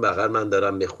میپرسن این بغل من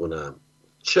دارم میخونم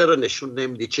چرا نشون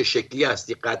نمیدی چه شکلی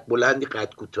هستی، قد بلندی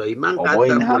قد کوتاهی؟ من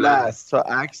قدم بلند تا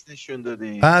عکس نشون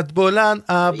دادی. قد بلند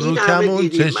ابرو کمون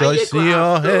چشای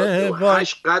سیاهه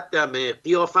 8 قدمه،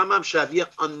 قیافم هم شبیه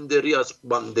آندریاس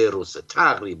باندروسه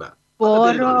تقریبا.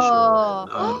 اون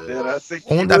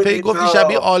دفعه گفتی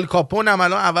شبیه آل کاپونم،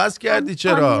 الان عوض کردی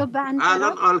چرا؟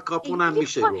 الان آل کاپونم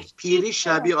میشه گفت. پیری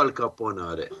شبیه آل کاپون.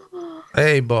 آره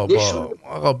ای بابا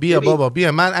آقا بیا بابا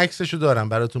بیا، من عکسشو دارم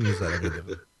براتون میذارم. بده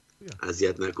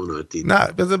اذیت نکن آرتین.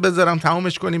 نه بذارم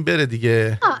تمومش کنیم بره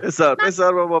دیگه.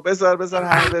 بذار بابا بذار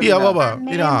همه ببینم. بیا بابا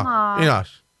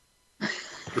ایناش.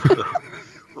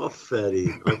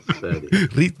 آفرین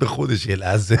رید به خودش یه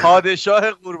لحظه.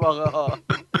 پادشاه قورباغه ها.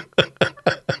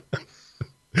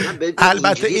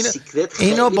 البته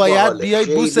اینو باید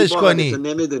بیای بوسش کنی.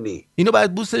 اینو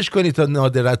باید بوسش کنی تا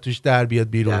نادرت توش در بیاد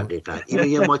بیرون. دقیقاً اینو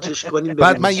یه ماچش کنیم.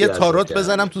 بعد من یه تاروت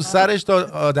بزنم تو سرش تا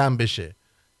آدم بشه.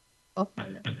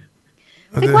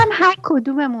 فکر کنم هر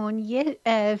کدوممون یه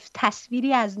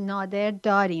تصویری از نادر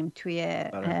داریم توی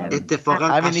اتفاقا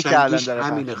قشنگیش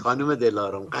همینه خانم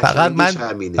دلارام. فقط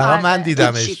من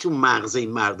دیدمش. چی تو مغز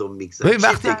این مردم میگذره؟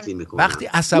 وقتی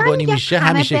عصبانی میشه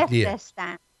همین شکلیه.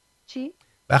 چی؟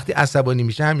 وقتی عصبانی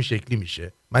میشه همین شکلی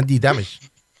میشه. من دیدمش.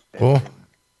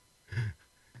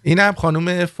 این هم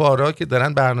خانم فارا که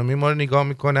دارن برنامه ما رو نگاه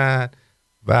میکنن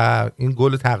و این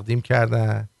گل رو تقدیم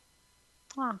کردن.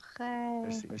 آخه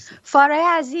فارای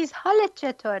عزیز حالت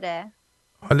چطوره؟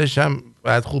 حالش هم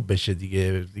باید خوب بشه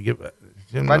دیگه.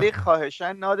 ولی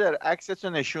خواهشاً نادر عکستو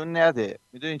نشون نده.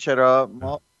 میدونین چرا؟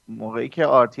 ما موقعی که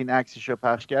آرتین عکسشو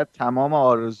پخش کرد تمام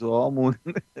آرزوهامون.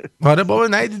 آره بابا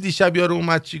ندیدی دیشب یارو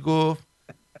اومد چی گفت؟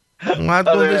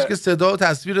 اومد گفتش که صدا و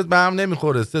تصویرت به هم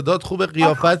نمیخوره، صدات خوبه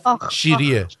قیافت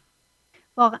شیریه.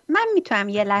 واقعا من میتونم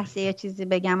یه لحظه یه چیزی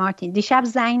بگم آرتین؟ دیشب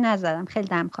زنگ نزدم، خیلی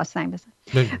دلم خواست زنگ بزنم،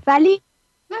 ولی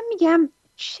من میگم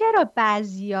چرا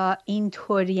بعضیا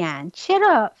اینطورین؟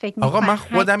 چرا فکر میکنن؟ آقا من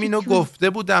خودم اینو گفته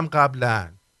بودم قبلا.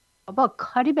 بابا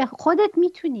کاری به خودت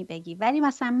میتونی بگی، ولی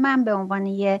مثلا من به عنوان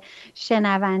یه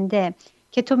شنونده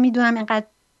که تو میدونم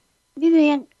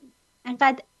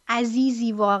اینقدر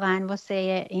عزیزی واقعا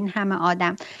واسه این همه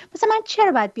آدم. مثلا من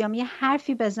چرا باید بیام یه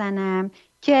حرفی بزنم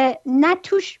که نه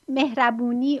توش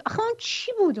مهربونی؟ آخه اون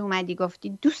چی بود اومدی گفتی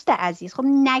دوست عزیز؟ خب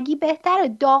نگی بهتره،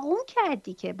 داغون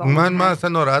کردی که با من اصلا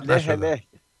ناراحت نشدم.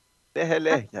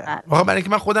 له آقا برای اینکه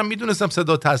من خودم میدونستم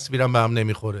صدا تصویرم به هم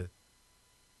نمیخوره.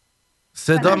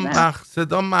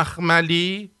 صدا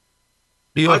مخملی،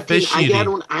 قیافه شیری. اگر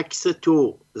اون عکس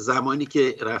تو زمانی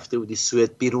که رفته بودی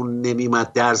سوئد بیرون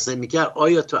نمیمد درز نمیکرد،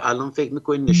 آیا تو الان فکر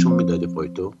میکنی نشون میدادی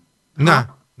پایتو؟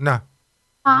 نه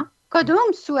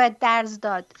کدوم سوئد درز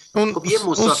داد؟ خب یه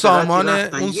مسافرتی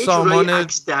رفتن یه جورایی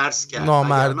عکس درز کرد.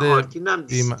 نامرده آرتین هم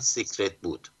سیکرت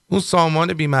بود. اون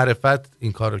سامان بی‌معرفت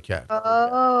این کارو کرد.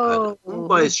 اون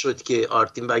باعث شد که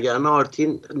آرتین، وگرنه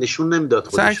آرتین نشون نمیداد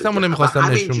خودش. عکسمو نمیخواستم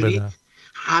نشون بدم.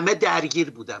 همه درگیر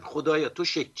بودن. خدایا تو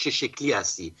چه شکلی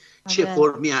هستی؟ چه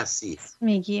فرمی هستی؟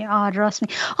 میگی راست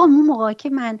میگی. اون موقع که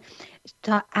من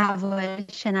تا اول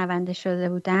شنونده شده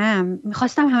بودم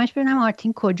میخواستم همش ببینم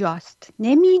آرتین کجاست.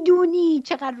 نمیدونی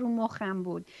چقدر رو مخم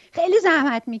بود. خیلی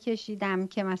زحمت میکشیدم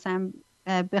که مثلا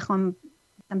بخوام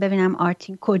ببینم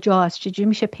آرتین کجاست، چجوری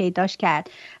میشه پیداش کرد.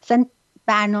 مثلا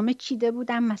برنامه چیده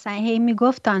بودم، مثلا هی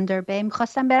میگفت تاندر بی،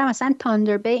 میخواستم برم مثلا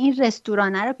تاندر بی این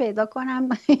رستورانه رو پیدا کنم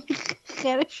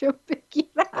خیرشو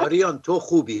بگیرم. آریان تو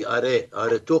خوبی.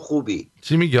 آره تو خوبی.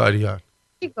 چی میگه آریان؟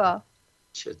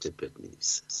 چه تپت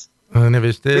می‌نویسه؟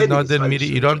 نوشته نادر میری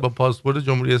ایران با پاسپورت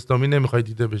جمهوری اسلامی نمیخوای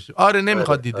دیده بشی. آره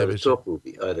نمیخواد دیده بشه. تو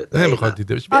خوبی. نمیخواد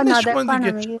دیده بشه. بنش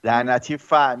کن دیگه. لعنتی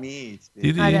فهمید.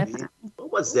 دیدی؟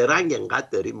 بابا زرنگ انقدر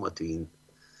داریم ما تو این.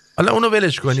 حالا اونو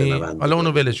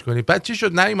ولش کنی. بعد چی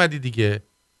شد نیومدی دیگه؟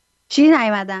 چی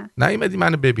نیومدم؟ نیومدی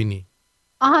منو ببینی.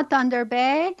 تاندر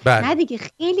بی؟ نه دیگه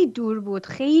خیلی دور بود.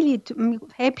 خیلی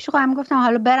هی پیش خودم گفتم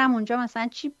حالا برم اونجا مثلا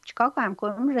چیکار کنم،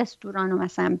 کدوم رستورانو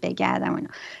مثلا بگردم اینا.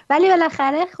 ولی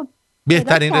بالاخره خب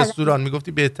بهترین رستوران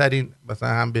میگفتی، بهترین مثلا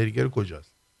همبرگر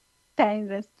کجاست؟ بهترین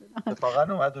رستوران.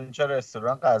 اتفاقا اومد اونجا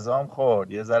رستوران غذا هم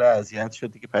خورد، یه ذره اذیت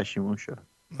شد دیگه، پشیمون شد.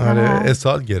 آره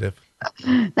اسهال گرفت.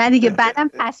 نه دیگه بعدم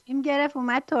تصمیم گرفت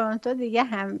اومد تورنتو دیگه،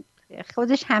 هم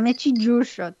خودش همه چی جور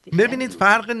شد دیگه. ببینید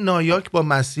فرق نایاک با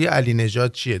مسیح علی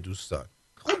نژاد چیه دوستان؟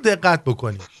 خوب دقت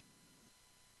بکنید.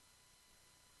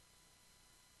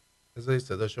 بذاری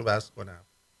صداشو بس کنم.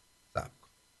 صبر کن.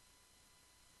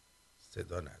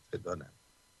 صدا نه.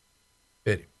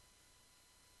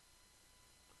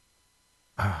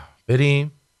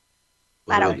 بریم.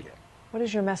 What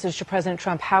is your message to President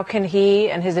Trump? How can he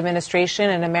and his administration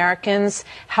and Americans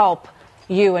help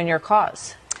you and your cause?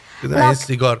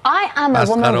 Look, I am a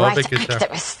woman rights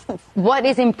activist. What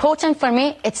is important for me,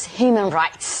 it's human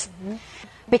rights.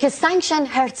 Because sanction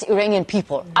hurts Iranian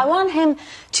people. I want him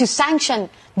to sanction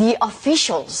the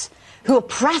officials who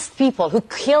oppress people, who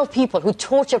kill people, who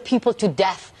torture people to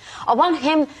death. I want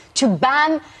him to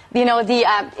ban, the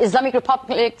Islamic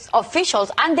Republic officials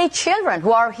and their children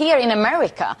who are here in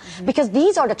America, because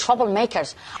these are the troublemakers.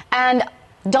 And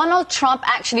Donald Trump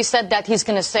actually said that he's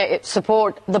going to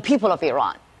support the people of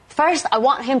Iran. First, I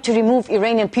want him to remove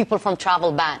Iranian people from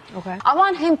travel ban. Okay. I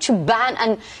want him to ban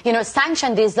and, sanction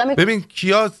the Islamic... ببین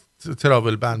کیا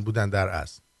تراول بن بودن در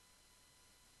اصل؟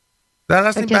 در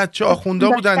اصل این بچه آخونده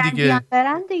بودن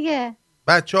دیگه.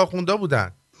 بچه آخونده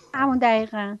بودن. همون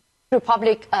دقیقاً.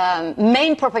 Republic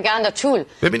main propaganda tool.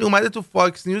 ببین اومده تو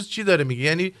فاکس نیوز چی داره میگه،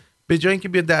 یعنی به جای اینکه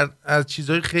بیاد از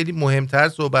چیزهای خیلی مهمتر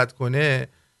صحبت کنه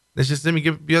نشسته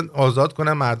میگه بیان آزاد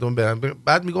کنن مردم برن.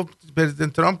 بعد میگه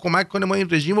پرزیدنت ترامپ کمک کنه ما این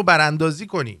رژیم رو براندازی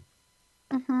کنیم.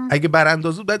 اگه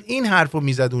براندازی بود بعد این حرفو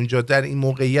میزد اونجا در این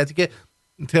موقعیتی که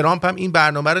ترامپ هم این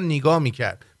برنامه رو نگاه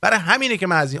میکرد. برای همینه که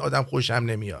من از این آدم خوشم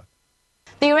نمیاد.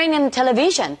 The Iranian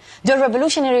television, the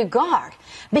Revolutionary Guard,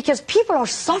 because people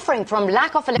are suffering from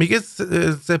lack of... میگه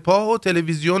سپاه و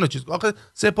تلویزیون و چیز. آخه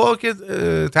سپاه که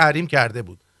تحریم کرده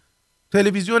بود،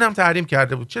 تلویزیون هم تحریم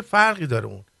کرده بود، چه فرقی داره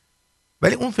اون؟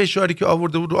 ولی اون فشاری که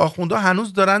آورده بود رو آخونده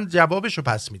هنوز دارن جوابشو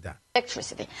پس میدن.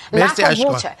 Electricity, lack of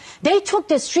water. They took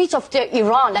the streets of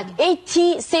Iran, like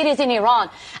 80 cities in Iran,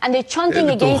 and they're chanting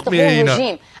against the whole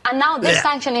regime. And now this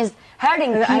sanction is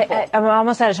hurting the people. I'm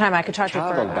almost out of time. I could talk to you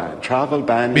for... Travel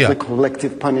ban is a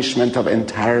collective punishment of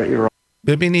entire Iran.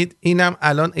 ببینید اینم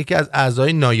الان یکی از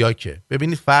اعضای نایاکه.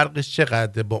 ببینید فرقش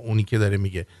چقدر با اونی که داره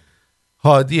میگه.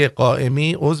 هادی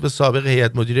قائمی عضو سابق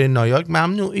هیئت مدیره نایاک،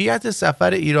 ممنوعیت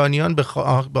سفر ایرانیان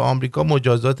به آمریکا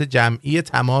مجازات جمعی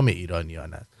تمام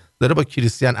ایرانیان است. داره با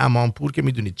کریستیان امانپور که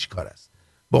میدونید چی کار است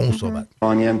با اون صحبت.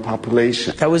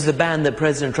 That was the ban that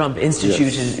President Trump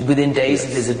instituted within days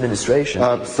of his administration.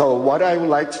 So what I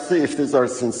would like to see, if these are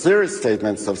sincere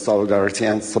statements of solidarity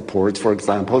and support, for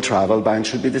example, travel ban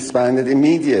should be disbanded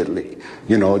immediately.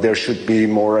 You know, there should be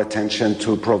more attention to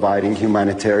providing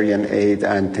humanitarian aid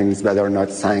and things that are not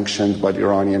sanctioned, but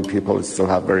Iranian people still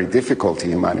have very difficulty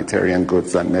humanitarian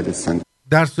goods and medicine.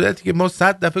 در صورتی که ما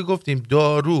 100 دفعه گفتیم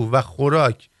دارو و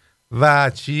خوراک و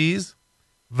چیز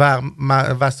و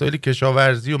وسایل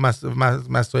کشاورزی و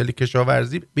مسائل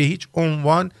کشاورزی به هیچ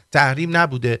عنوان تحریم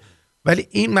نبوده، ولی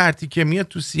این مردی که میاد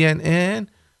تو CNN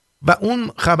و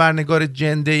اون خبرنگار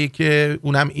جنده‌ای که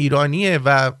اونم ایرانیه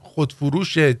و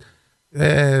خودفروش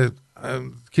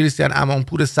کریستیان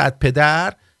امانپور صد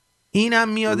پدر، اینم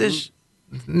میادش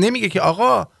نمیگه که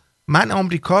آقا من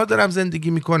آمریکا دارم زندگی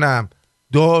میکنم،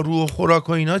 دارو و خوراک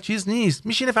و اینا چیز نیست،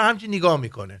 میشینه فقط همچین نگاه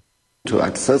میکنه.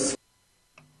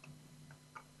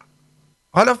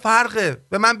 حالا فرقه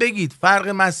به من بگید، فرق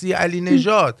مسیح علی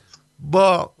نژاد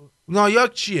با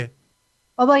نایاک چیه؟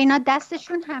 بابا اینا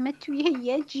دستشون همه توی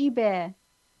یه جیبه.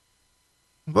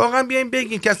 واقعا بیاین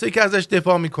بگین کسایی که ازش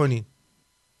دفاع میکنین.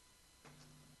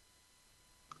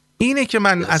 اینه که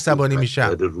من عصبانی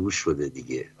میشم. روش شده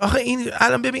دیگه. آخه این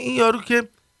الان ببین این یارو که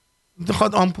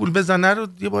میخواد آمپول بزنه رو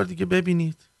یه بار دیگه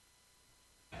ببینید.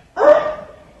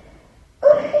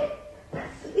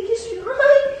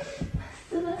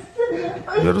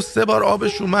 یارو 3 بار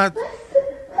آبش اومد.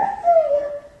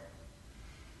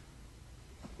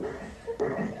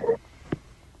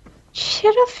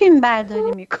 چرا فیلم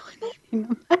برداری میکنه اینو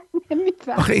من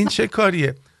نمیفهمم. آخه این چه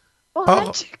کاریه؟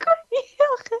 آقا چه کاریه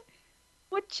آخه؟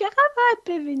 ما چقدر باید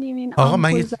ببینیم این آقا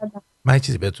من یه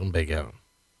چیزی بهتون بگم.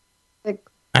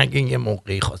 اگه یه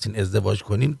موقعی خواستین ازدواج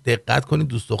کنین دقت کنین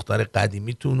دوست دختر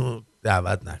قدیمیتون رو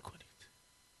دعوت نکنید.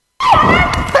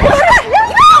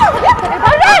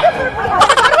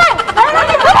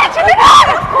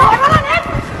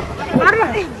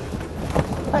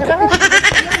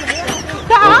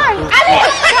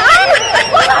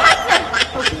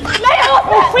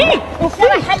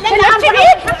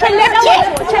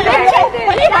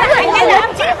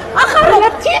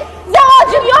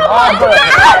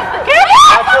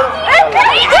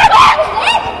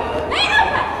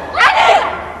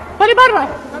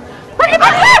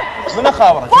 من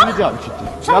خابرك من جابك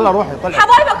يلا روحي طلعي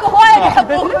حبايبك هوايه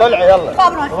بيحبوك طلعي يلا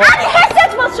خابرك انا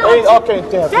حسيت مصروف اي اوكي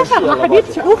انتهت يا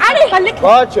حبيبتي علي خليك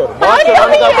باكر انا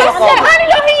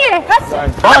لو هي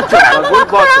باكر اقول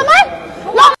باكر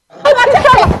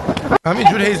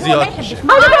همینجور هی زیاد میشه.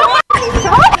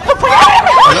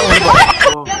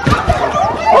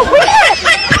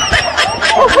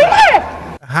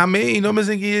 همه اینا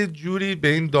مثل اینکه یه جوری به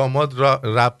این داماد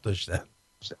ربط داشتن.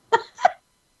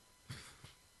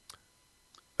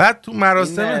 بعد تو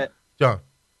مراسم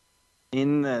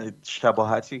این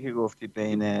شباهتی که گفتید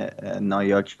بین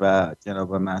نایاک و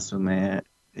جناب معصومه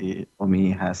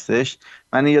امی هستش،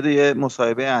 من یاد یه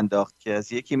مصاحبه انداخت که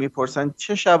از یکی میپرسن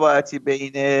چه شباهتی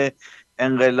بین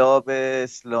انقلاب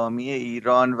اسلامی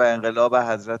ایران و انقلاب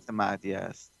حضرت مهدی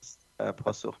است.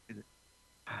 پاسخ میده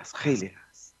خیلی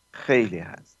هست، خیلی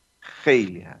هست،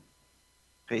 خیلی هست،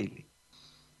 خیلی.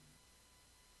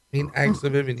 این عکس رو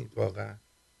ببینید واقعا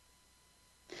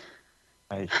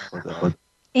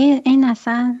این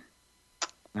اصلا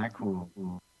نکو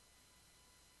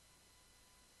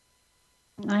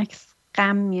عکس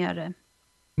غم میاره.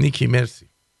 نیکی مرسی.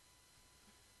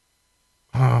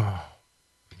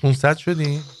 500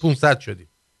 شدیم؟ 500 شدیم.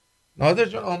 نادر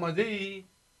جان آماده ای؟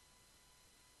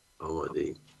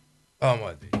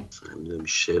 آماده ای.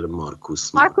 شعر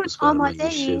مارکوس آماده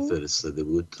ای؟ شعر فرستاده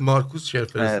بود. مارکوس شعر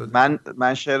فرستاده.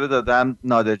 من شعر دادم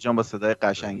نادر جان با صدای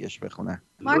قشنگش بخونه.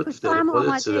 مارکوس تو هم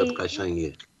آماده ای؟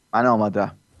 قشنگه. من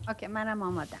آماده. اوکی منم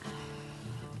آماده.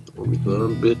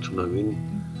 امیدوارم بتونم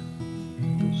این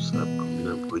سب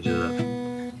کنم کجا رفت.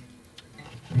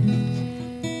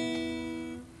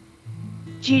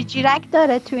 جیرجیرک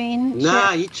داره تو این؟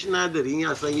 نه هیچ نداره، این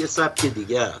اصلا یه سبک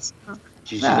دیگه است.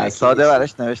 نه ساده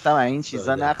براش نوشتم این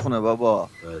چیزا نخونه بابا.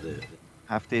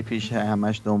 هفته پیش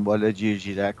همش دنبال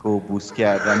جیرجیرک و بوس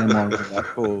کردن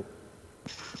مانگولک و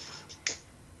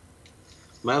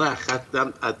من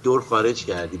خطم از دور خارج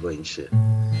کردی با این شعر.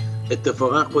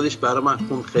 اتفاقا خودش برای من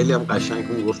خون خیلی هم قشنگ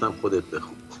بود، گفتم خودت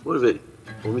بخون. برو بریم.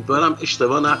 امیدوارم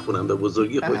اشتباه نخونم، به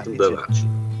بزرگی خودتون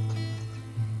ببخشید.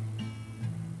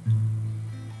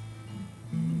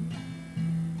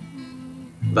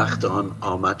 وقت آن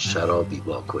آمد شرابی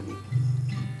وا کنیم،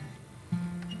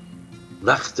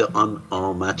 وقت آن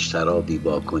آمد شرابی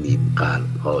وا کنیم،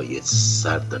 قلب‌های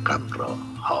سرد غم را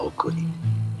ها کنیم.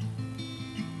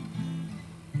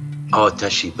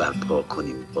 آتشی برپا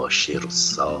کنیم با شعر و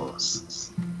ساز،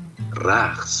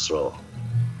 رقص را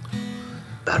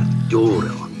بر دور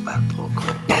آن برپا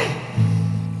کنیم،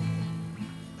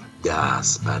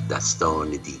 دست بر دستان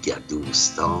دیگر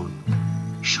دوستان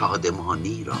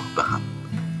شادمانی را به هم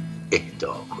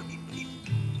اهدا کنیم.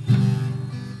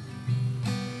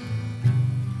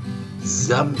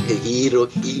 زمهی رو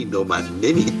اینو من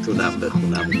نمیتونم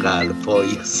بخونم،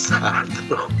 قلب‌های سرد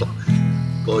را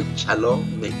با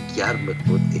کلام گرم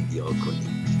خود احیا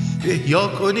کنیم. احیا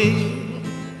کنیم،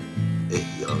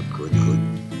 احیا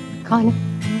کنیم.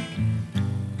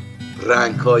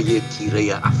 رنگ‌های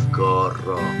تیره افکار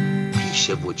را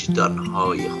پیش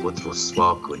وجدان‌های خود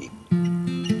رسوا کنیم.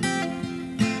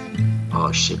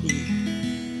 عاشقی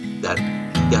در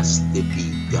دست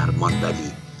بی درمان،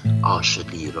 ولی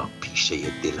عاشقی را پیشه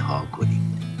دلها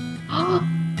کنیم.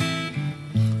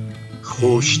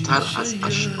 خوشتر از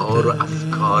اشعار و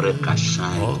افکار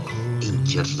قشنگ این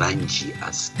که رنجی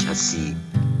از کسی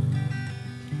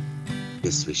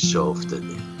نصفش جا افتاده،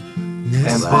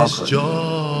 نصفش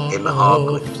جا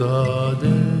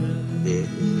افتاده،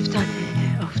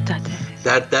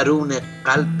 در درون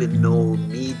قلب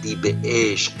نومیدی به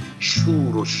عشق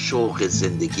شور و شوق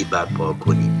زندگی برپا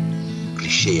کنیم.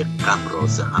 ریشه غم را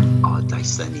ز هم آتش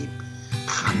زنیم،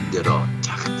 خنده را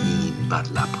تختیم بر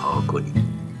لبها کنیم.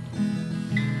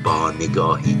 با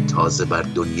نگاهی تازه بر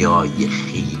دنیای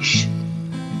خیش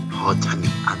حاتمی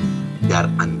در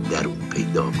اندرون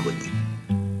پیدا کنیم.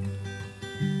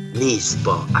 نیست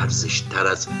با ارزش تر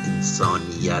از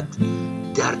انسانیت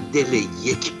در دل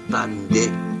یک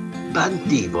بنده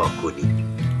بندی وا کنیم.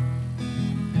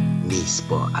 نیست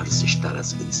با ارزش تر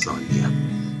از انسانیت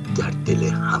در دل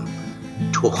هم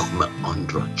تخم آن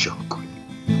را جا کنیم.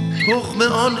 تخم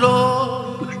آن را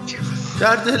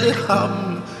در دل هم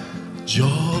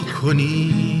جا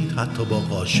کنید، حتی با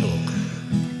قاشق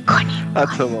کنیم،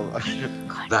 حتی با قاشق.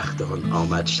 وقت آن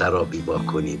آمد شرابی با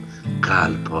کنیم،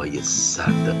 قلب‌های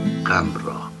سرد غم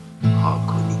را ها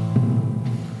کنیم.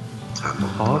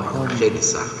 تمام خیلی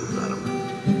سخت بود برام.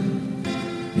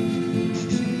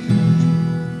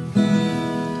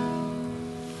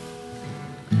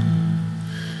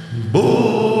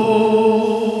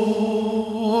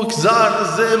 بگذر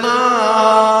ز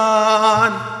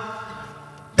من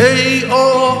ای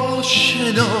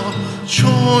آشنا،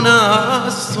 چون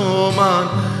از تو من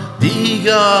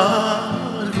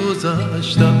دیگر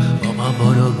گذشتم. اما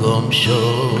برو گم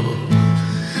شو،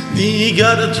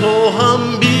 دیگر تو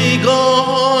هم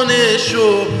بیگانه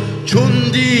شو، چون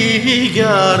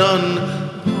دیگران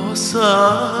با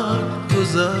سر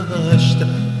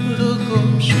گذشتم. برو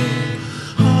گم شو.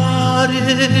 هر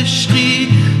عشقی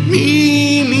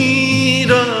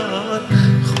میمیرد،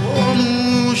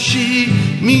 خاموشی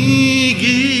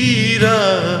میگیرد،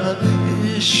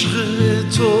 عشق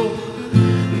تو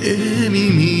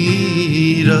نمیمیرد.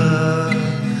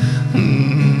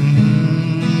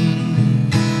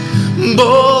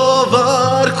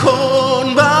 باور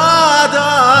کن بعد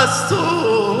از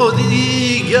تو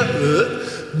دیگر،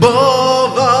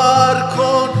 باور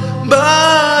کن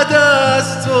بعد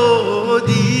از تو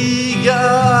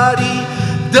دیگری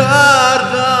در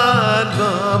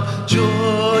قلبم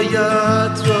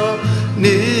جایت را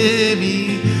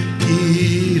نمیگیرد.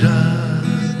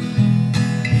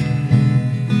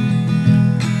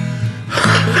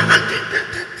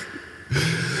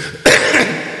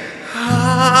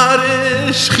 هر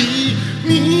عشقی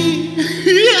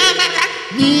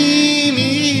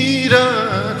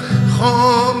میمیرد،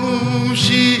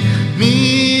 خاموشی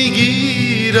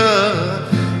میگیرد،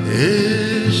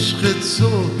 عشق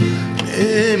تو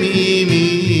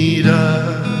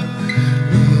نمیمیرد.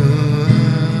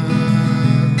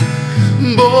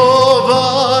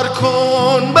 باور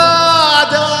کن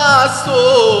بعد از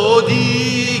تو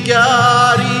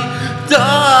دیگری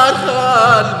در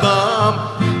قلبم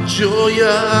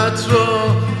جایت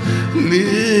را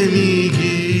نمیگیرد.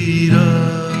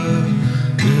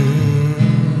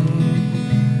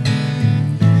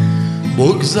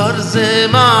 بگذر ز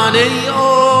من ای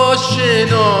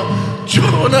آشنا،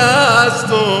 چون از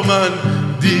تو من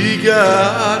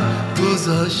دیگر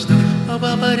گذشتم.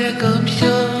 بابا برگم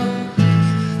شو،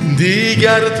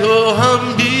 دیگر تو هم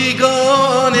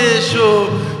بیگانه شو،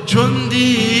 چون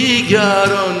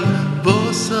دیگران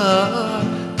با سر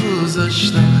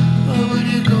گذشتم. بابا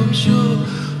برگم شو.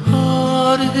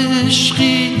 هر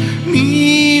عشقی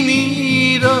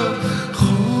میمیرد،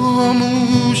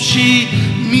 خاموشی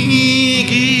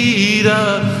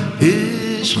میگیرد،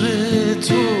 عشق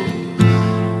تو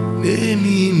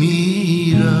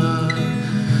نمیمیرد.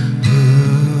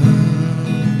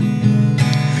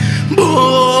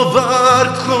 باور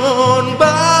کن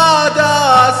بعد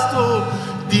از تو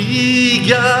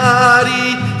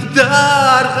دیگری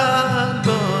در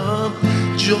قلبم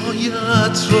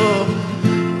جایت را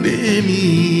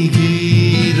نمیگیرم.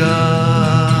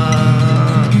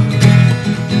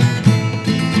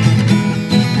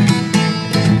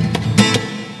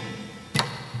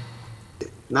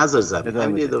 نظر زمین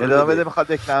ادامه بده. میخواد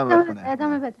دکلمه بخونه.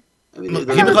 ادامه بده.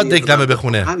 کی میخواد دکلمه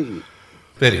بخونه؟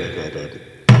 بریم.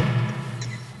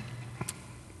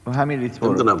 همین ریتم رو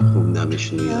نمیدونم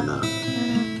خوندمش یا نه.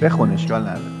 بخون، اشکال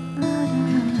نداره.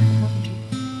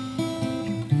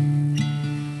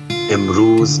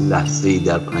 امروز لحظه‌ای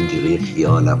در پنجره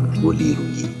خیالم گلی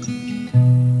رویید،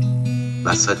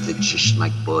 وسط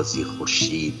چشمک بازی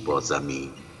خورشید با زمین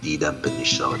دیدم به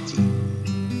نشاطی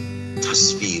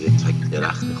تصویر تک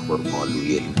درخت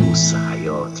خرمالوی لوس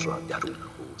حیات را درون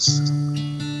پوست.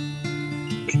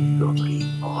 انگاری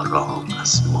آرام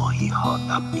از ماهی ها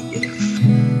دم می‌گرفت.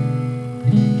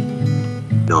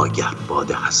 ناگه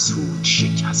باد حسود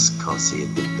شکست کاسه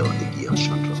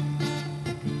دلدادگی‌هاشان را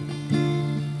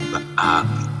و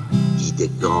ابر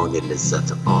دیدگان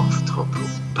لذت آفتاب رو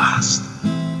بست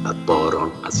و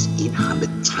باران از این همه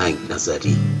تنگ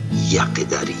نظری یقه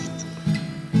درید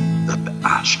و به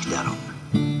اشک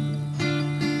درآمد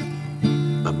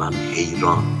و من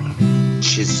حیران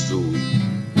چه زود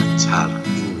و تلخ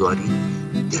انگاری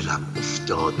دلم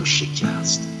افتاد و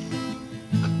شکست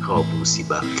و کابوسی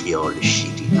بر خیال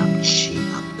شیرینم چین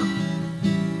انداخت.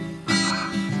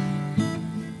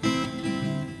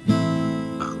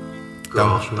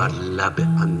 گاه بر لب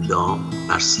اندام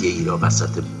مرثیه‌ای را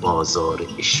وسط بازار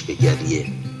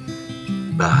اشوه‌گری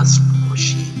بذر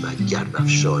پاشی و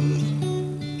گردافشانی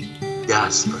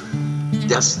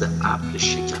دست ابر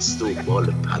شکسته و بال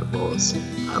پرواز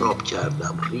خراب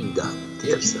کردم، ریدم،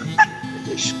 ترسم.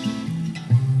 عشق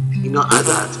اینا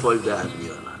عده اطفال در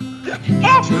میارن.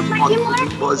 چرا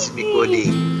مانتونی باز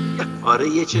میکنی؟ آره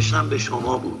یه چشم به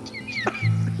شما بود،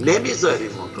 نمیذاری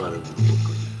ما کارو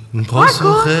بکنی.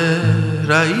 پاسخ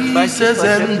رئیس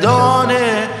زندان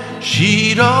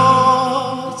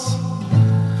شیراز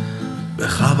به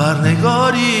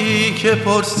خبرنگاری که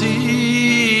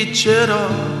پرسید چرا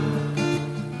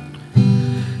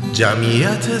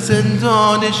جمعیت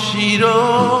زندان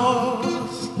شیراز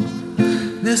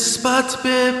نسبت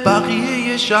به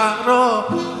بقیه شهرها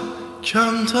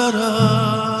کمتر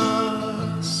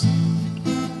است.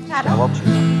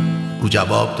 او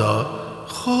جواب داد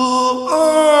خب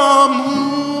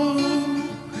آمو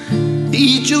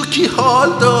ایجو کی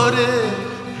حال داره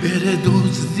بره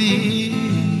دزدی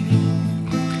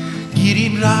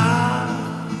گیریم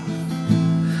رفت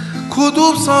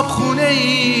کدوم صابخونه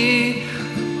ای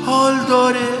حال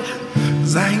داره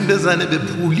زنگ بزنه به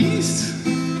پلیس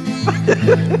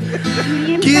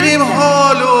گیریم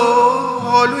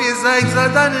حالوی زنگ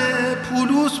زدن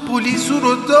پلیسو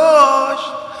رو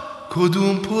داشت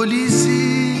کدوم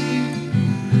پلیسی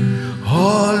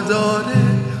حال داره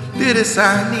بره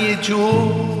صحنه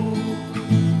جور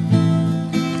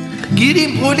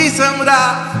گیریم پلیسم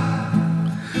رفت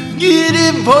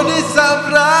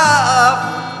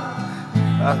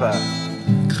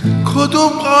کدوم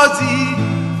قاضی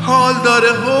حال داره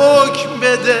حکم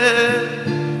بده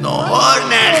نهار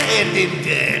نخیردیم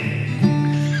ده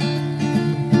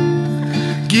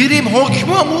گیریم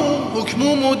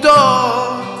حکمومو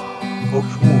داد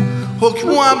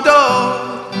حکمو هم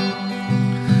داد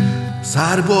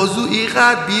سربازو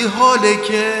اینقدر بی حاله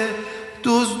که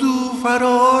دزدو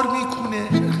فرار میکنه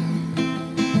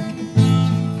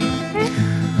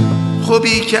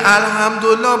خوبی که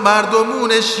الحمدلله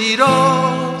مردمون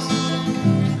شیراز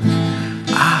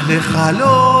اهل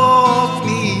خلاف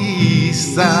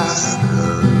نیستن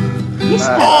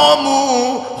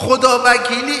آمو خدا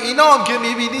وکیلی اینا هم که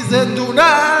میبینی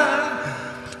زندونن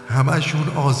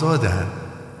همشون آزادن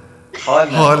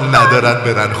حال ندارن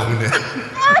برن خونه.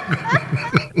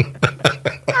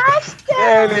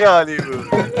 خیلی عالی بود.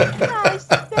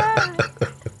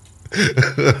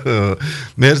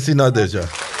 مرسی نادر جان.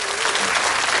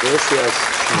 مرسی از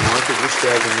شما که گوش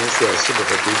کردید. مرسی از تو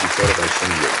بخاطر بیشتر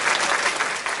قشنگه.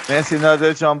 مرسی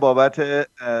نادر جان بابت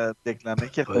دکلمه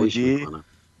که خودی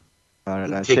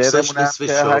تکساش نصف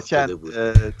شاف داده بود.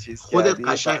 خودت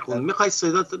قشنگ خوند. میخوای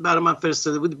صدات برای من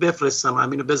فرستاده بود بفرستم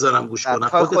همینو بذارم گوش کنم.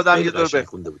 خودم یه دور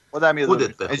بخونده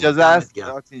بود. اجازه هست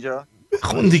اینجا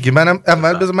بخون دیگه. منم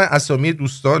اول بذار من اسامی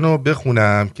دوستانو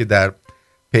بخونم که در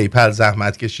پیپل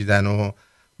زحمت کشیدن و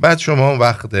بعد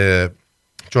شما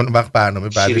چون وقت برنامه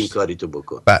بعدش شیرین کاری تو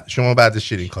بکن. شما بعد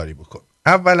شیرین کاری بکن.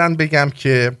 اولا بگم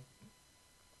که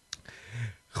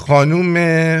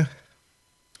خانوم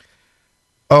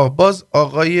باز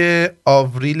آقای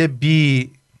آوریل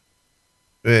بی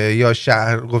یا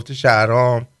گفته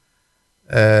شهرام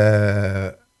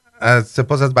از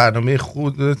سپاس از برنامه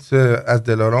خودت، از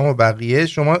دلارام و بقیه.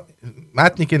 شما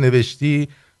متنی که نوشتی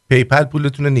پیپل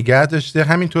پولتون رو نگه داشته،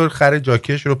 همینطور خر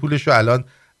جاکش رو پولش رو الان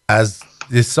از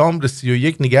دسامبر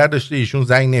 31 نگه داشته، ایشون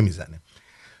زنگ نمیزنه.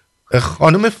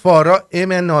 خانم فارا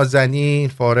ام نازنین،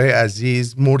 فارای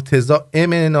عزیز، مرتضی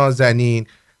ام نازنین،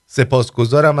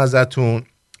 سپاسگزارم ازتون.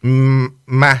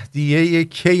 مهدیه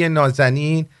کی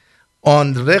نازنین،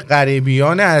 آندره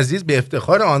غریبیان عزیز، به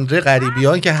افتخار آندره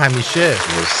غریبیان که همیشه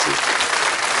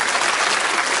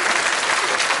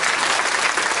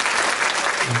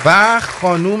و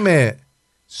خانوم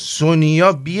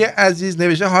سونیا بی عزیز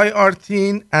نوشته های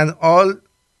آرتین and all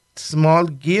small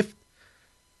gift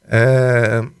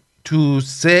to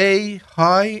say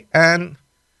hi and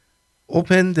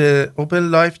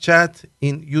open live chat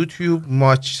in YouTube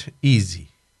much easy.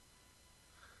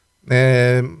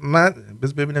 من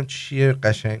بذار ببینم چیه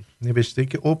قشنگ نوشته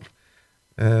که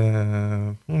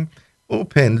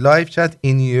open live chat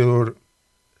in your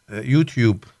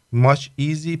YouTube much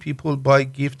easy, people buy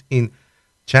gift in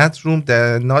chat room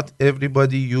that not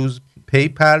everybody use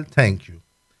PayPal, thank you.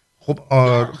 خب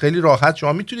خیلی راحت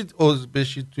شما میتونید عضو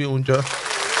بشید توی اونجا.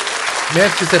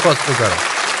 مرسی، سپاسگزارم.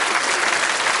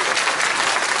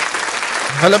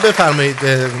 حالا بفرمایید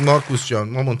مارکوس جان،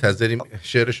 ما منتظریم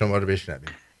شعر شما رو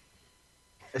بشنویم.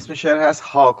 اسم شعر هست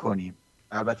ها کنیم.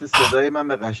 البته صدای من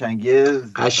به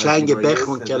قشنگ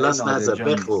بخون، کلاس نذار،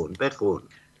 بخون.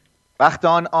 وقت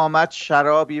آن آمد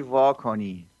شرابی وا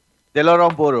کنی،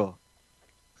 دلارام برو.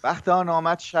 وقت آن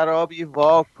آمد شرابی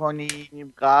وا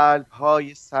کنیم، قلب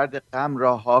های سرد غم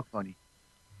را ها کنیم.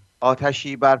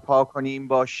 آتشی برپا کنیم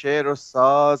با شعر و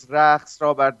ساز، رقص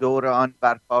را بر دور آن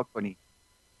برپا کنیم.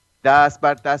 دست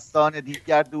بر دستان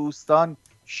دیگر دوستان،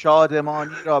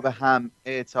 شادمانی را به هم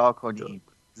اعطا کنیم.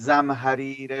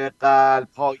 زمحریر قلب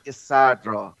های سرد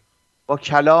را با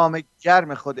کلام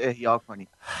گرم خود احیا کنیم.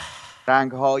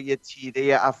 رنگ های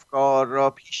تیره افکار را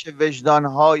پیش وجدان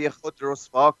های خود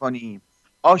رسوا کنیم.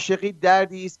 عاشقی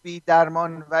دردی است بی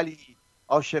درمان، ولی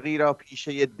عاشقی را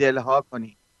پیشه دلها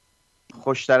کنیم.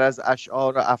 خوشتر از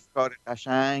اشعار و افکار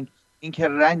قشنگ اینکه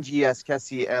رنجی از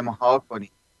کسی امها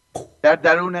کنیم. در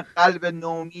درون قلب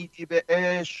نومیدی به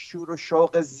عشق شور و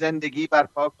شوق زندگی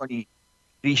برپا کنیم.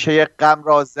 ریشه غم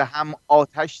را ز هم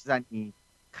آتش زنیم،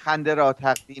 خنده را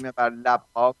تقدیم بر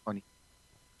لبها کنیم.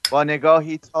 با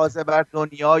نگاهی تازه بر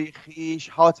دنیای خیش،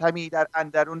 حاتمی در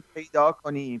اندرون پیدا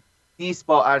کنیم. نیست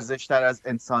با ارزشتر از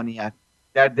انسانیت،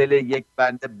 در دل یک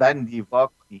بنده بندی وا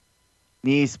کنیم.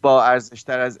 نیست با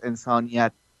ارزشتر از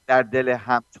انسانیت، در دل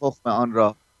هم تخم آن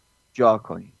را جا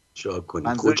کنیم.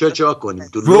 کجا جا کنیم؟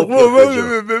 تو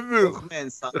تخم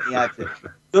انسانیته.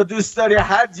 تو دوست داری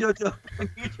هر جا تو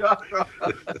جا را.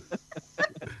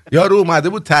 یارو اومده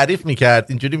بود تعریف میکرد،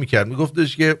 اینجوری میکرد،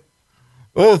 میگفتش که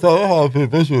سلام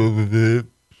حافظه شده.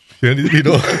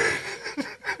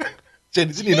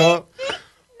 شنیدین اینا؟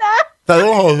 نه.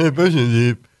 سلام حافظه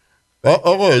شدیم.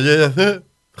 آقا یه دفعه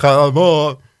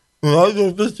خدمات اومد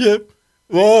گفتش که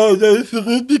وای داری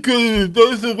سقوط میکنیم،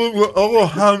 داری سقوط میکنیم. آقا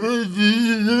همه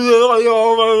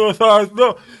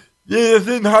یه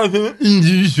دفعه این حرف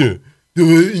اینجوری شد،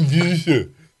 دوباره اینجوری شد،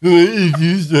 دوباره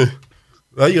اینجوری شد.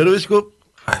 و یارو بهش گفت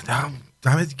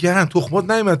دمت گرم،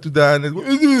 تخمات نیومد تو دهنت.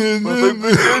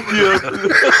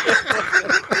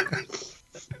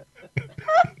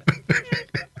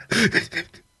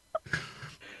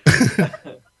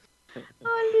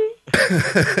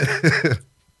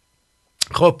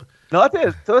 خب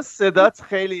نادر، تو صدات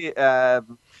خیلی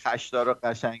خشدار و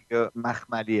قشنگ و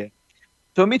مخملیه.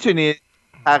 تو میتونی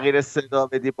تغییر صدا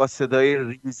بدی، با صدای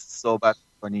ریز صحبت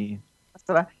کنی؟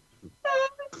 مثلا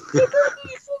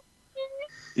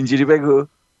اینجوری بگو.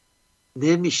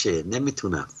 نمیشه،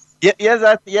 نمیتونم. یه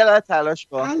ذره تلاش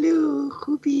کن. الو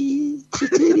خوبی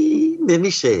چطوری؟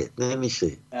 نمیشه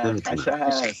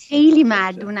نمیتونم. خیلی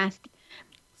مردون است.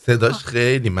 صداش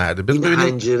خیلی مرده. این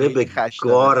حنجره به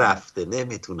گاه رفته،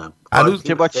 نمیتونم. الو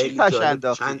که با چی خش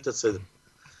انداختی؟ چند تا صدا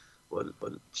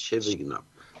چه بگم؟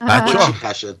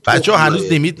 بچه ها هنوز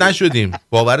لیمیت نشدیم،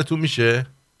 باورتون میشه؟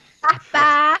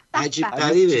 عجیب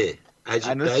غریبه.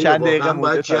 واقعا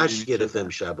باید جشن گرفتم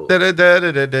شبو.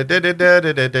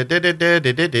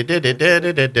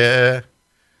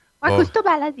 مارکوس تو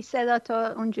بلدی صدا تو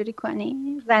اونجوری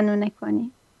کنی؟ زنونه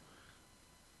کنی؟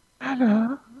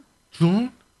 الو جون؟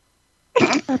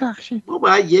 ببخشید ما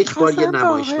باید یک بار یه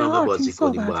نمایشنامه بازی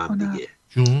کنیم با هم دیگه.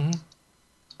 جون؟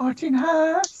 آرتین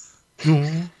هست؟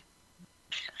 جون؟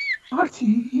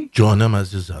 آرتین؟ جانم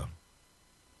عزیزم.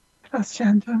 کلاس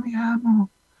چندمی همون؟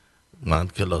 من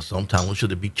کلاسام تموم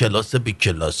شده، بی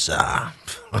کلاسم.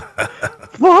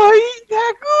 وای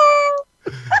نگو.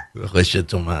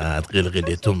 خوشت اومد،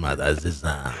 قلقلت اومد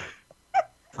عزیزم.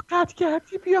 قطع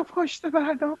کردی بیا پشت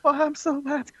برنامه با هم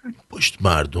صحبت کنیم. پشت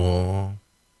مردم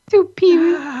تو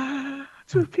پیوی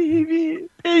تو پیوی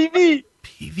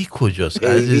پیوی کجاست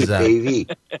پیوی عزیزم؟ پیوی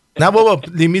نه بابا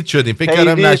لیمیت شدیم، فکر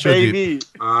کردم نشدیم.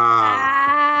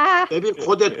 ببین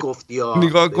خودت گفتی ها،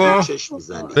 نگاه کن چشم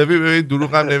میزنی. ببین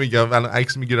دروغ هم نمیگم، الان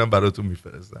عکس میگیرم براتون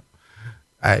میفرستم.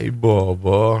 ای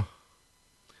بابا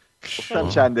گفتم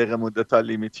چند دقیقه مونده تا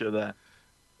لیمیت شدن.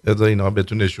 ازا اینا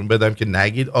بهتون نشون بدم که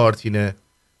نگید آرتین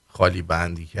خالی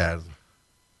بندی کرد.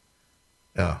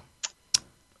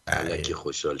 الکی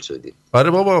خوشحال شدیم. آره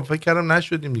بابا فکر کردم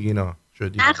نشدیم دیگه. اینا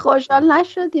شدیم. نه خوشحال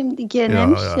نشدیم دیگه،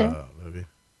 نمیشه.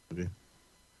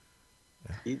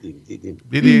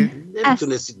 دیدیم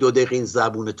نمیتونستی 2 دقیقه این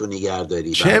زبونتو نگه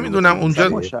داری. چه میدونم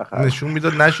اونجا نشون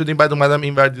میداد نشدیم، بعد اومدم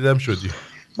این ور دیدم شدیم.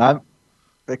 من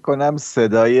فکر کنم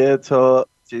صدای تو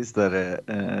چیز داره،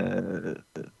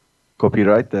 کپی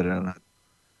رایت داره.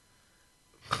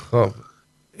 خب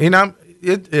اینم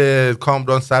یه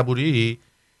کامران صبوری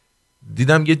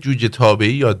دیدم یه جوجه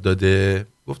تابعی یاد داده،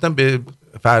 گفتم به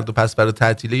فرد و پس برای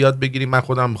تعطیله یاد بگیریم، من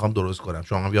خودم میخوام درست کنم،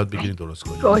 شما هم یاد بگیرید درست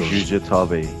کنید. جوجه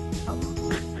تابعی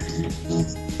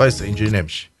بایسته اینجوری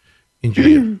نمیشه،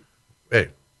 اینجوری به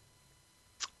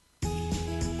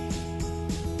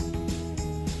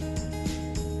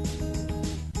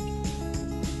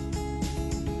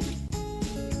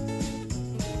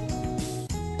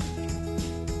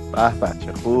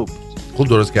بچه خوب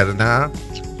درست کرده. نه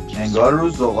انگار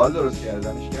روز زغال درست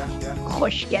کردنش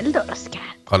خوشگل درست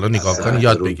کرد. حالا نگاه کن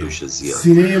یاد بگیر.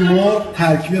 سینه مرغ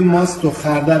ترکیب ماست و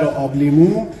خردل و آب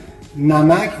لیمو،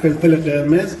 نمک، فلفل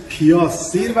قرمز، پیاز،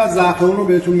 سیر و زعفران رو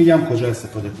بهتون میگم کجا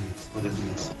استفاده کنید.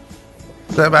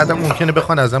 بعدا ممکنه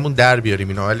بخوان ازمون در بیاریم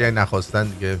اینا، ولی نخواستن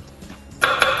دیگه.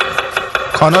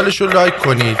 کانالش رو لایک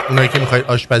کنید اونایی که میخواید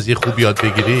آشپزی خوب یاد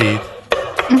بگیرید.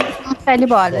 خیلی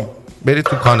باحاله. برید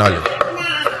تو کانالش.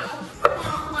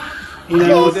 این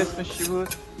اسمش چی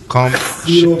بود؟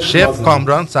 شف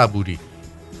کامران صبوری.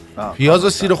 پیاز و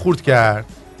سیر رو خورد کرد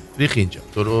ریخ اینجا.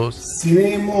 درست.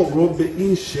 سینه مرغ رو به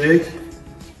این شکل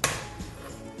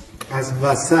از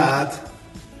وسط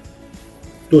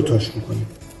 2 تاش میکنیم.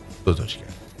 2 تاش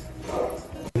کرد.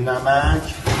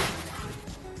 نمک،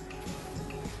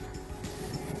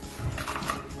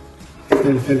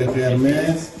 فلفل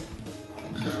قرمز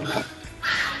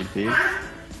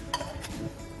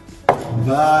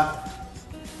و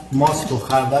ماست و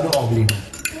خردل و آب لیمو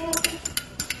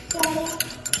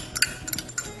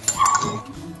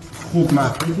خوب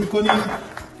مخلوط میکنیم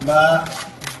و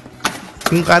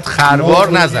اونقدر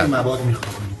خروار نزن. مواد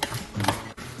میخوریم.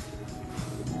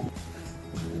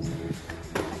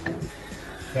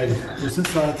 خیلی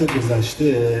 2-3 ساعت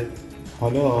گذشته،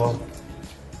 حالا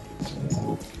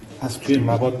از توی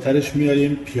مواد ترش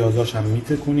میاریم، پیازاش هم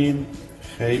میتکونیم.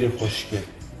 خیلی خوشگل.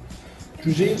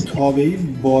 جوجه تابعی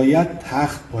باید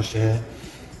تخت باشه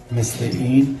مثل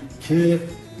این که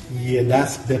یه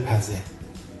دست بپزه.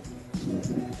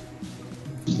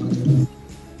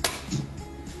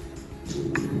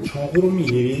 چاقو رو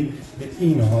میگیریم به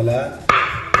این حالت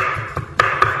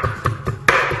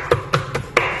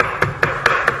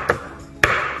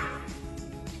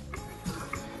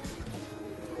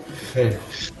خیلی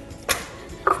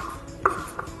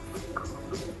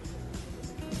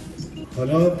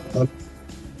حالا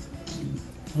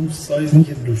اون سایزی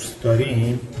که دوست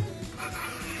داریم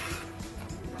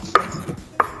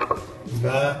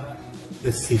و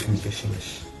به سیخ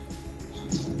میکشیمش.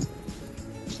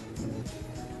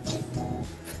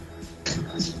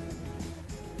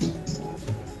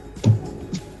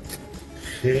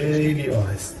 خیلی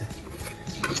آهسته.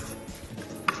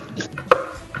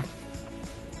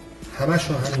 همش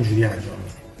رو همینجوری انجام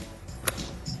میدیم.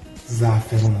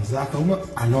 زعفرون رو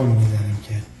الان میزنیم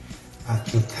که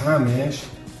حتی طعمش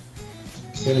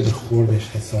بره به خوردش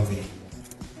حسابی.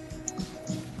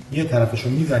 یه طرفش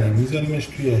رو میزنیم میذاریمش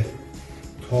توی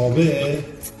تابه،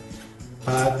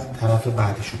 بعد طرف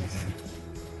بعدش رو میزنیم.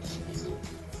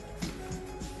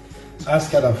 عرض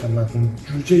کردم خدمتتون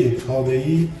جوجه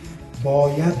تابعی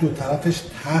باید 2 طرفش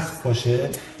تخت باشه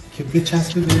که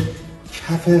بچسبه به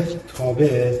کف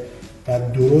تابه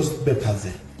و درست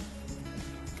بپزه.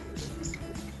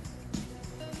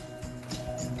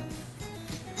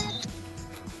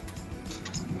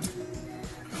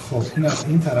 خب این از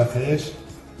این طرفش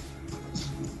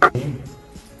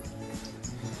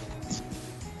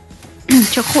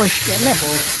چه خوشگله.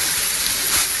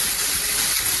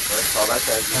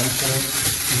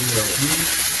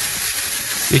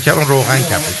 یکم روغن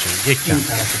کپشه. یکم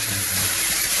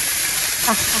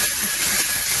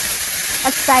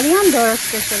از سریع هم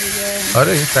درست بشه دیگه.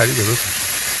 آره این سریع درست میشه.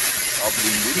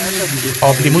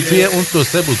 آبلیمو توی اون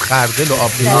سسه بود، خردل و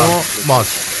آبلیمو و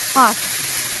ماست. آره.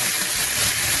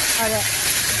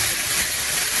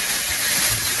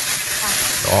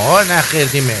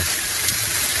 نخیردیمه.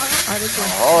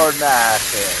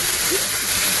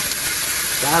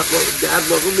 در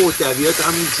واقع محتویات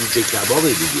همون جوجه کبابه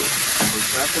دیگه.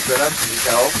 من تو برم جوجه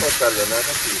کباب خواستر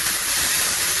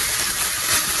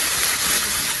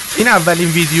این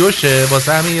اولین ویدیوشه،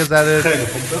 واسه همین یه ذره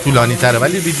طولانی تره،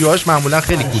 ولی ویدیوهاش معمولا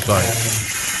خیلی کوتاهه.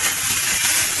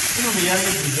 اینو میگن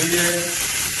ویدیوی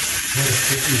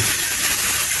مرسکی.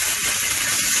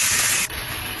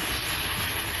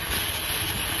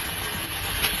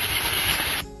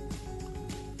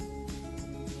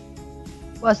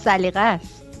 با سلیقه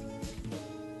است.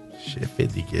 شف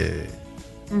دیگه.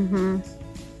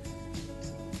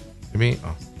 ببین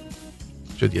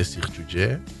شد یه سیخ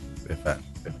جوجه. بفرم.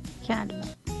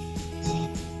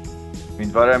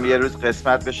 امیدوارم یه روز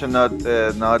قسمت بشه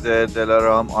نادر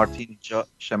دلارام آرتین اینجا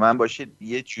شمن باشید،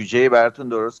 یه جوجه براتون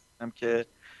درست کنم که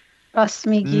راست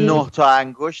میگی 9 تا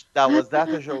انگشت 12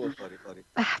 تاشو بخوری.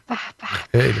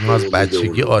 خیلی ما از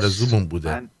بچگی آرزومون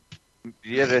بوده. من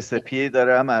یه رسیپی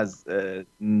دارم از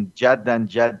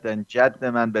جد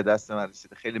من به دست من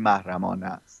رسیده، خیلی محرمانه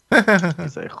است.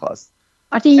 چیزای خاص.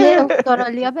 آرتین یه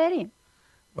استرالیا بریم.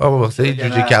 بابا واسه این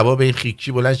جوجه کباب این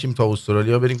خیکچی بلند شیم تا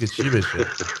استرالیا بریم که چی بشه.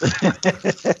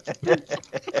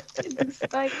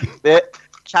 به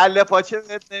کله پاچه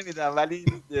بهت نمیدم ولی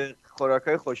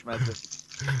خوراکای خوشمزه.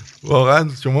 واقعا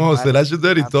شما حوصله‌شو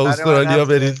دارید تا استرالیا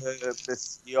برید؟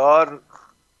 بسیار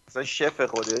مثلا شف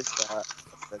خودش.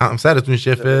 همسرتون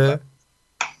شفه؟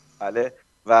 بله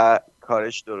و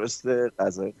کارش درسته،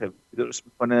 غذای خیلی درست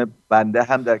میکنه. بنده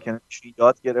هم در کنارش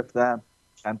یاد گرفتم،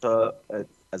 چند تا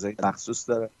غذای مخصوص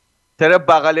داره. تره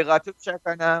بغلی قطب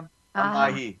چکنم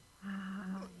ماهی.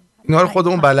 اینا رو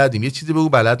خودمون بلدیم، یه چیزی بگو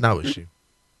بلد نباشیم.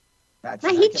 من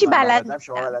هیچی بلد نیستم.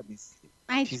 شما بلد نیستی.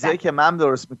 چیزایی که من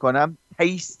درست میکنم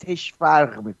تیستش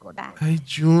فرق میکنه. ای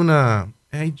جونم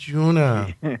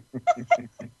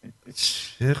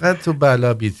چقدر تو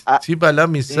بلا چی بلا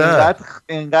میسر.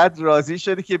 اینقدر راضی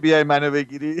شدی که بیای منو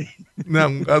بگیری؟ نه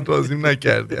اونقدر راضیم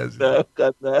نکردی عزیزم.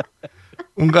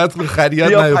 اونقدر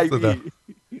خریت نیفتادم،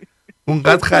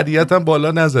 اونقدر خریتم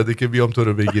بالا نزده که بیام تو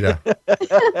رو بگیرم.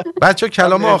 بچه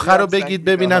کلام آخر رو بگید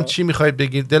ببینم چی میخواید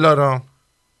بگید. دلارام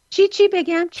چی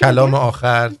بگم؟ کلام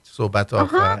آخر، صحبت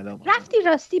آخر.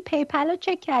 راستی پیپل رو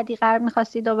چک کردی؟ قرار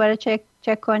میخواستی دوباره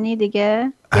چک کنی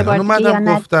دیگه؟ الان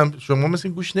اومدم گفتم شما مثل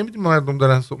گوش نمیدیم مردم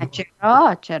دارن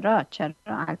چرا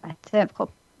البته خب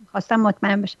خواستم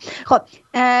مطمئن بشم. خب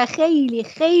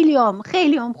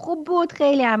خیلی هم خوب بود،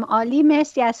 خیلی هم عالی.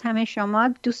 مرسی از همه شما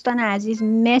دوستان عزیز،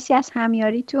 مرسی از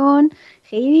همیاریتون،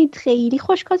 خیلی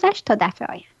خوش گذشت. تا دفعه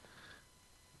آینده.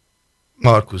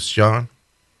 مارکوس جان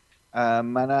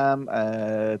منم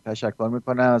تشکر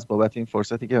میکنم از بابت این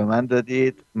فرصتی که به من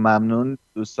دادید. ممنون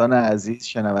دوستان عزیز،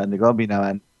 شنوندگان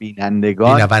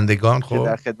بینندگان خب که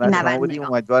در خدمت شما بودیم.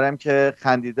 امیدوارم که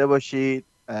خندیده باشید،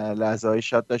 لحظه های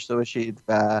شاد داشته باشید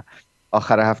و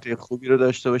آخر هفته خوبی رو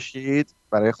داشته باشید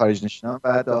برای خارج نشینان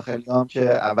و داخلیام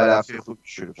که اول هفته خوب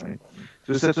شروع کنید.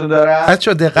 دوستتون دارم.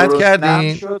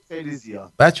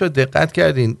 بچه‌ها دقت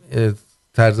کردین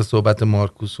طرز صحبت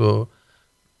مارکوسو،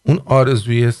 اون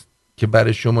آرزویی که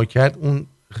برای شما کرد اون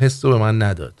حس رو به من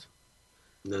نداد.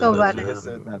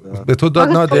 به تو داد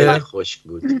نادر؟ خشک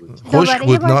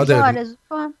بود نادر.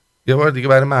 یه بار دیگه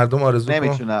برای مردم آرزو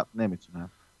نمیتونم.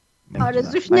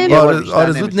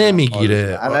 آرزوت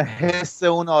نمیگیره. الان حس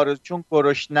اون آرزو چون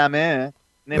گرشنمه.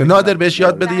 نادر بهش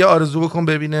یاد بده یه آرزو بکن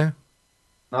ببینه.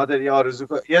 نادر یه آرزو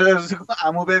کن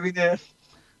عمو ببینه.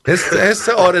 حس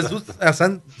آرزو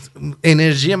اصلا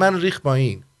انرژی من ریخت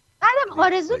پایین. بعدم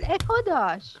آرزو اکو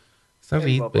داشت. اصلا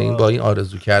رید به این با این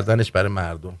آرزو کردنش برای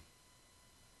مردم.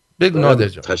 بگو نادر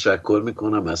جان. تشکر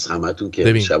میکنم از همتون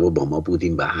که شب با ما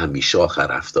بودیم و همیشه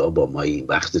آخر هفته ها با ما این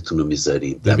وقتتون رو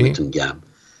میذارید. دمتون گرم.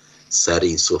 سر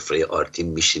این سفره آرتین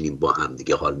میشینیم با هم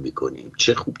دیگه حال میکنیم،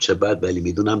 چه خوب چه بد، ولی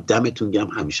میدونم دمتون گرم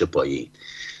همیشه پایین.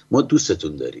 ما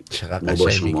دوستتون داریم، ما با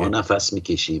شما نفس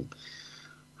میکشیم.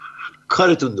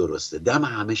 کارتون درسته، دم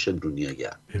همه شمرونیا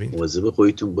گرم. مواظب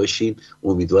خودتون باشین.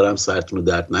 امیدوارم سرتون رو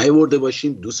درد نیاورده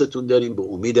باشین. دوستتون داریم به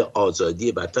امید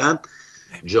آزادی وطن.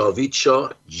 جاوید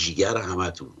شاه جیگر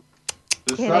همتون.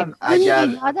 دوستان اگر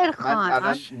من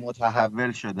الان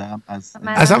متحول شدم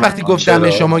اصلا وقتی گفتم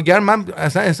شما گرم، من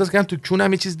اصلا احساس کردم تو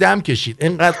کونم یه چیز دم کشید،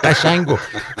 اینقدر قشنگ گفت.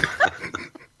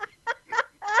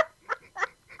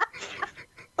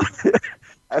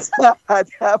 اصلا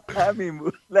هدف همین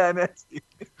بود. لعنتی.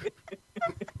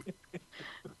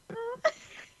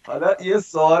 حالا یه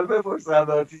سوال بپرسم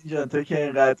آرتین جان، تو که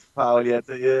اینقدر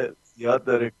فعالیت‌های زیاد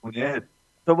داره کونت.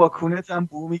 تو با کونت هم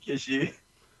بو میکشی؟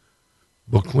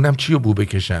 با کونم چی رو بو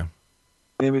بکشم؟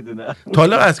 نمیدونم. تا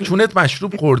حالا از کونت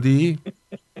مشروب خوردی؟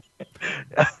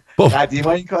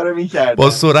 قدیما این کارو میکردن. با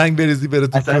سرنگ بریزی بره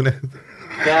تو کونت.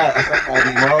 نه اصلا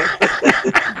قدیما این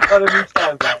کارو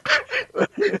میکردن.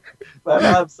 من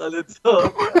همسال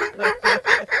تو.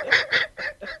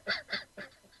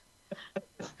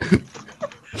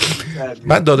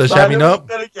 من داداشم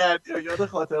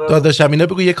اینا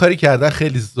بگو یه کاری کردن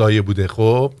خیلی زایه بوده.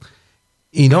 خب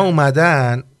اینا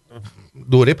اومدن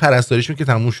دوره پرستاریشون که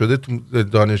تموم شده تو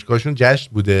دانشگاهشون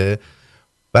جشن بوده،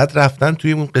 بعد رفتن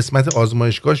توی اون قسمت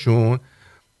آزمایشگاهشون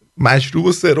مشروب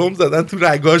و سرم زدن تو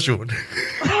رگاشون.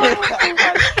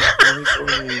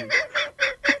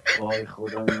 وای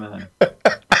خدا من.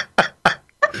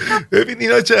 ببین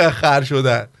اینا چه خر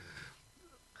شدن.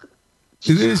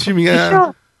 چیزی چی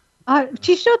میگن؟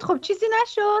 چی شد؟ خب چیزی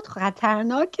نشد.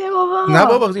 خطرناکه بابا. نه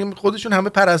بابا خودشون همه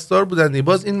پرستار بودن.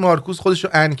 باز این مارکوس خودشو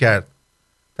ان کرد،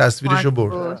 تصویرشو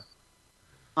برد.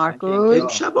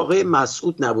 مارکوس شب آقای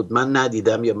مسعود نبود؟ من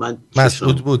ندیدم یا من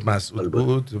مسعود بود.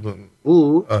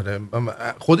 آره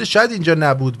خودش شاید اینجا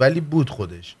نبود ولی بود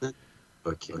خودش.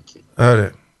 اوکی.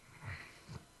 آره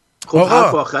خب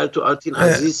حرف آخر تو آرتین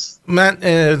عزیز. من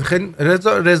خیلی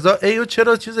رضا ایو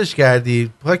چرا چیزش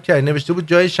کردی؟ پاک کردی، نوشته بود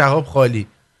جای شهاب خالی.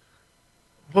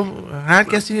 خب هر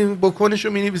کسی بکنشو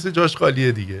مینویسه جاش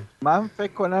خالیه دیگه. من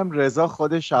فکر کنم رضا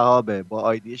خود شهابه با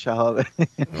آیدی شهابه.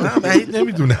 من بعید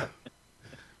نمیدونم.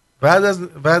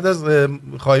 بعد از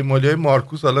خایمالی‌های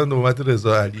مارکوس حالا نوبت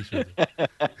رضا علی شده.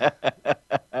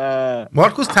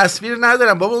 مارکوس تصویر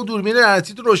ندارم بابا، اون دوربین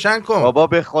لعنتی تو روشن کن. بابا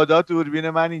به خدا دوربین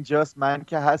من اینجاست، من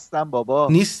که هستم بابا.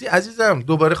 نیستی عزیزم،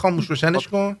 دوباره خاموش روشنش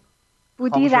کن.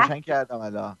 بودی روشن کردم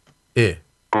الان. یا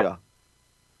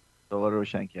دوباره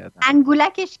روشن کردم.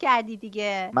 انگولکش کردی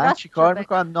دیگه. من چی کار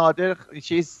میکنم؟ نادر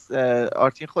چیز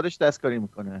آرتین خودش دستکاری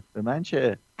میکنه، به من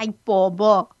چه؟ ای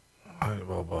بابا.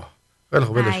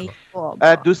 خیلی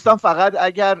خوب دوستان فقط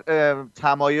اگر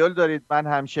تمایل دارید من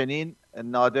همچنین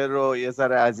نادر رو یه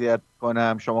ذره اذیت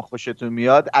کنم، شما خوشتون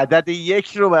میاد، عدد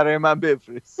 1 رو برای من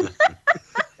بفرست.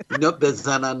 اینا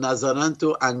بزنن نزنن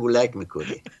تو انگولک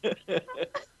میکنی.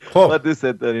 خب ما دوست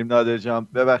داریم نادر جان،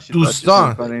 ببخشید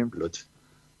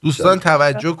دوستان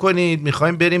توجه کنید،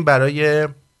 میخوایم بریم برای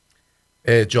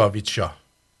جاوید شاه.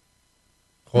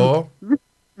 خب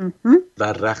و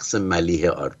رقص ملیح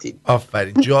آرتین.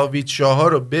 آفرین. جاوید شاه ها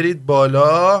رو برید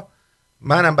بالا.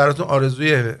 منم براتون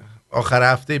آرزوی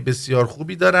آخر هفته بسیار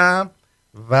خوبی دارم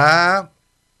و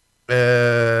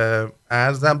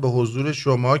عرضم به حضور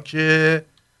شما که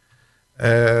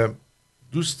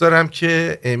دوست دارم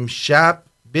که امشب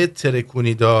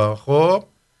بترکونید. خب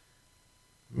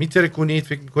میترکونید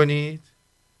فکر میکنید؟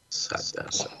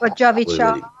 100%. با جاوید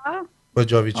شاه؟ با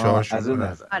جاوید شاه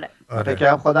آره.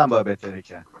 فکرم خودم با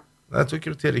بترکم. نه تو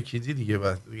که ترکیدی دیگه،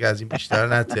 از این بیشتر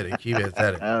نه ترکی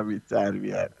بهتره. بی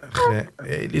تربیت.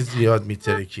 خیلی زیاد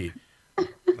میترکی.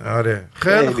 آره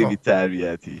خیلی بی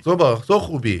تربیتی. تو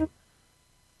خوبی.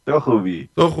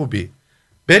 تو خوبی.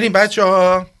 بریم بچه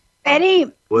ها.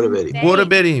 برو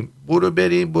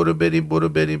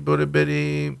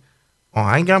بریم.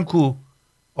 آهنگم کو؟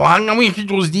 آهنگمو یکی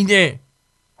دزدیده.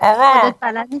 آقا خودت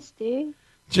بلد نیستی؟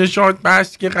 چشات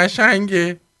بست که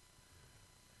قشنگه.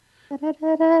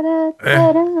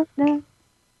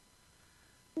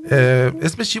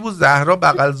 اسمش چی بود؟ زهرا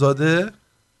بغلزاده؟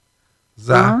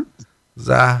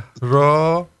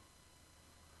 زهرا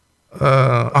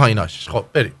ایناش. خب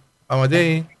بریم. آماده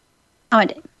این؟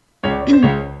 آماده.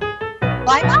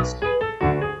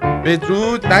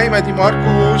 بدرود. نیومدی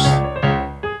مارکوس؟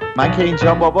 من که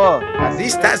اینجام بابا.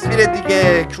 نیست تصویر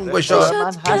دیگه کونگوشا.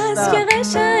 من هستم.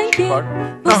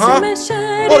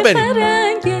 برو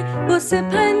بریم. واسه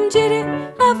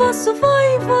پنجره حواسو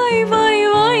وای وای وای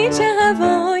وای چه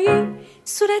هوایی،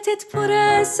 صورتت پر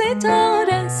از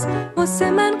ستاره است،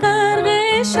 واسه من غرق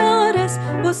اشاره است،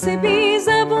 واسه بی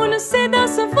زبون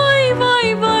صداست وای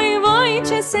وای وای وای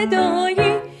چه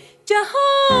صدایی،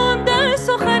 جهان در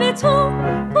سخن تو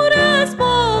پر از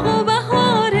باغ و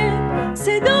بهاره،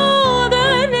 صدا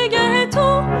در نگه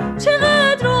تو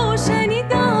چقدر روشنی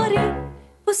داره،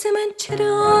 واسه من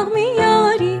چراغ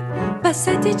میاری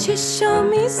وسط چشام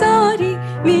میذاری،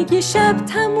 میگی شب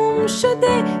تموم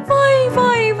شده وای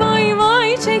وای وای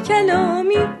وای چه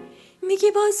کلامی،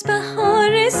 میگی باز بهار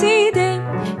رسیده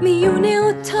میونه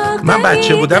اتاق من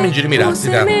بچه بودم اینجوری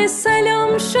میرقصیدم. موسم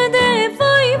سلام شده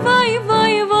وای وای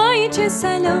وای وای چه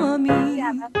سلامی.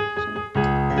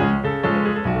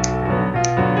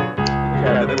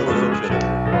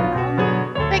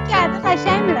 فکر کرده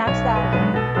قشنگ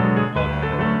میرقصم.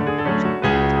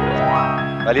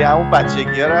 ولی همون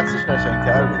بچگی ها رقصش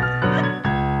قشنگ‌تر بود.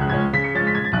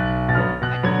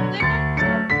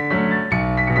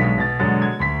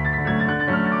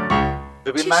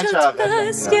 ببین من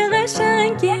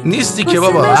نیستی که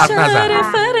بابا حرف نزن.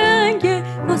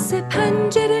 واسه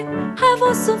پنجره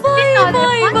حواس و وای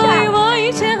وای وای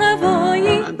وای چه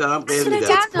هوایی،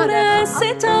 صورتت پر از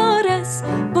ستاره است،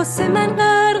 واسه من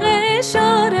غرق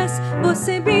اشاره است،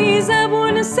 واسه بی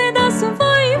زبون صداست،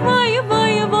 وای وای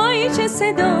وای وای چه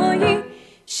صدایی.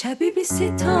 شبی بی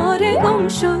ستاره گم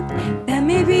شد،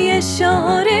 دمی بی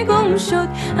اشاره گم شد،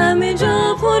 همه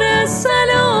جا پر از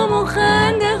سلام و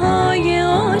خنده های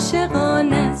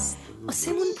عاشقانه است.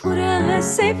 آسمون پر از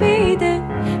سپیده،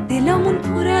 دلمون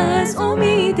پر از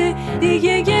امیده،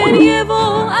 دیگه گریه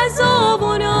و عذاب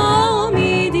و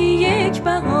ناامیدی یک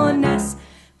بهانه است.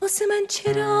 واسه من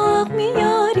چراغ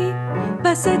میاری،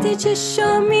 وسط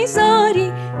چشام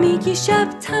میذاری، میگی شب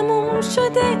تموم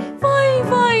شده، وای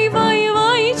وای وای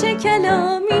وای چه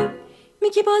کلامی.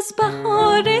 میگی باز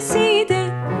بهار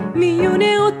رسیده،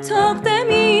 میونه اتاق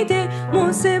دمیده،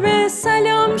 موسم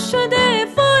سلام شده،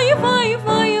 وای وای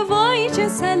وای وای چه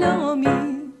سلامی.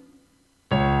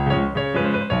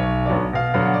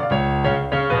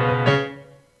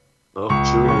 آخ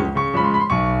جون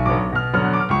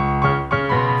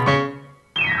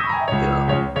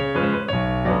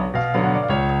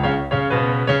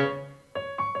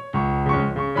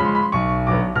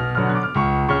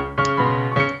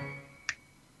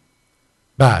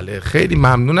بله خیلی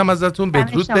ممنونم ازتون.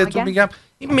 بدرود بهتون میگم.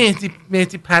 این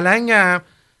مهدی پلنگم،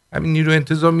 همین نیرو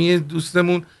انتظامی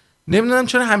دوستمون، نمیدونم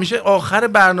چرا همیشه آخر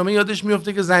برنامه یادش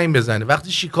میفته که زنگ بزنه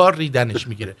وقتی شکار ریدنش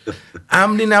میگیره.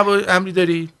 امری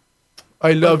داری؟ I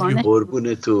love you.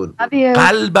 قربونتون.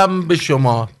 قلبم به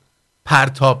شما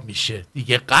پرتاب میشه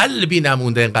دیگه، قلبی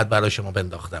نمونده اینقدر برای شما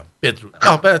بنداختم. بدرود.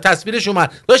 تصویرش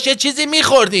اومد، داشت یه چیزی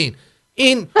میخوردین.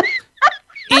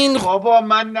 این بابا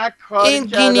من نکاری این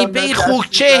گینی پی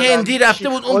خوکچه هندی رفته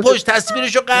بود اون پشت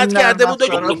تصویرشو قطع کرده بود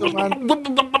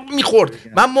میخورد.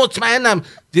 من مطمئنم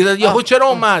یهو چرا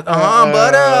اومد.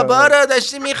 بارا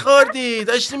داشتی میخوردی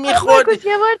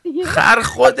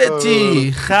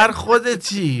خر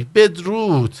خودتی.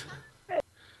 بدرود.